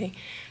agreed with me.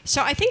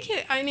 So I think,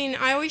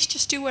 I always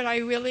just do what I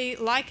really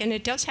like, and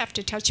it does have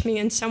to touch me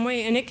in some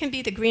way. And it can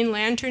be the Green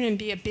Lantern and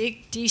be a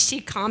big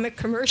DC comic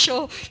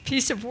commercial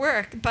piece of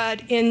work,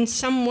 but in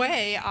some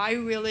way, I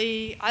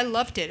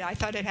loved it. I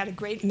thought it had a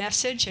great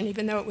message, and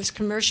even though it was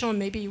commercial, and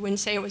maybe you wouldn't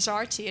say it was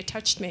artsy, it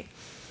touched me.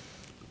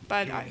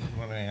 But you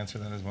want me to answer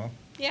that as well?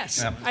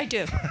 Yes, Yeah. I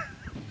do.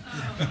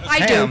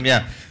 Pam,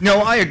 yeah. No,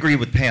 I agree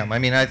with Pam.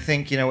 I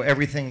think,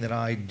 everything that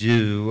I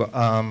do,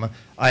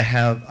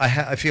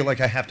 I feel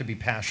like I have to be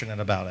passionate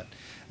about it.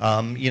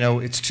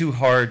 It's too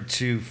hard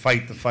to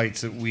fight the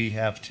fights that we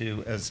have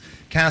to as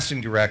casting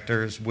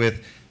directors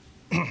with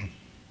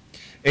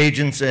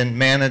agents and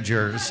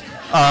managers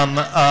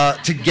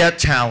to get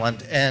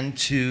talent and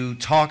to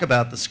talk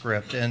about the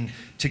script and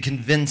to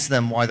convince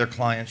them why their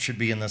clients should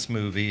be in this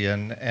movie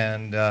and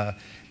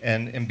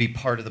be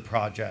part of the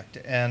project.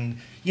 And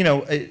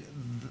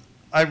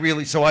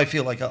I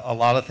feel like a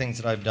lot of things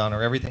that I've done,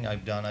 or everything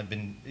I've done, I've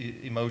been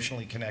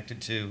emotionally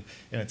connected to,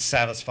 and it's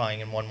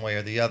satisfying in one way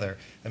or the other.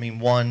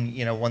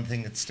 One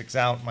thing that sticks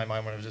out in my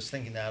mind when I was just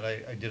thinking that,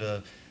 I did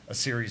a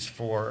series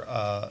for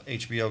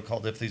HBO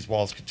called If These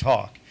Walls Could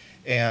Talk.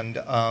 And,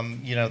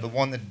 the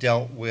one that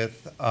dealt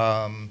with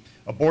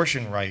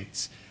abortion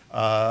rights,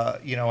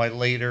 I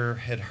later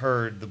had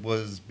heard that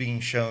was being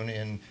shown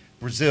in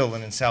Brazil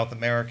and in South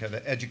America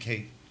to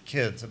educate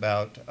kids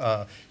about,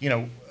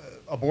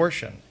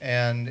 abortion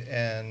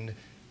and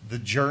the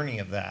journey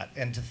of that.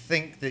 And to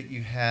think that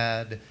you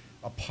had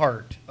a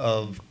part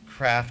of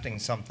crafting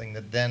something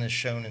that then is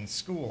shown in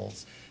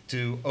schools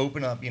to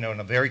open up, in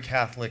a very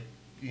Catholic,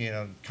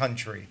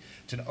 country,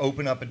 to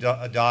open up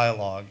a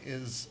dialogue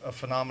is a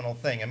phenomenal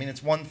thing.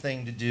 It's one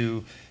thing to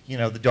do,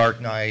 The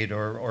Dark Knight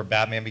or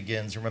Batman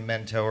Begins or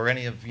Memento or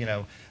any of,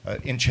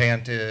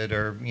 Enchanted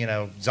or,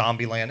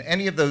 Zombieland,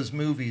 any of those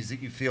movies that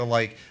you feel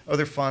like, oh,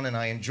 they're fun and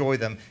I enjoy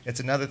them.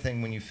 It's another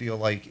thing when you feel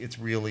like it's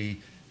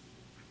really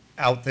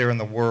out there in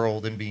the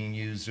world and being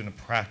used in a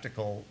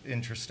practical,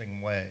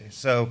 interesting way.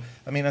 So,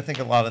 I think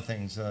a lot of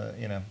things,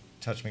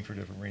 touch me for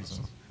different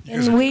reasons.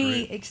 And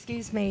we,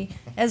 excuse me,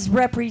 as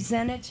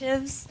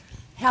representatives,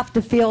 have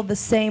to feel the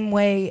same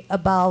way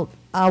about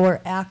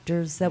our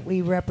actors that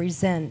we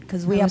represent,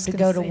 because we have to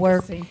go to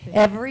work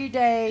every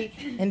day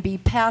and be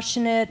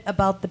passionate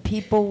about the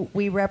people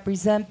we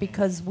represent,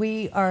 because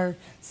we are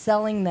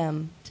selling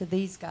them to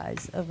these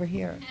guys over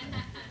here.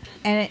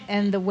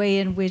 And the way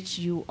in which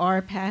you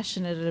are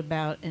passionate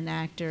about an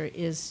actor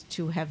is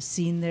to have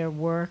seen their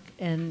work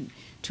and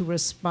to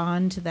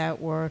respond to that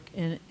work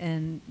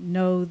and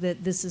know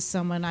that this is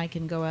someone I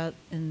can go out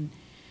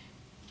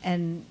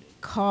and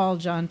call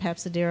John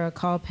Papsadera,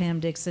 call Pam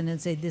Dixon and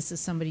say, this is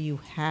somebody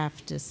you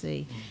have to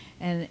see.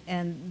 And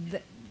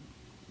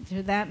there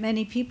are that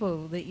many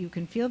people that you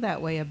can feel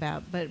that way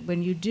about, but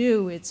when you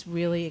do, it's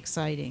really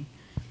exciting.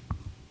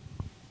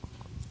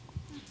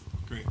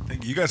 Great,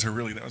 thank you. You guys are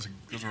really, those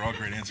are all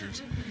great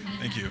answers.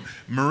 Thank you.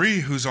 Marie,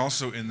 who's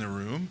also in the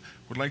room,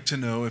 would like to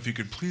know if you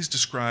could please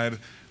describe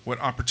what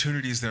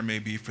opportunities there may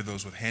be for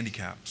those with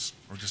handicaps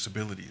or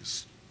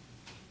disabilities.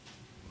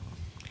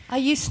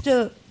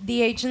 The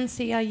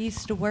agency I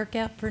used to work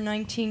at for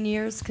 19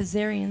 years,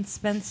 Kazarian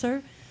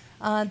Spencer,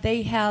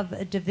 they have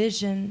a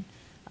division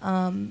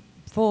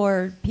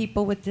for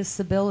people with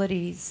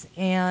disabilities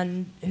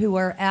and who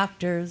are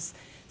actors.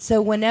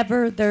 So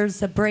whenever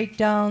there's a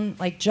breakdown,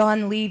 like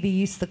John Levy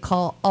used to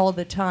call all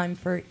the time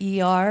for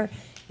ER,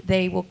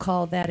 they will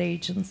call that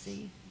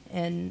agency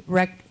and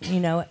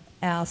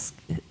ask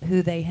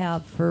who they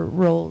have for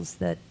roles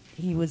that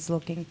he was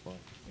looking for.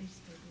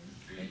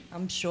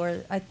 I'm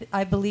sure.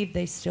 I believe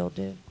they still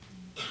do.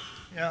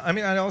 Yeah,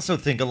 I also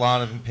think a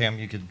lot of, and Pam,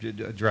 you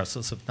could address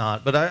this if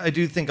not, but I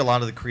do think a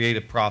lot of the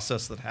creative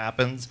process that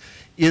happens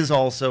is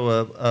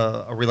also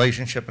a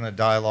relationship and a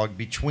dialogue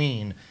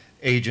between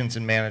agents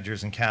and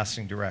managers and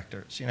casting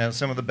directors.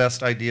 Some of the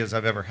best ideas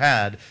I've ever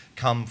had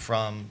come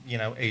from,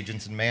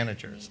 agents and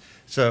managers.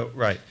 So,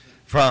 right.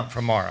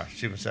 From Mara,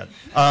 she was said.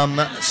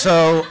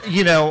 So,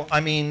 you know, I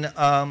mean,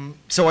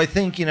 so I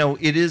think, you know,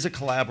 it is a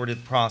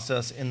collaborative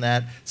process in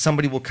that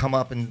somebody will come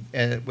up and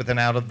with an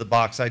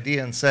out-of-the-box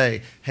idea and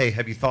say, hey,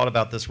 have you thought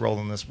about this role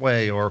in this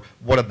way? Or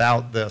what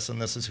about this?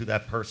 And this is who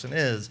that person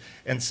is.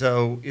 And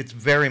so it's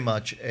very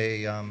much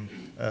a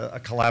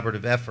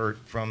collaborative effort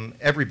from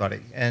everybody.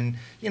 And,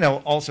 you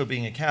know, also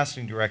being a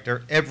casting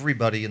director,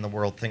 everybody in the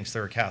world thinks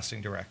they're a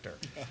casting director.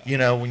 You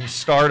know, when you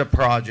start a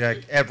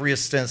project, every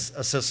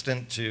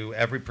assistant to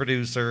every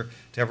producer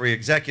to every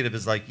executive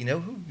is like, you know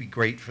who would be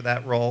great for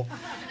that role?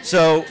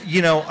 So,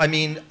 you know, I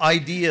mean,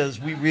 ideas,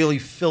 we really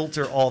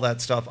filter all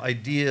that stuff.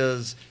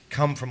 Ideas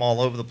come from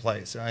all over the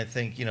place. And I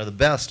think, you know, the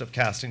best of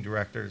casting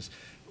directors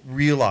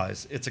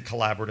realize it's a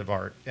collaborative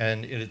art,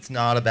 and it's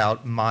not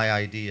about my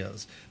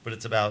ideas, but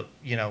it's about,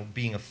 you know,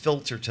 being a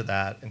filter to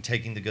that and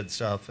taking the good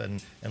stuff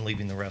and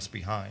leaving the rest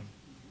behind.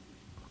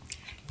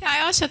 Yeah,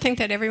 I also think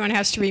that everyone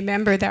has to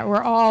remember that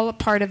we're all a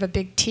part of a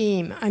big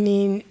team. I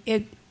mean,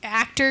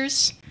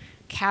 actors,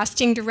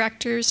 casting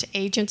directors,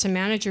 agents, and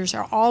managers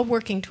are all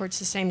working towards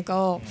the same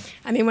goal.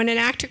 I mean, when an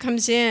actor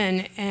comes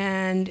in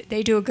and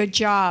they do a good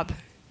job,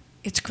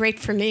 it's great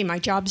for me. My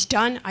job's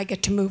done. I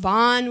get to move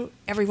on.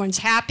 Everyone's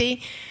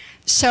happy.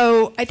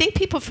 So I think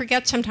people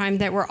forget sometimes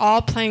that we're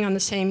all playing on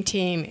the same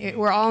team.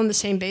 We're all on the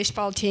same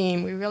baseball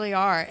team. We really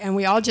are. And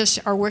we all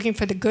just are working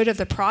for the good of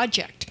the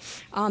project.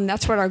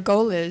 That's what our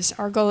goal is.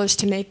 Our goal is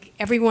to make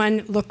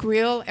everyone look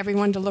real,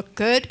 everyone to look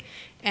good.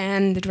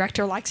 And the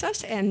director likes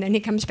us, and then he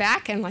comes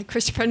back, and like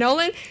Christopher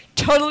Nolan,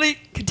 totally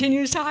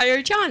continues to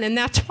hire John. And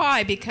that's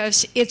why,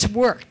 because it's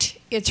worked.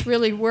 It's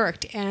really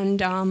worked.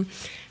 And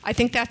I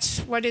think that's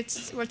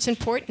what's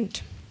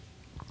important.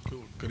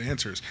 Cool. Good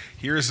answers.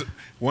 Here's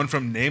one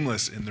from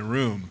Nameless in the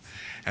room.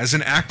 As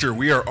an actor,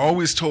 we are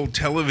always told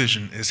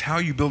television is how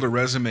you build a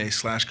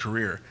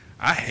resume/career.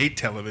 I hate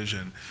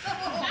television.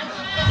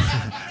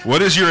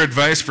 What is your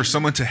advice for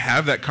someone to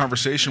have that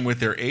conversation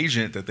with their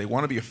agent that they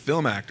want to be a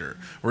film actor?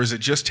 Or is it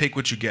just take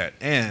what you get?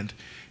 And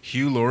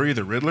Hugh Laurie,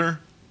 the Riddler?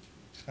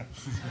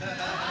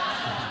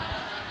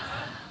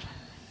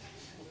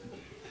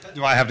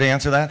 Do I have to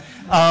answer that?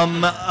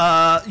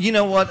 You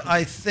know what?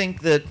 I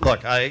think that,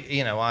 look,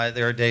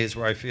 there are days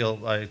where I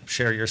feel I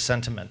share your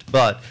sentiment,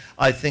 but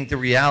I think the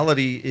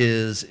reality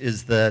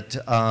is that,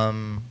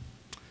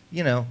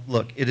 you know,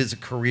 look, it is a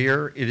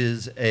career, it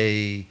is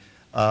a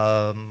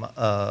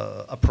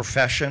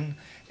profession,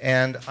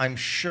 and I'm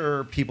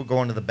sure people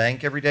going to the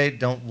bank every day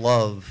don't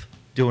love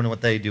doing what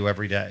they do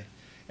every day.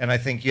 And I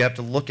think you have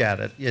to look at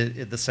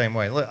it the same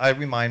way. Look, I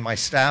remind my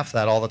staff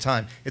that all the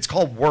time. It's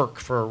called work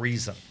for a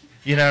reason.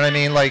 You know what I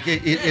mean? Like,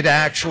 it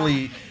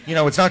actually, you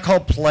know, it's not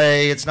called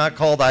play. It's not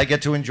called I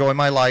get to enjoy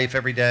my life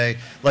every day.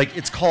 Like,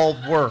 it's called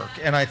work.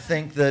 And I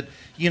think that,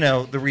 you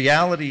know, the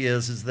reality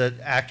is that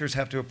actors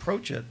have to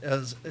approach it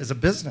as a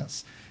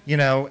business. You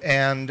know,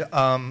 and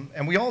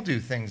we all do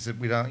things that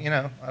we don't, you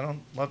know, I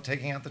don't love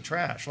taking out the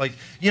trash. Like,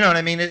 you know what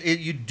I mean?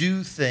 You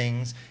do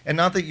things, and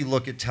not that you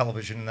look at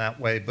television in that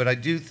way, but I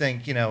do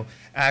think, you know,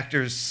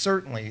 actors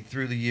certainly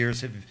through the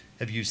years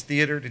have used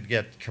theater to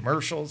get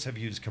commercials, have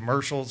used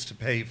commercials to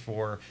pay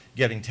for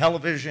getting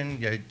television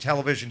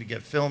to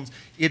get films.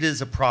 It is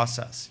a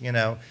process, you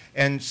know,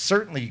 and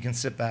certainly you can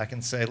sit back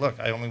and say, look,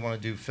 I only want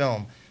to do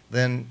film.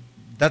 Then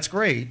that's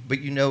great,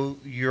 but you know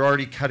you're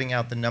already cutting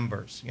out the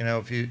numbers. You know,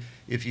 if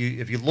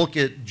you look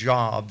at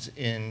jobs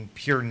in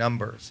pure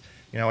numbers,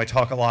 you know, I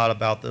talk a lot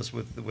about this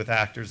with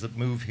actors that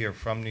move here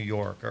from New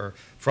York or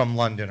from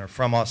London or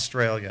from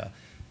Australia.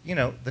 You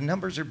know, the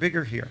numbers are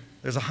bigger here.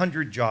 There's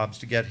 100 jobs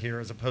to get here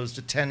as opposed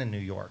to 10 in New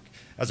York,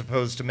 as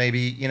opposed to maybe,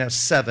 you know,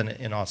 7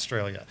 in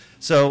Australia.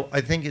 So I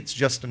think it's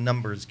just a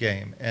numbers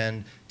game,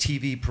 and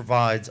TV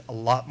provides a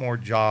lot more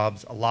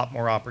jobs, a lot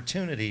more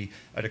opportunity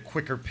at a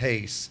quicker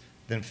pace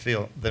than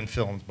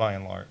films by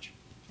and large.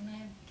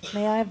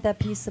 May I have that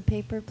piece of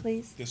paper,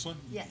 please? This one?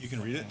 Yes. You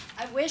can read it.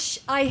 I wish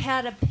I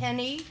had a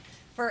penny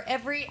for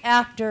every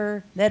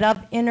actor that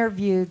I've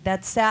interviewed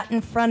that sat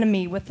in front of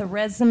me with a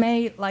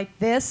resume like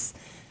this,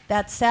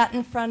 that sat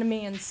in front of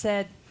me and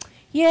said,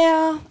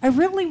 yeah, I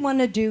really want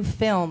to do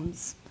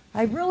films.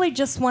 I really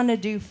just want to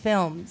do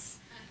films.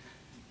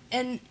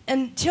 And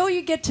until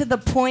you get to the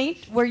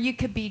point where you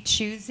could be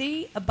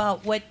choosy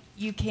about what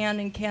you can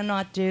and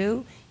cannot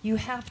do, you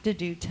have to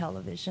do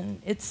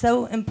television. It's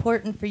so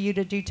important for you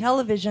to do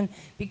television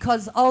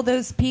because all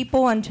those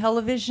people on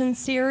television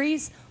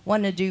series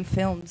want to do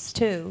films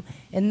too,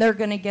 and they're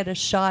going to get a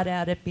shot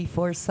at it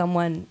before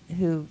someone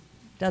who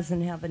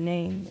doesn't have a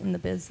name in the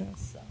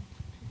business. So.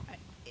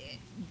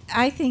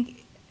 I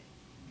think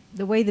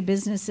the way the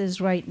business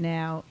is right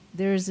now,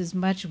 there's as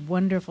much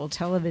wonderful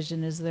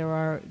television as there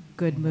are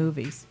good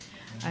movies.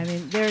 I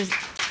mean, there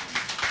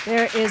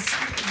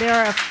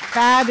are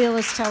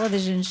fabulous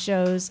television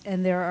shows,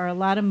 and there are a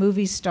lot of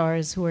movie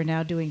stars who are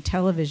now doing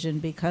television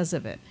because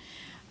of it.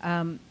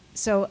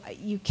 So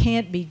you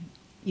can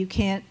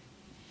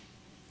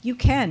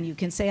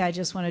say I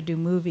just want to do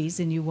movies,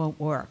 and you won't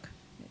work.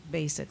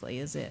 Basically,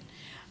 is it?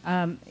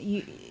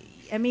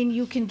 I mean,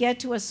 you can get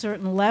to a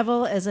certain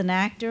level as an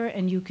actor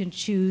and you can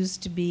choose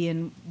to be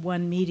in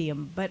one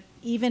medium, but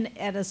even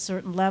at a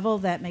certain level,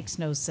 that makes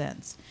no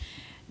sense.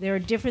 There are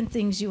different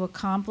things you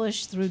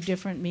accomplish through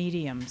different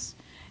mediums.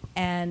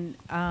 And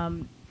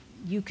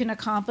you can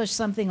accomplish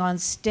something on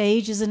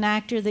stage as an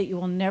actor that you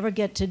will never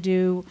get to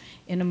do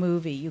in a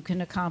movie. You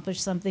can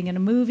accomplish something in a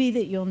movie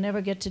that you'll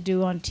never get to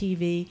do on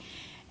TV.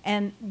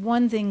 And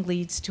one thing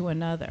leads to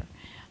another.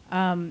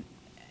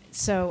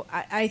 So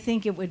I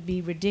think it would be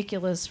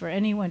ridiculous for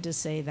anyone to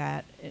say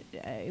that.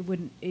 It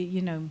wouldn't,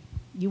 you know,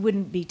 you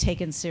wouldn't be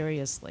taken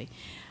seriously.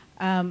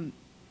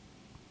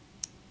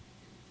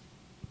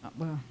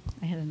 Well,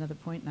 I had another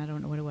point, and I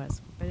don't know what it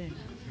was. But anyway,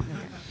 okay.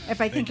 If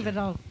I think of it,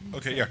 I'll...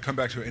 Okay, yeah, come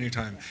back to it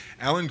anytime.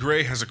 Alan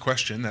Gray has a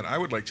question that I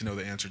would like to know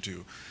the answer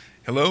to.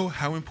 Hello,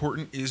 how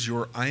important is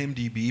your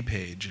IMDb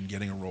page in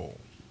getting a role?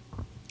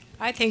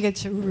 I think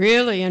it's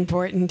really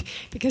important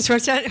because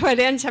what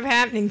ends up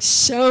happening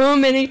so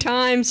many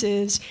times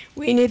is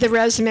we need the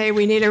resume,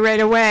 we need it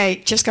right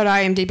away, just go to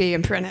IMDb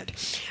and print it.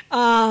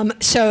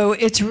 So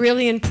it's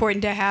really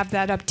important to have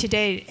that up to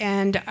date.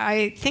 And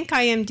I think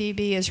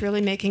IMDb is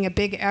really making a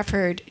big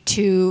effort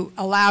to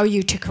allow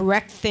you to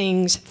correct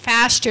things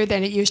faster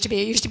than it used to be.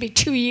 It used to be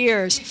 2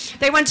 years.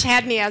 They once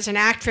had me as an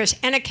actress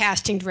and a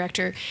casting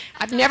director.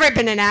 I've never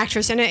been an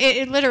actress, and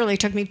it literally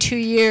took me 2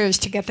 years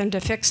to get them to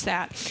fix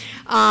that.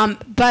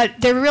 But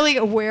they're really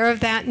aware of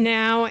that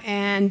now,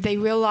 and they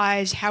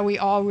realize how we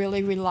all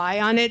really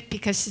rely on it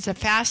because it's the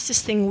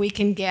fastest thing we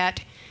can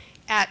get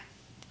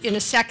in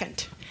a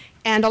second.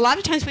 And a lot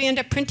of times we end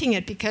up printing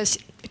it because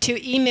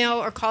to email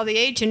or call the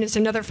agent is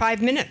another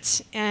 5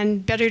 minutes.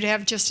 And better to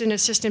have just an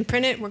assistant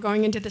print it. We're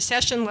going into the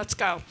session, let's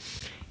go.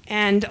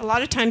 And a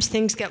lot of times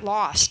things get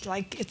lost.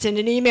 Like it's in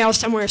an email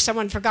somewhere,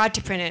 someone forgot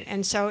to print it.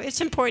 And so it's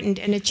important,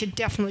 and it should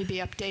definitely be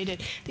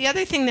updated. The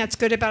other thing that's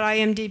good about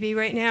IMDb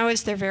right now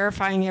is they're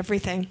verifying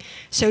everything.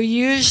 So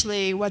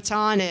usually what's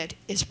on it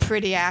is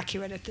pretty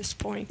accurate at this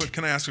point. But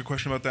can I ask a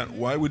question about that?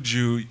 Why would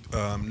you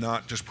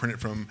not just print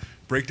it from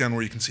Breakdown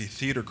where you can see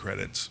theater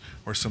credits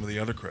or some of the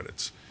other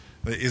credits?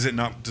 Is that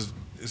not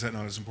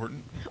as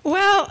important?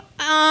 Well,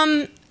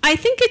 I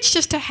think it's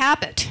just a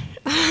habit.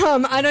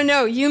 I don't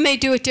know. You may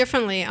do it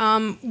differently.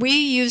 We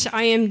use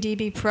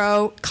IMDb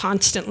Pro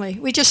constantly.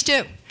 We just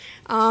do.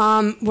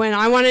 When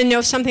I want to know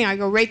something, I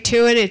go right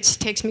to it. It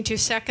takes me 2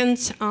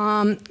 seconds.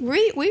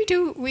 We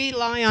do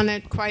rely on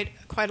it quite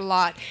a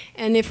lot.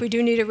 And if we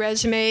do need a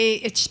resume,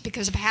 it's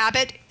because of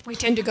habit. We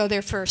tend to go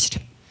there first.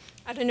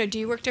 I don't know. Do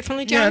you work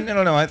differently, John?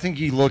 Yeah, no. I think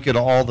you look at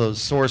all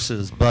those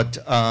sources, but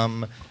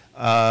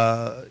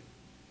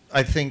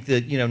I think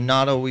that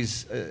not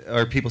always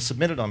are people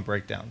submitted on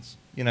breakdowns.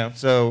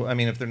 So I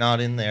mean, if they're not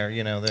in there,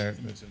 they're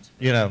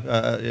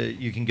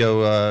you can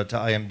go to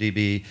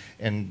IMDb,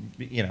 and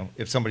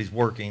if somebody's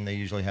working, they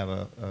usually have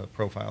a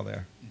profile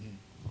there.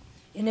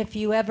 Mm-hmm. And if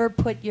you ever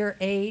put your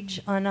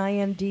age on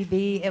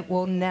IMDb, it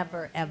will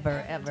never,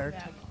 ever, ever.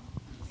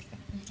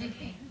 You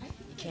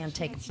can't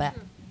take it back.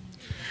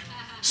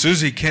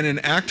 Susie, can an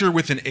actor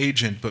with an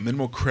agent but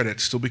minimal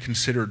credits still be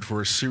considered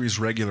for a series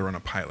regular on a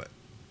pilot?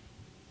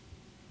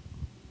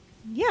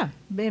 Yeah,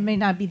 it may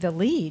not be the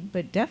lead,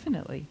 but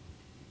definitely.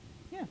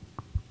 Yeah.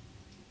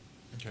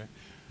 Okay.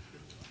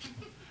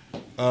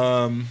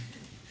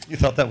 You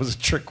thought that was a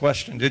trick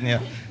question, didn't you?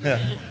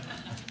 Yeah.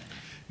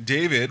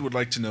 David would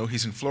like to know,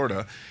 he's in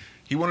Florida,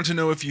 he wanted to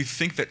know if you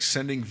think that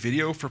sending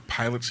video for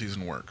pilot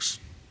season works.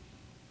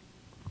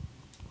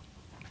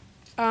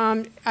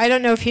 I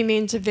don't know if he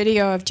means a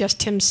video of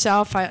just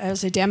himself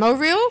as a demo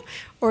reel,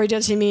 or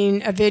does he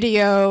mean a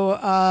video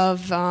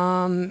of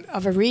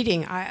a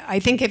reading? I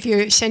think if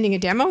you're sending a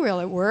demo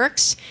reel, it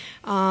works,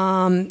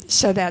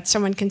 so that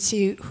someone can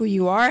see who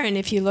you are. And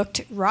if you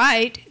looked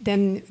right,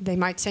 then they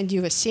might send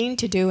you a scene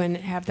to do and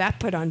have that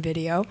put on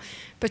video.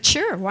 But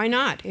sure, why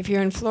not? If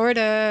you're in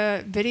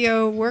Florida,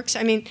 video works.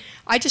 I mean,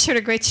 I just heard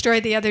a great story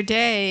the other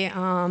day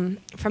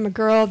from a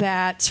girl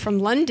that's from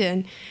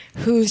London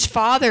whose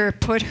father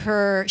put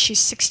her, she's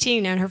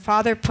 16, and her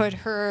father put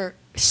her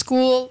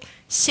school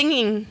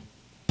singing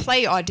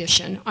play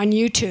audition on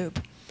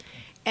YouTube.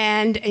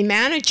 And a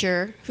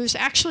manager, who's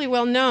actually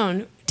well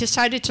known,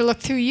 decided to look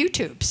through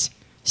YouTubes,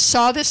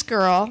 saw this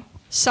girl,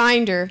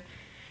 signed her.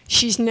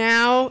 She's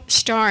now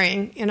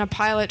starring in a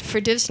pilot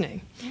for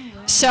Disney.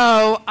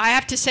 So I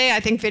have to say, I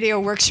think video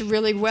works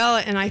really well,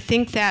 and I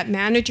think that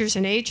managers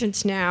and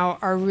agents now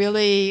are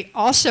really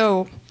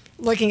also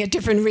looking at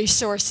different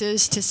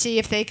resources to see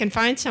if they can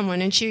find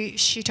someone. And she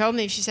told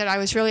me, she said, I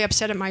was really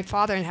upset at my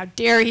father, and how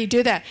dare he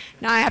do that.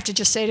 Now I have to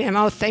just say to him,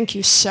 oh, thank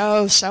you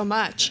so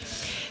much.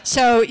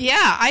 So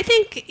yeah, I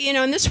think,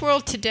 in this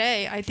world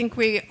today, I think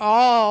we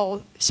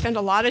all spend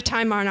a lot of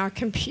time on our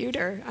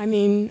computer. I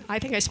mean, I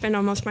think I spend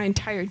almost my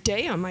entire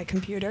day on my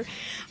computer,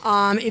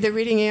 either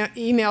reading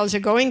emails or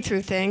going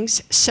through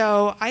things.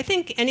 So I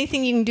think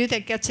anything you can do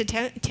that gets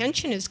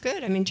attention is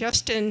good. I mean,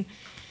 Justin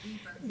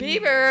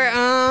Bieber,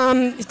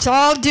 it's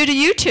all due to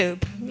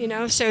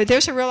YouTube, so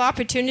there's a real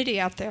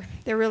opportunity out there.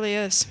 There really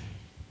is.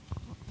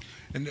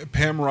 And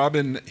Pam,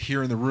 Robin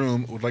here in the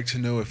room would like to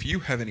know if you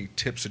have any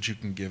tips that you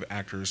can give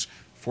actors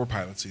for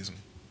pilot season.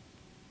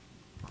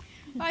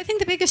 I think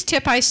the biggest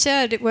tip I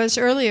said it was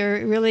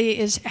earlier really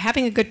is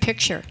having a good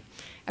picture.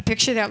 A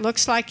picture that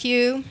looks like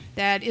you,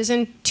 that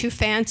isn't too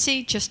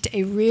fancy, just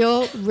a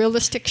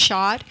realistic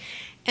shot.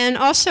 And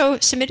also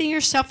submitting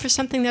yourself for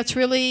something that's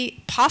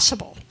really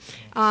possible.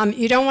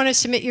 You don't want to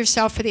submit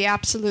yourself for the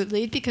absolute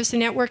lead because the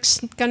network's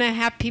going to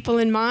have people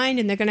in mind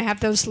and they're going to have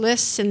those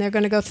lists and they're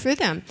going to go through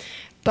them.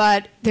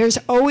 But there's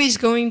always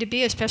going to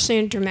be, especially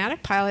in a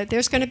dramatic pilot,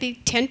 there's going to be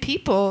 10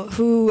 people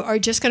who are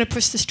just going to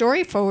push the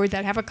story forward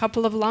that have a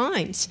couple of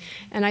lines.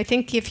 And I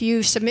think if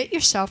you submit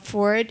yourself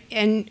for it,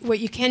 and what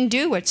you can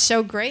do, what's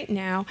so great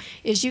now,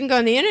 is you can go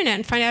on the internet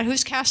and find out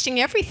who's casting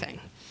everything.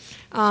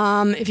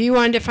 If you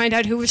wanted to find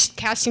out who was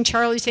casting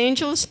Charlie's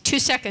Angels, 2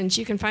 seconds,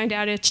 you can find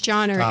out it's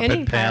John or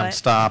any pilot.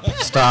 Stop it.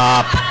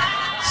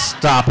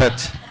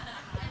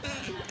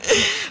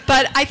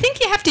 But I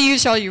think you have to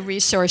use all your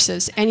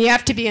resources, and you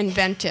have to be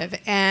inventive.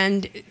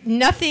 And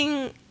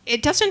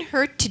it doesn't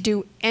hurt to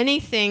do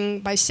anything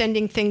by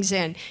sending things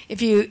in.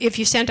 If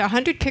you sent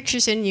 100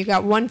 pictures in and you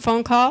got 1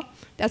 phone call,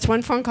 that's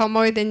 1 phone call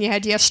more than you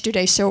had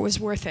yesterday, so it was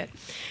worth it.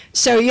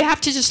 So you have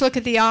to just look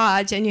at the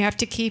odds, and you have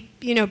to keep,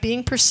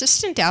 being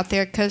persistent out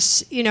there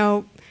because,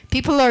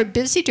 people are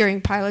busy during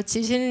pilot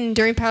season, and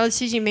during pilot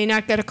season you may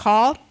not get a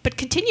call, but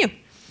continue.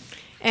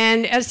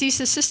 And as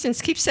these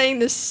assistants keep seeing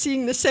the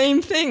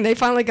same thing, they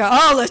finally go,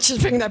 oh, let's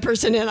just bring that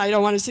person in. I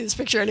don't want to see this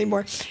picture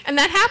anymore. And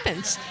that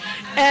happens.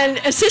 And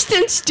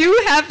assistants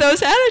do have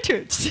those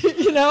attitudes,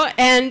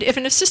 And if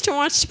an assistant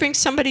wants to bring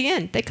somebody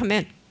in, they come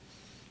in,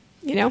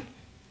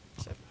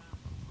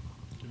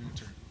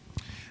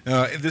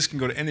 If this can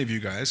go to any of you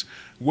guys,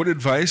 what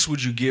advice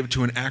would you give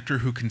to an actor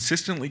who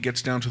consistently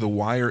gets down to the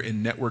wire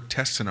in network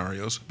test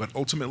scenarios, but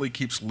ultimately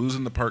keeps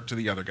losing the part to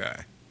the other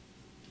guy?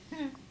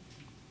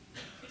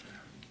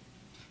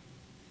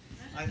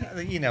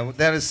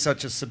 That is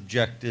such a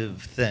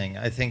subjective thing.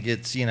 I think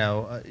it's,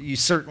 you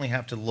certainly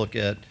have to look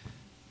at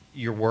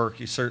your work.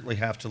 You certainly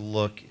have to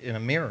look in a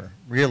mirror,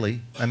 really.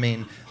 I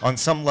mean, on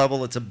some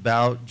level, it's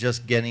about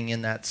just getting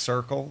in that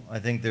circle. I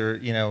think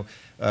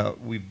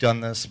we've done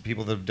this,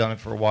 people that have done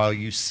it for a while,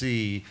 you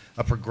see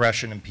a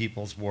progression in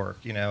people's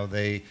work.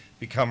 They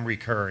become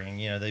recurring,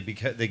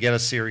 they get a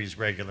series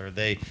regular.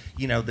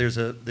 There's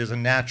a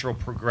natural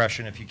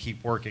progression if you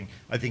keep working.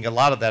 I think a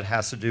lot of that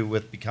has to do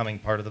with becoming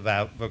part of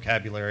the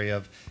vocabulary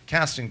of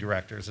casting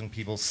directors and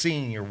people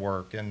seeing your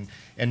work and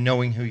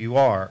knowing who you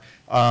are.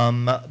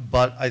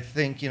 But I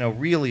think,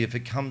 really if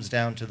it comes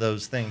down to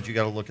those things, you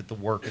got to look at the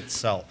work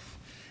itself.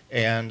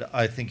 And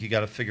I think you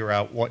got to figure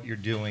out what you're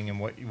doing and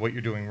what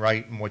you're doing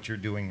right and what you're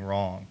doing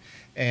wrong,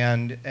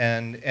 and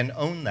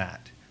own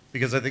that,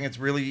 because I think it's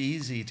really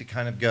easy to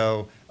kind of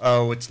go,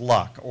 oh, it's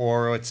luck,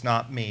 or it's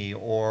not me,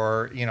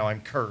 or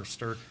I'm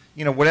cursed, or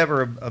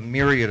whatever a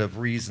myriad of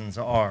reasons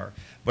are.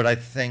 But I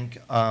think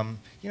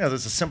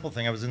there's a simple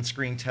thing. I was in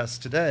screen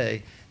test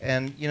today,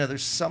 and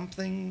there's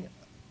something,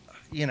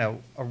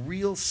 a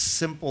real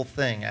simple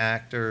thing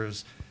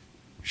actors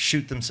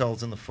shoot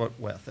themselves in the foot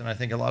with, and I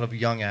think a lot of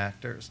young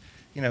actors,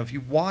 if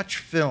you watch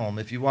film,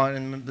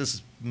 and this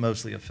is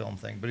mostly a film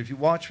thing, but if you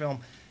watch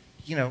film,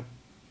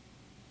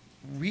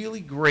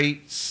 really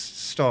great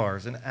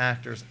stars and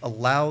actors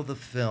allow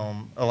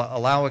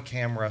a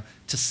camera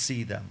to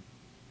see them.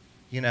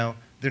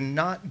 They're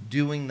not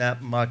doing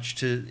that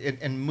much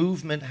and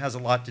movement has a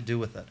lot to do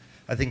with it.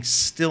 I think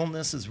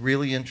stillness is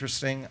really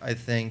interesting. I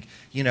think,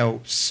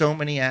 so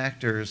many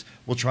actors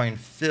will try and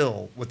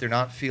fill what they're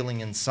not feeling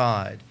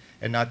inside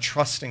and not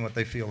trusting what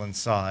they feel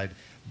inside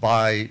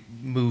by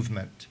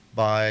movement,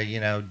 by,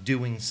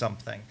 doing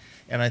something.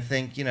 And I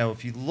think,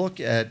 if you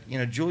look at,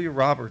 Julia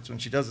Roberts, when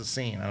she does a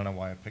scene, I don't know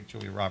why I picked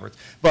Julia Roberts,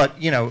 but,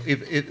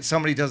 if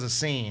somebody does a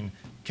scene,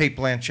 Cate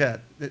Blanchett,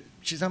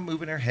 she's not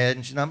moving her head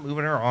and she's not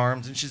moving her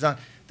arms and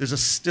there's a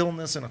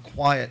stillness and a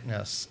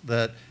quietness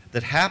that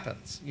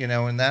happens,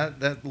 and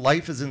that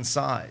life is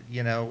inside,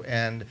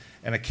 and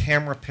a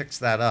camera picks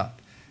that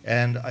up.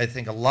 And I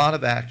think a lot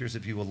of actors,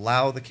 if you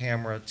allow the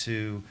camera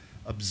to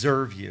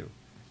observe you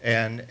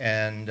and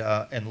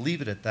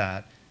leave it at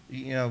that,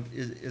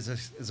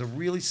 is a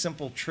really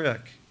simple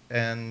trick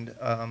and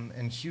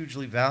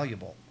hugely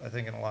valuable, I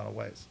think, in a lot of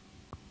ways.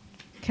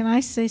 Can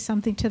I say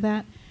something to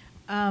that?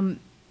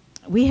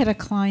 We had a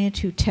client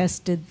who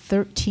tested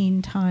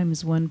 13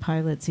 times one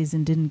pilot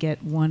season, didn't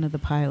get one of the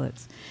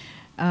pilots.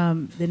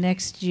 The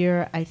next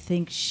year, I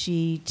think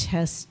she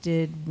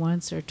tested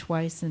once or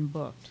twice and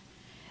booked.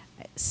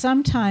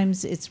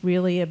 Sometimes it's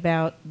really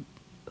about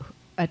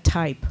a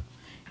type.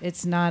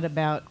 It's not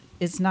about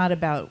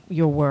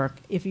your work.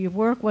 If your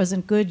work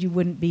wasn't good, you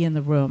wouldn't be in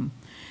the room.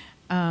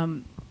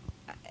 And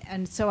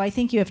so I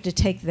think you have to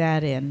take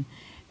that in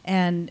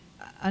and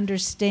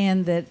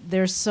understand that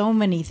there's so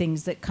many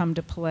things that come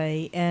to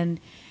play.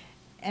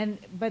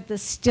 But the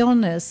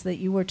stillness that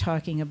you were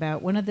talking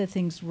about, one of the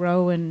things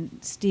Rowan,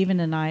 Stephen,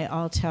 and I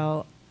all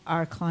tell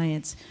our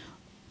clients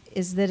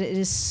is that it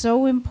is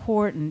so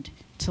important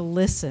to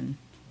listen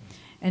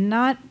and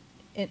not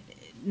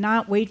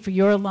not wait for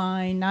your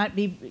line, not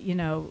be,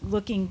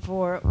 looking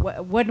for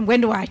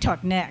when do I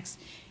talk next,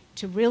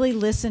 to really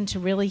listen, to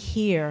really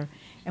hear.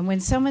 And when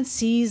someone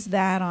sees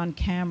that on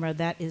camera,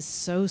 that is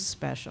so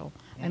special.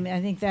 I mean,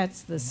 I think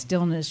that's the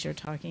stillness you're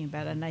talking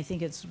about, and I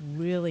think it's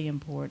really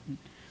important.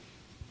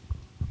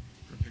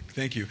 Perfect.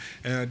 Thank you.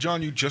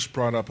 John, you just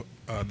brought up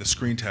the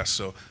screen test,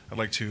 so I'd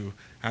like to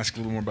ask a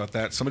little more about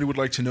that. Somebody would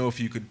like to know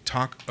if you could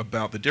talk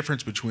about the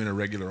difference between a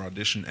regular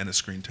audition and a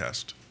screen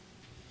test.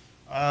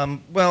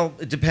 Well,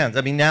 it depends.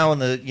 I mean, now in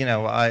the,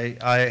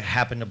 I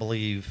happen to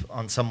believe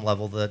on some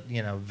level that,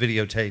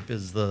 videotape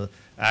is the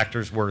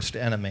actor's worst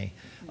enemy,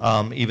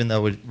 even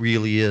though it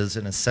really is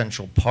an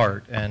essential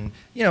part. And,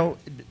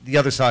 the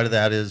other side of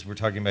that is we're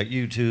talking about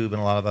YouTube and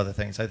a lot of other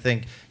things. I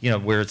think,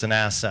 where it's an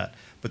asset.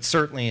 But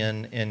certainly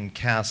in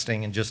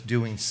casting and just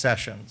doing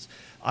sessions,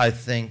 I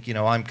think,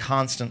 I'm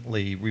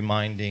constantly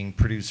reminding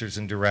producers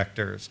and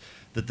directors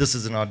that this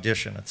is an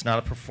audition. It's not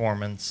a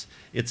performance.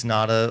 It's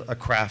not a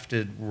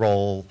crafted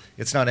role.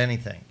 It's not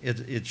anything.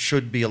 It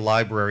should be a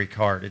library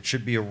card. It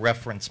should be a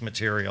reference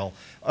material.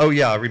 Oh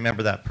yeah, I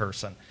remember that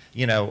person.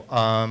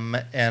 And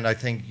I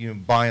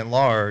think, by and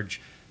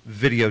large,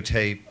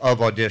 videotape of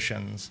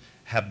auditions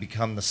have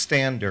become the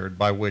standard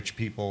by which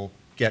people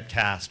get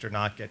cast or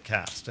not get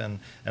cast, and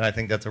I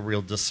think that's a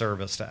real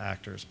disservice to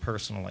actors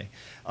personally,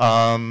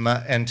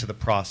 and to the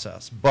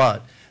process.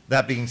 But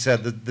that being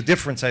said, the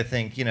difference, I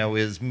think,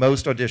 is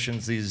most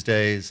auditions these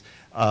days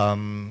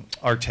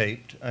are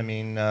taped. I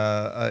mean,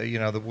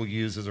 that we'll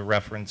use as a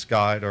reference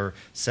guide or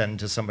send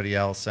to somebody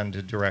else, send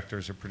to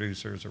directors or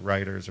producers or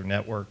writers or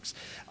networks.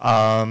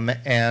 And,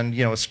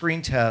 a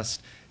screen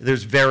test,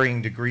 there's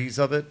varying degrees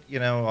of it,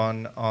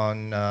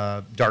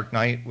 on Dark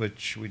Knight,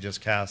 which we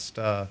just cast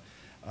Anne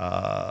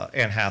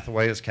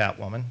Hathaway as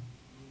Catwoman.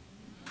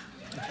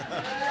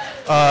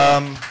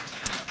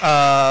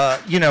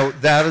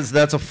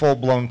 That's a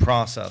full-blown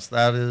process.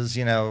 That is,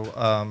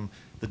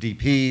 the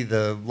DP,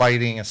 the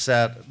lighting, a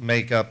set,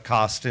 makeup,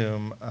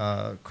 costume,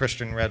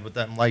 Christian Red with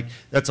them.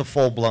 That's a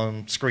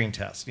full-blown screen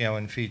test,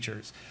 in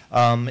features.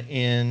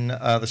 In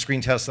the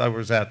screen test I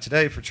was at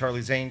today for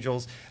Charlie's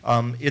Angels,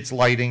 it's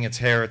lighting, it's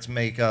hair, it's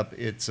makeup,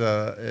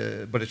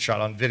 but it's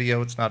shot on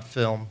video, it's not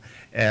film,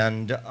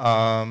 and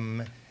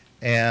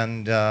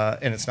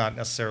it's not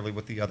necessarily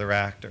with the other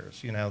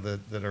actors,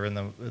 that are in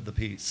the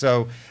piece.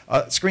 So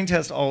screen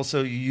test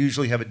also, you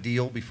usually have a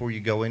deal before you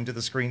go into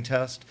the screen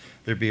test.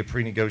 There'd be a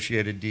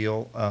pre-negotiated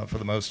deal for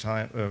the most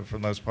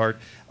part,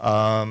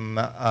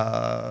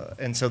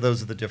 and so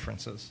those are the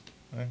differences.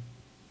 Right?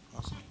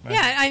 Awesome. Right.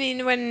 Yeah, I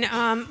mean, when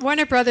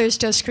Warner Brothers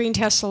does screen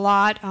tests a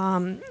lot,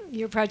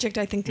 your project,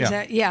 I think, is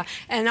that, yeah.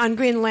 And on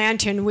Green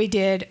Lantern, we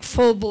did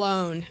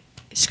full-blown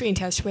screen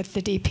tests with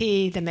the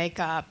DP, the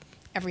makeup,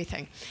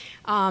 everything.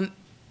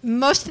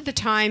 Most of the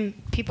time,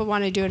 people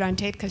want to do it on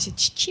tape because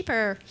it's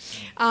cheaper.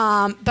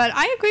 But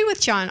I agree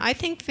with John. I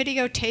think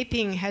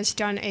videotaping has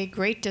done a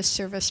great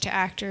disservice to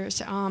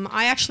actors.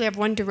 I actually have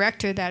one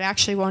director that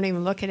actually won't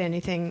even look at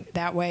anything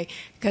that way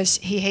because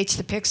he hates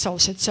the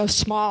pixels. It's so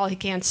small, he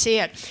can't see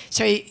it.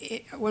 So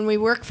when we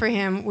work for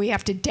him, we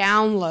have to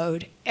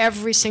download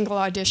every single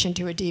audition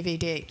to a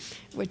DVD,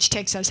 which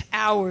takes us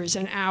hours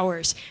and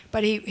hours,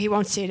 but he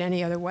won't see it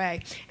any other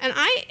way. And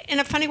I, in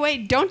a funny way,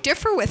 don't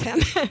differ with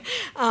him.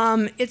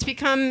 It's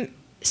become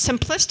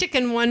simplistic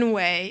in one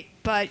way,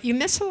 but you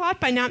miss a lot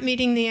by not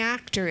meeting the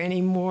actor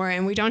anymore,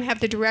 and we don't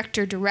have the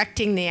director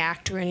directing the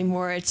actor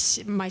anymore.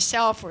 It's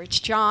myself or it's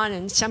John.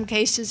 In some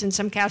cases, in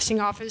some casting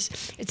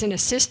office, it's an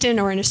assistant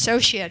or an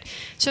associate.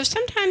 So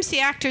sometimes the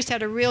actor's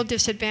at a real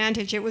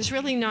disadvantage. It was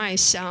really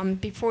nice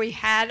before we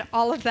had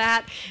all of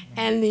that,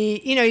 and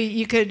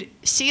you could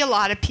see a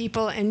lot of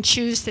people and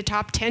choose the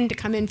top 10 to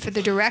come in for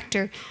the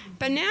director.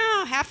 But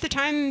now, half the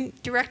time,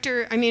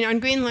 on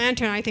Green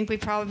Lantern, I think we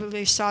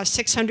probably saw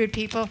 600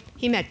 people.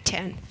 He met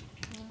 10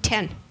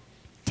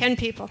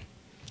 people.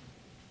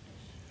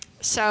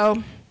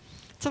 So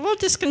it's a little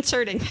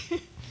disconcerting,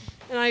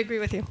 and I agree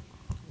with you.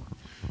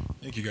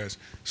 Thank you, guys.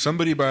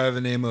 Somebody by the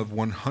name of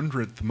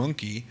 100th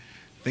Monkey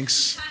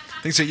thinks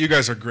that you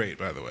guys are great,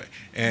 by the way.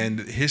 And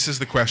this is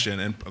the question,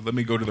 and let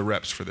me go to the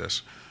reps for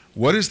this.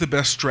 What is the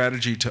best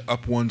strategy to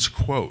up one's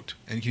quote?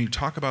 And can you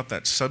talk about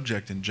that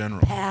subject in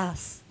general?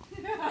 Pass.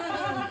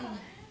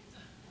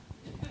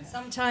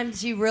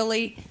 Sometimes you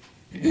really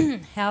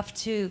have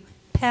to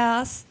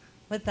pass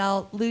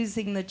without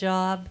losing the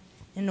job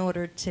in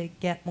order to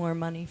get more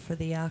money for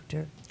the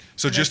actor.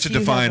 So just to Unless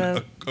you define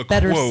have a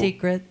better quote,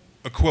 secret.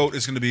 a quote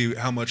is going to be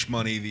how much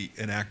money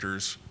an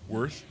actor's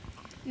worth?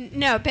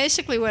 No,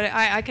 basically what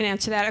I can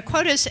answer that. A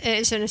quote is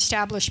an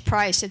established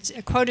price.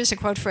 A quote is a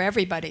quote for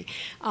everybody.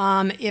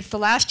 If the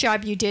last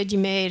job you did, you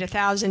made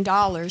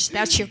 $1,000,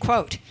 that's your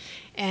quote.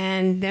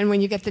 And then when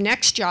you get the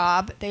next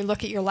job, they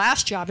look at your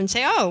last job and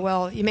say, oh,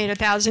 well, you made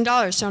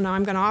 $1,000, so now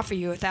I'm going to offer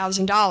you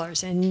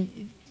 $1,000.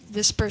 And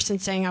this person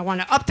saying, I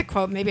want to up the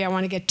quote, maybe I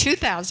want to get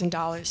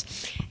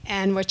 $2,000.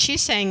 And what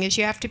she's saying is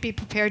you have to be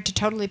prepared to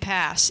totally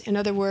pass. In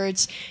other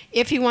words,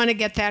 if you want to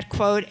get that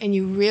quote and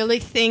you really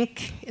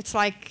think, it's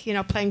like, you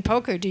know, playing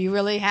poker, do you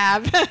really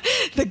have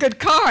the good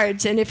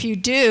cards? And if you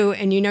do,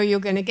 and you know you're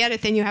going to get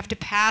it, then you have to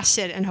pass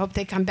it and hope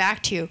they come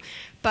back to you.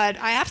 But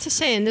I have to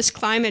say, in this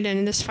climate and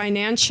in this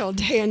financial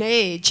day and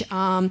age,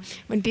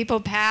 when people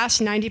pass,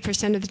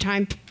 90% of the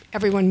time,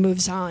 everyone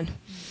moves on.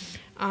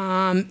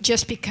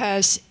 Just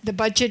because the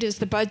budget is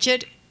the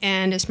budget,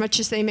 and as much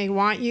as they may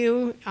want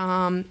you,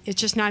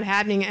 it's just not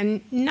happening.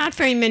 And not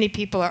very many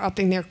people are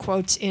upping their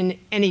quotes in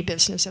any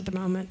business at the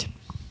moment.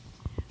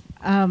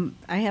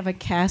 I have a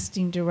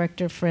casting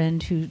director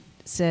friend who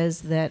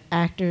says that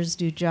actors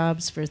do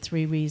jobs for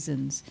 3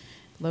 reasons: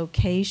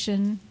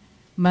 location,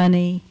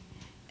 money,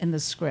 and the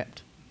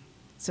script.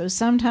 So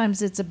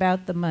sometimes it's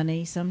about the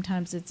money,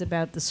 sometimes it's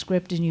about the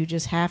script, and you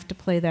just have to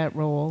play that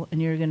role,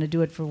 and you're going to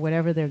do it for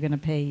whatever they're going to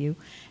pay you.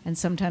 And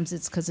sometimes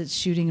it's because it's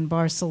shooting in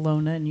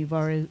Barcelona, and you've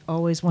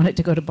always wanted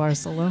to go to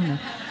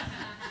Barcelona.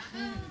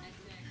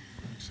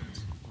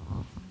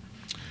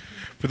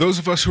 For those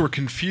of us who are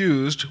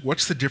confused,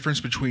 what's the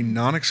difference between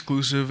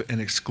non-exclusive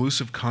and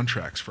exclusive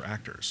contracts for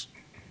actors?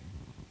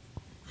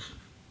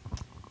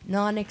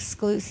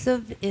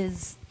 Non-exclusive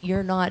is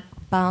you're not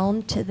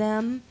bound to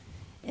them,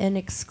 and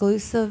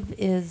exclusive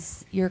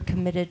is you're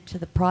committed to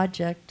the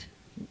project.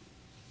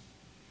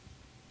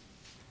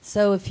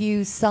 So if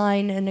you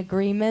sign an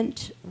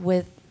agreement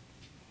with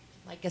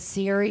like a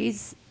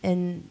series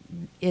and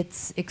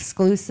it's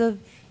exclusive,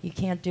 you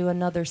can't do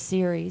another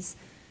series.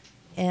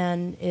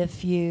 And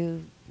if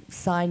you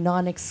sign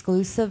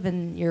non-exclusive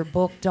and you're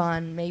booked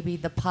on maybe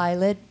the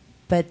pilot,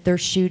 but they're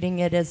shooting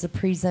it as a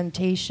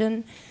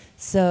presentation,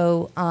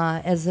 so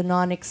as a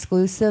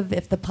non-exclusive,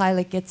 if the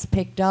pilot gets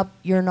picked up,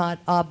 you're not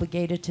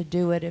obligated to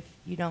do it if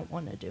you don't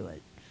want to do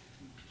it.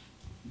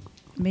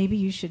 Maybe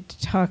you should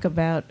talk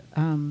about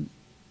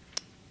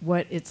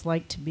what it's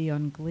like to be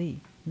on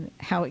Glee,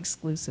 how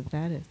exclusive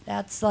that is.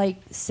 That's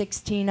like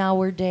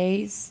 16-hour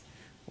days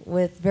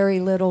with very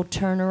little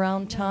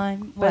turnaround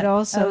time. But What?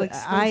 also, Oh,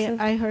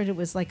 exclusive? I heard it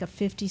was like a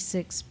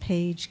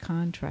 56-page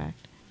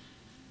contract.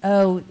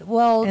 Oh,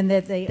 well, And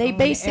that they own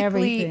basically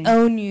everything.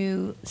 own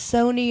you.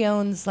 Sony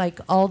owns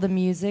like all the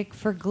music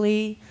for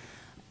Glee,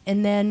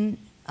 and then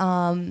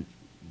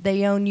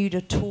they own you to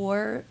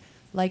tour.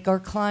 Like our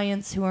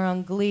clients who are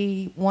on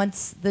Glee,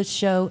 once the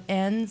show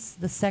ends,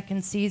 the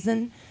second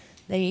season,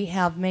 they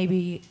have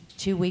maybe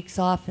 2 weeks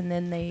off, and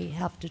then they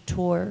have to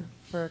tour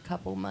for a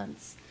couple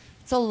months.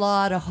 It's a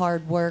lot of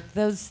hard work.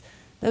 Those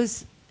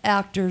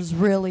actors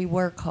really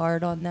work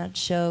hard on that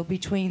show,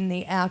 between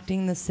the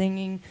acting, the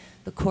singing,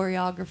 the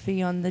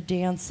choreography, on the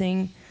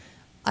dancing.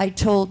 I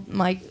told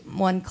my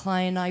one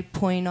client I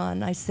point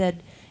on, I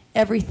said,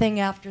 everything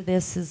after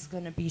this is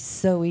going to be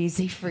so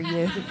easy for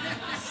you.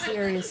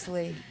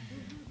 Seriously.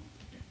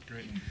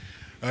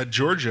 Great.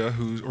 Georgina,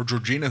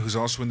 who's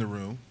also in the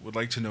room, would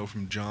like to know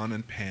from John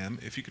and Pam,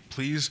 if you could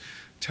please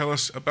tell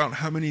us about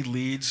how many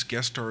leads,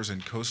 guest stars,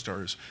 and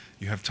co-stars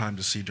you have time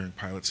to see during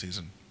pilot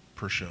season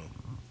per show.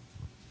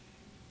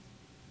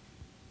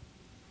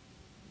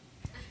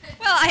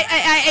 Well,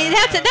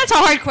 that's a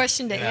hard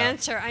question to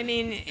answer. I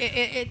mean,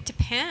 it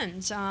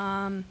depends.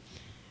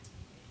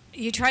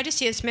 You try to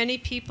see as many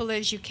people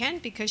as you can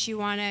because you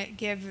want to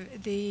give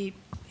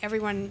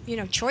everyone, you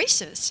know,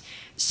 choices.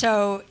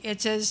 So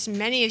it's as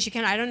many as you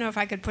can. I don't know if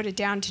I could put it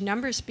down to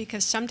numbers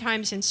because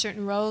sometimes in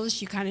certain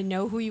roles you kind of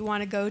know who you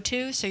want to go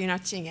to, so you're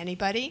not seeing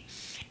anybody.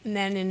 And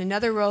then in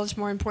another role it's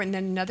more important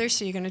than another,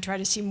 so you're going to try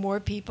to see more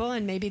people.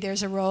 And maybe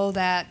there's a role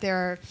that there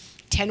are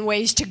 10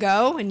 ways to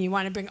go, and you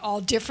want to bring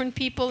all different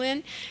people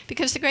in.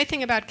 Because the great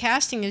thing about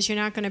casting is you're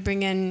not going to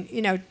bring in,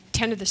 you know,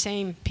 10 of the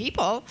same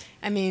people.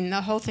 I mean,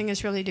 the whole thing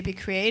is really to be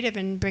creative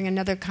and bring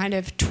another kind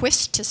of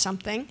twist to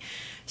something.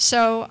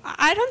 So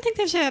I don't think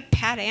there's a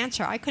pat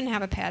answer. I couldn't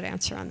have a pat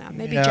answer on that.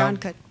 Maybe John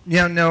could.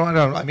 Yeah, no, I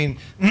don't. I mean,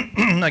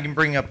 I can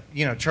bring up,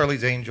 you know,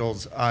 Charlie's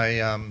Angels.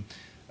 I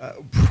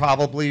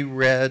probably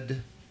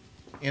read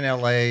in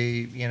LA,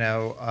 you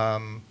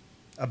know,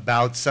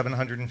 about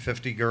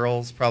 750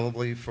 girls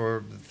probably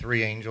for the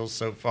 3 Angels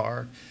so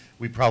far.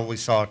 We probably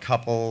saw a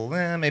couple,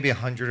 maybe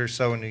 100 or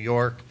so in New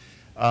York,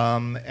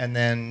 and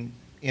then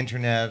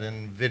internet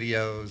and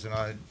videos,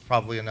 and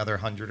probably another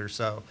 100 or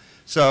so.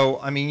 So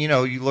I mean, you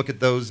know, you look at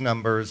those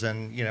numbers,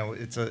 and you know,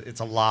 it's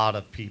a lot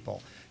of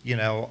people. You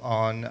know,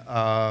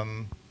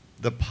 on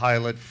the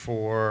pilot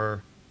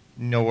for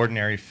No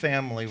Ordinary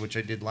Family, which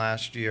I did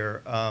last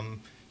year,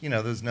 you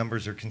know, those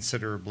numbers are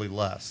considerably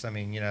less. I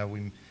mean, you know,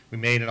 we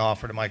made an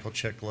offer to Michael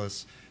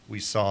Chiklis. We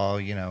saw,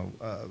 you know,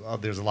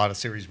 there's a lot of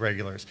series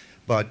regulars,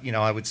 but you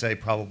know, I would say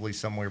probably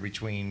somewhere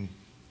between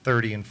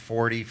 30 and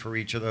 40 for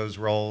each of those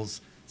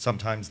roles,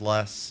 sometimes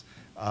less.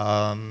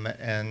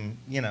 And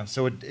you know,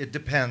 so it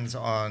depends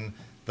on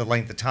the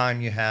length of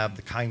time you have,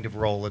 the kind of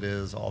role it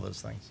is, all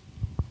those things.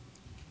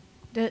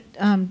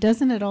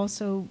 Doesn't it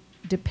also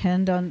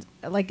depend on,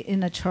 like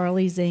in a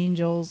Charlie's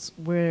Angels,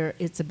 where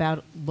it's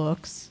about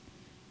looks,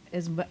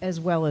 as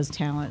well as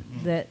talent,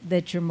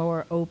 that you're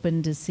more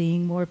open to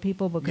seeing more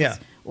people, because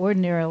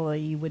ordinarily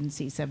you wouldn't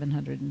see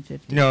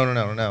 750.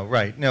 No,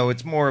 right. No,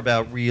 it's more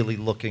about really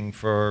looking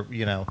for,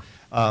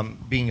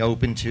 being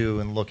open to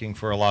and looking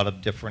for a lot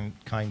of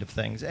different kind of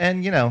things.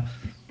 And,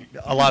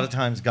 a lot of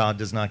times God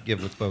does not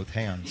give with both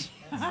hands.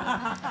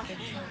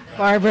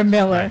 Barbara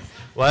Miller.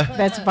 What?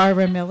 That's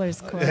Barbara Miller's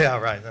quote. Yeah,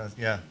 right.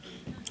 Yeah.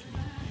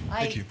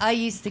 I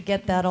used to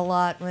get that a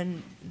lot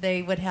when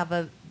they would have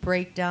a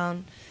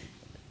breakdown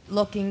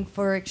looking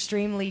for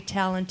extremely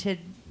talented,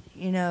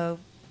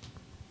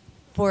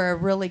 for a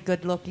really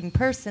good-looking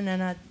person,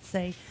 and I'd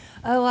say,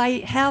 oh, I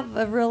have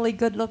a really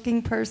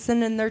good-looking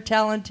person and they're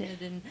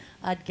talented, and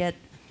I'd get,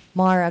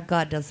 Mara,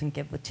 God doesn't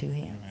give with two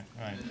hands.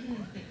 Right.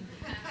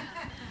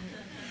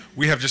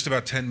 We have just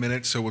about 10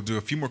 minutes, so we'll do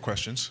a few more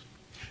questions.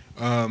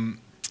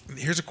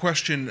 Here's a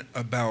question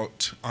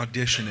about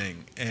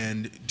auditioning.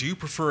 And do you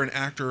prefer an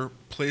actor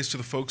plays to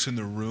the folks in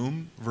the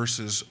room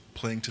versus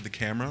playing to the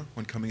camera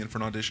when coming in for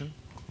an audition?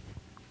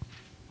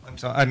 I'm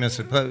sorry, I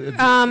missed it.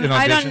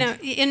 I don't know.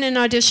 In an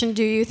audition,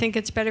 do you think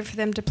it's better for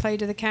them to play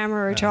to the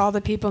camera or to all the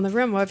people in the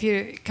room? Well, if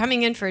you're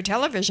coming in for a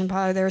television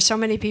pilot, there are so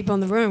many people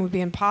in the room, it would be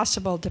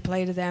impossible to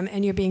play to them,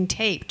 and you're being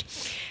taped.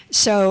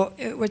 So,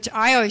 which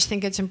I always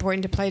think it's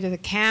important to play to the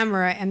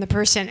camera and the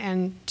person,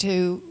 and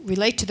to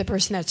relate to the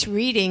person that's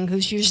reading,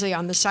 who's usually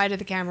on the side of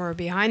the camera or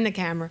behind the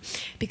camera,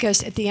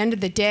 because at the end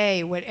of the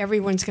day, what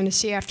everyone's going to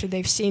see after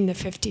they've seen the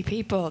 50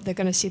 people, they're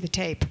going to see the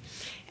tape.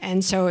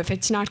 And so if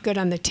it's not good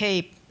on the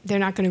tape, they're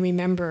not going to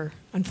remember,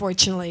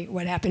 unfortunately,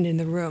 what happened in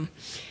the room.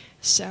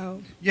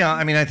 So. Yeah,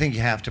 I think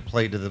you have to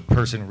play to the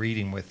person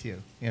reading with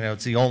you.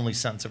 It's the only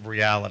sense of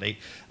reality.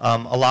 A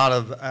lot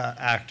of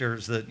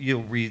actors that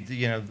you'll read,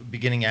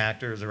 beginning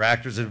actors or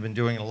actors that have been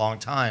doing it a long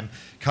time,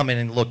 come in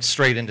and look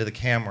straight into the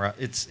camera.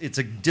 It's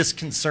a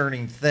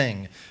disconcerting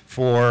thing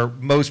for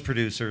most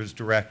producers,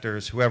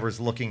 directors, whoever's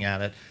looking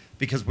at it,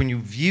 because when you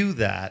view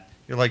that,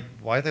 you're like,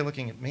 why are they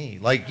looking at me?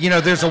 Like,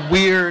 there's a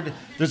weird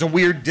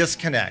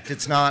disconnect.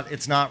 It's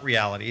not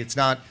reality. It's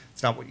not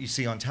what you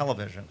see on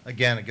television.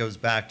 Again, it goes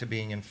back to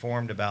being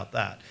informed about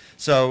that.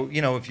 So,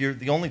 if you're,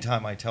 the only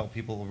time I tell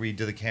people to read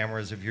to the camera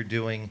is if you're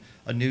doing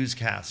a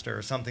newscaster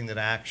or something that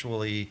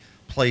actually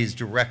plays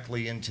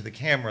directly into the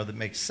camera that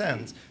makes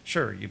sense.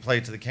 Sure, you play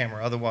it to the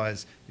camera.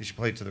 Otherwise, you should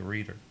play it to the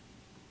reader.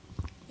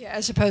 Yeah,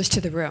 as opposed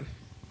to the room.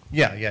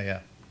 Yeah.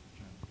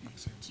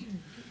 Makes sense.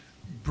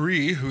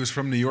 Bree, who is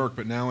from New York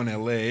but now in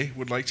LA,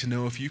 would like to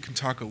know if you can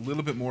talk a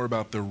little bit more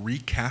about the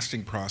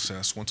recasting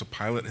process once a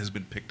pilot has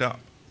been picked up.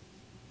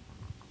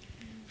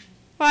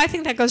 Well, I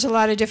think that goes a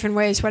lot of different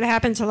ways. What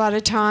happens a lot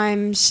of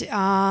times,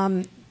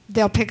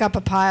 they'll pick up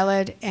a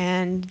pilot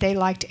and they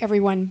liked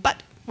everyone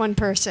but one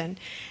person.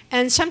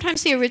 And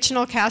sometimes the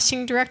original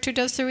casting director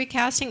does the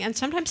recasting, and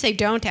sometimes they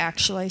don't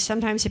actually.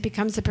 Sometimes it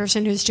becomes the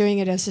person who's doing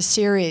it as a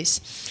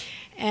series.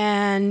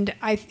 And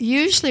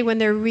usually when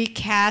they're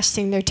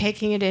recasting, they're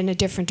taking it in a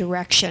different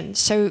direction.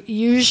 So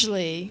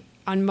usually,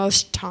 on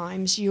most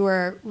times, you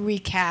are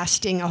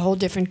recasting a whole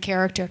different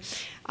character.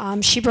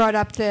 She brought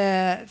up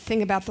the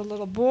thing about the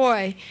little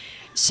boy.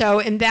 So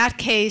in that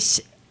case,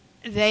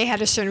 they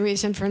had a certain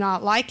reason for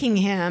not liking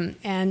him,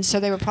 and so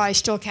they were probably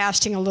still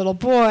casting a little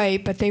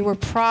boy, but they were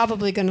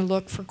probably going to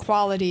look for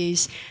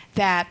qualities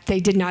that they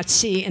did not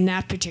see in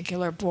that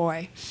particular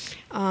boy.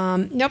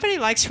 Nobody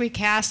likes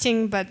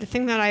recasting, but the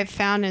thing that I've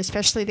found, and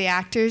especially the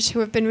actors who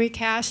have been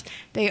recast,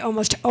 they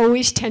almost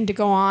always tend to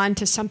go on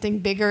to something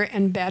bigger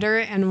and better.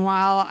 And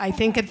while I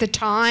think at the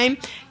time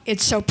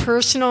it's so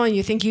personal and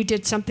you think you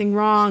did something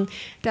wrong,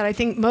 that I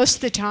think most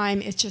of the time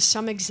it's just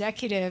some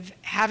executive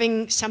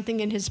having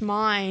something in his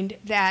mind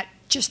that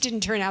just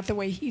didn't turn out the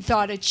way he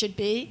thought it should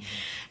be.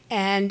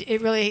 And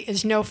it really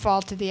is no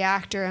fault of the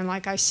actor. And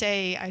like I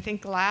say, I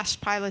think last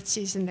pilot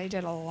season they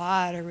did a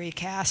lot of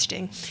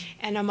recasting.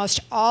 And almost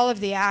all of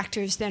the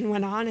actors then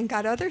went on and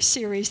got other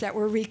series that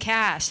were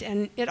recast.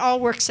 And it all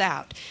works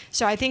out.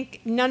 So I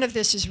think none of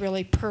this is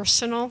really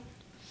personal,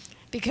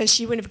 because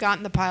you wouldn't have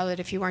gotten the pilot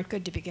if you weren't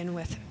good to begin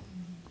with.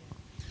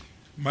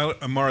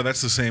 Mara,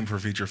 that's the same for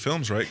feature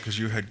films, right? Because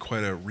you had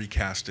quite a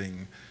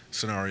recasting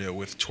scenario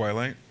with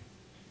Twilight.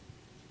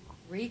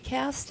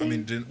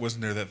 Recasting?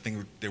 Wasn't there that thing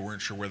that they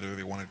weren't sure whether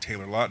they wanted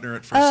Taylor Lautner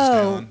at first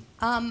to stay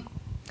on?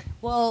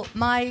 Well,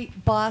 my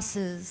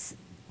bosses,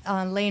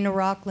 Lena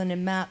Rockland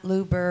and Matt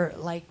Luber,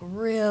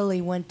 really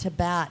went to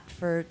bat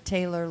for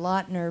Taylor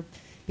Lautner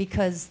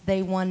because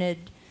they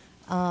wanted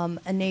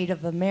a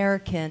Native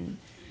American,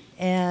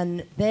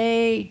 and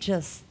they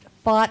just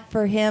fought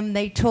for him.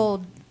 They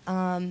told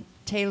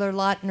Taylor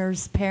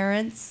Lautner's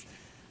parents,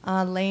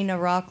 Lena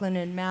Rockland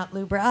and Matt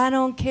Luber, I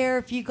don't care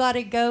if you got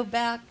to go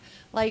back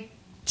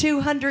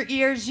 200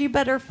 years, you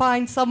better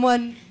find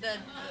someone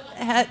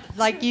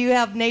that you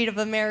have Native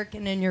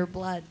American in your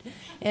blood.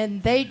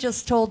 And they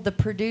just told the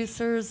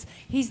producers,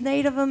 he's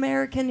Native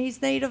American,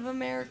 he's Native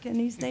American,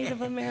 he's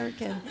Native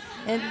American.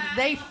 And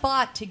they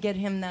fought to get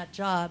him that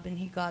job, and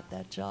he got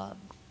that job.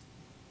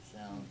 So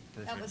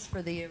that was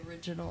for the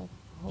original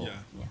whole.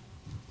 Yeah.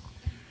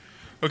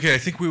 Okay, I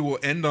think we will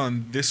end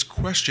on this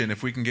question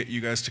if we can get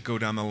you guys to go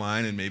down the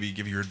line and maybe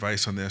give your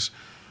advice on this.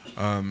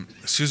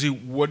 Susie,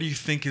 what do you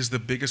think is the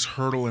biggest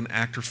hurdle an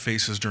actor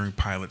faces during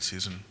pilot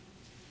season?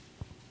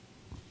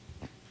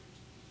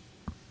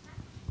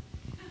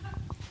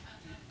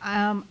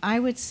 I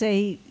would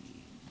say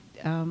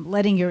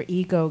letting your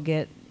ego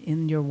get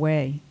in your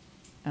way.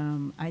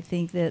 I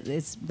think that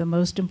it's the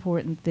most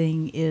important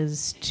thing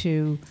is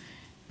to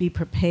be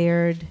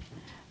prepared,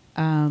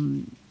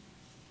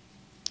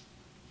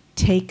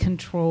 take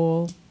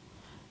control.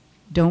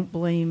 Don't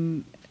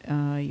blame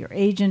your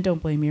agent.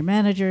 Don't blame your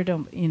manager.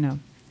 Don't, you know,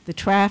 the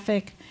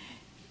traffic.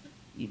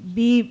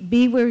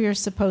 Be where you're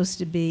supposed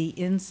to be,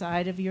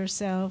 inside of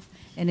yourself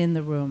and in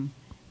the room,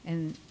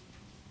 and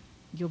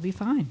you'll be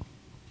fine.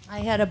 I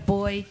had a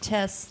boy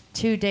test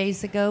 2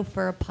 days ago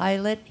for a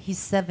pilot. He's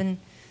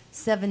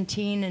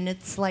 17, and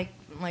it's like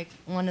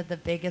one of the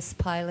biggest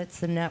pilots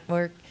the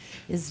network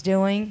is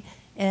doing.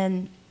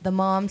 And the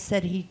mom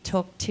said he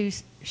took 2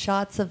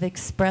 shots of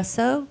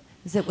espresso,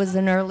 as it was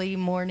an early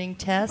morning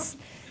test,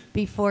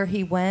 before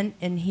he went,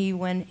 and he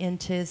went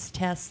into his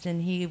test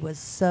and he was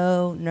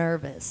so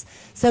nervous.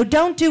 So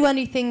don't do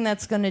anything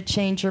that's going to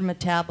change your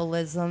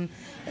metabolism.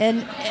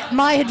 And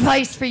my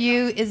advice for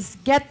you is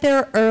get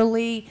there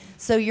early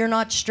so you're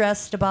not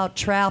stressed about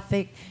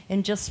traffic,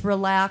 and just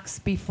relax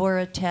before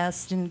a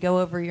test and go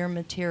over your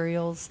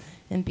materials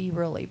and be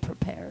really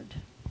prepared.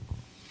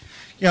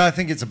 Yeah, I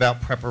think it's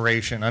about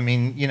preparation. I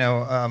mean,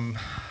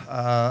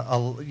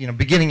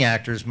 beginning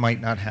actors might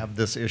not have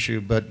this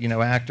issue, but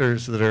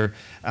actors that are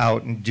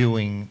out and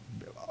doing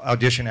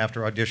audition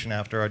after audition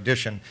after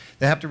audition,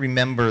 they have to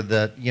remember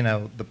that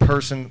the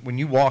person, when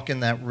you walk in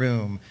that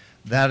room,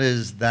 that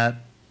is that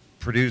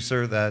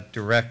producer, that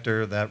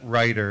director, that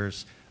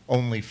writer's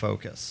only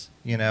focus.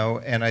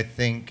 And I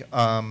think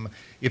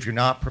if you're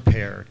not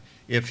prepared,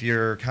 if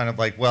you're kind of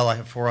like, well, I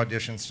have 4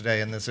 auditions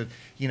today, and this,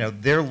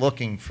 they're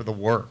looking for the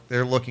work.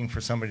 They're looking for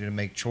somebody to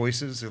make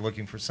choices. They're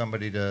looking for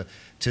somebody to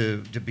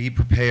be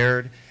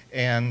prepared.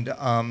 And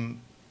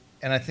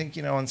I think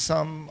on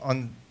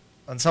some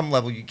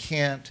level you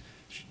can't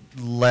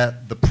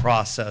let the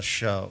process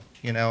show.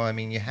 I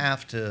mean, you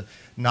have to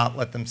not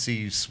let them see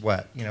you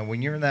sweat.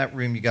 When you're in that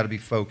room, you got to be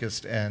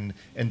focused and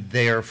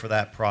there for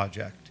that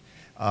project.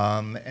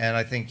 And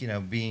I think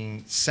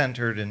being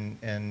centered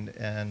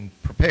and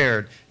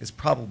prepared is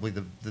probably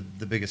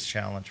the biggest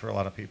challenge for a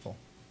lot of people.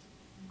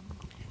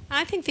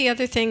 I think the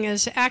other thing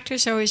is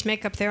actors always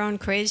make up their own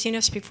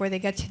craziness before they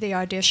get to the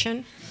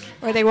audition.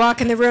 Or they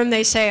walk in the room,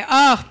 they say,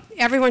 oh,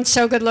 everyone's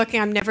so good looking,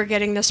 I'm never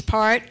getting this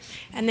part.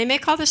 And they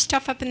make all this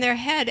stuff up in their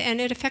head,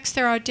 and it affects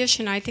their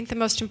audition. I think the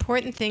most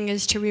important thing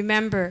is to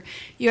remember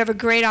you have a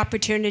great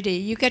opportunity.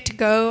 You get to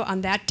go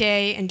on that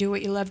day and do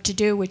what you love to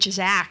do, which is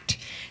act.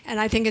 And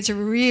I think it's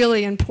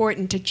really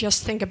important to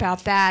just think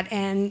about that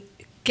and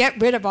get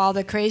rid of all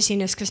the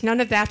craziness, because none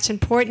of that's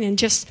important, and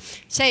just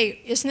say,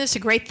 isn't this a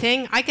great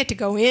thing? I get to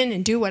go in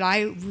and do what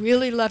I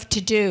really love to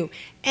do.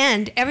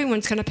 And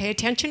everyone's going to pay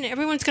attention.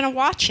 Everyone's going to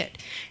watch it.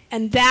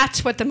 And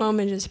that's what the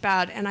moment is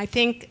about. And I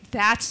think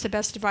that's the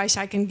best advice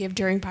I can give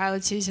during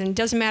pilot season. It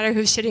doesn't matter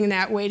who's sitting in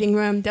that waiting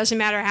room. Doesn't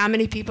matter how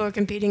many people are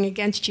competing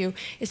against you.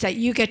 It's that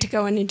you get to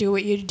go in and do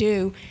what you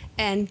do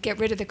and get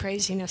rid of the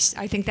craziness.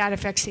 I think that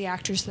affects the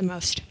actors the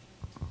most.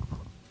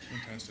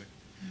 Fantastic.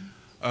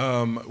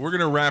 We're going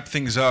to wrap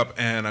things up,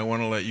 and I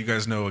want to let you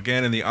guys know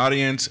again in the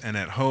audience and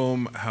at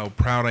home how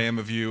proud I am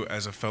of you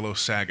as a fellow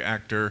SAG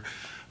actor.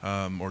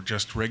 Or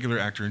just regular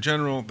actor in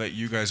general, that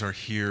you guys are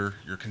here,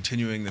 you're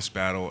continuing this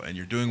battle, and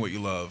you're doing what you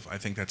love. I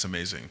think that's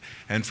amazing.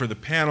 And for the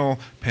panel,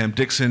 Pam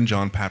Dixon,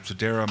 John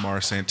Papsadera, Mara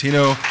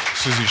Santino,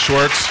 Susie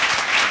Schwartz.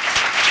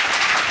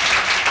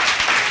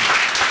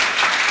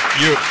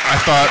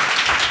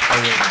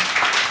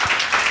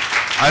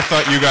 I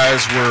thought you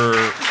guys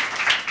were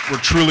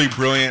truly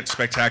brilliant,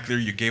 spectacular.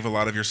 You gave a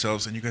lot of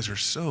yourselves, and you guys are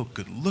so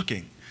good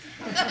looking.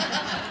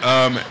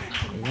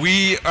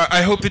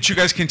 I hope that you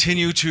guys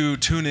continue to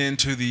tune in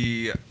to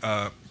the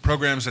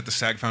programs that the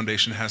SAG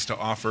Foundation has to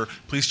offer.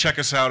 Please check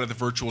us out at the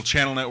Virtual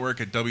Channel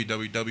Network at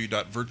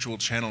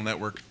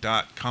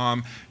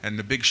www.virtualchannelnetwork.com. And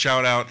a big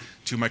shout out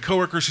to my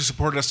coworkers who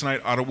supported us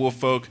tonight, Otto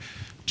Wolfolk,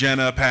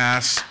 Jenna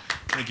Pass,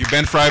 thank you,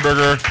 Ben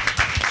Freiberger,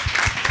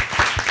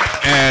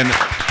 and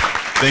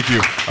thank you.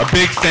 A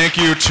big thank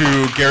you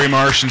to Gary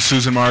Marsh and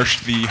Susan Marsh,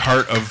 the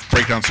heart of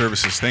Breakdown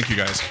Services. Thank you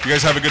guys. You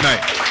guys have a good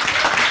night.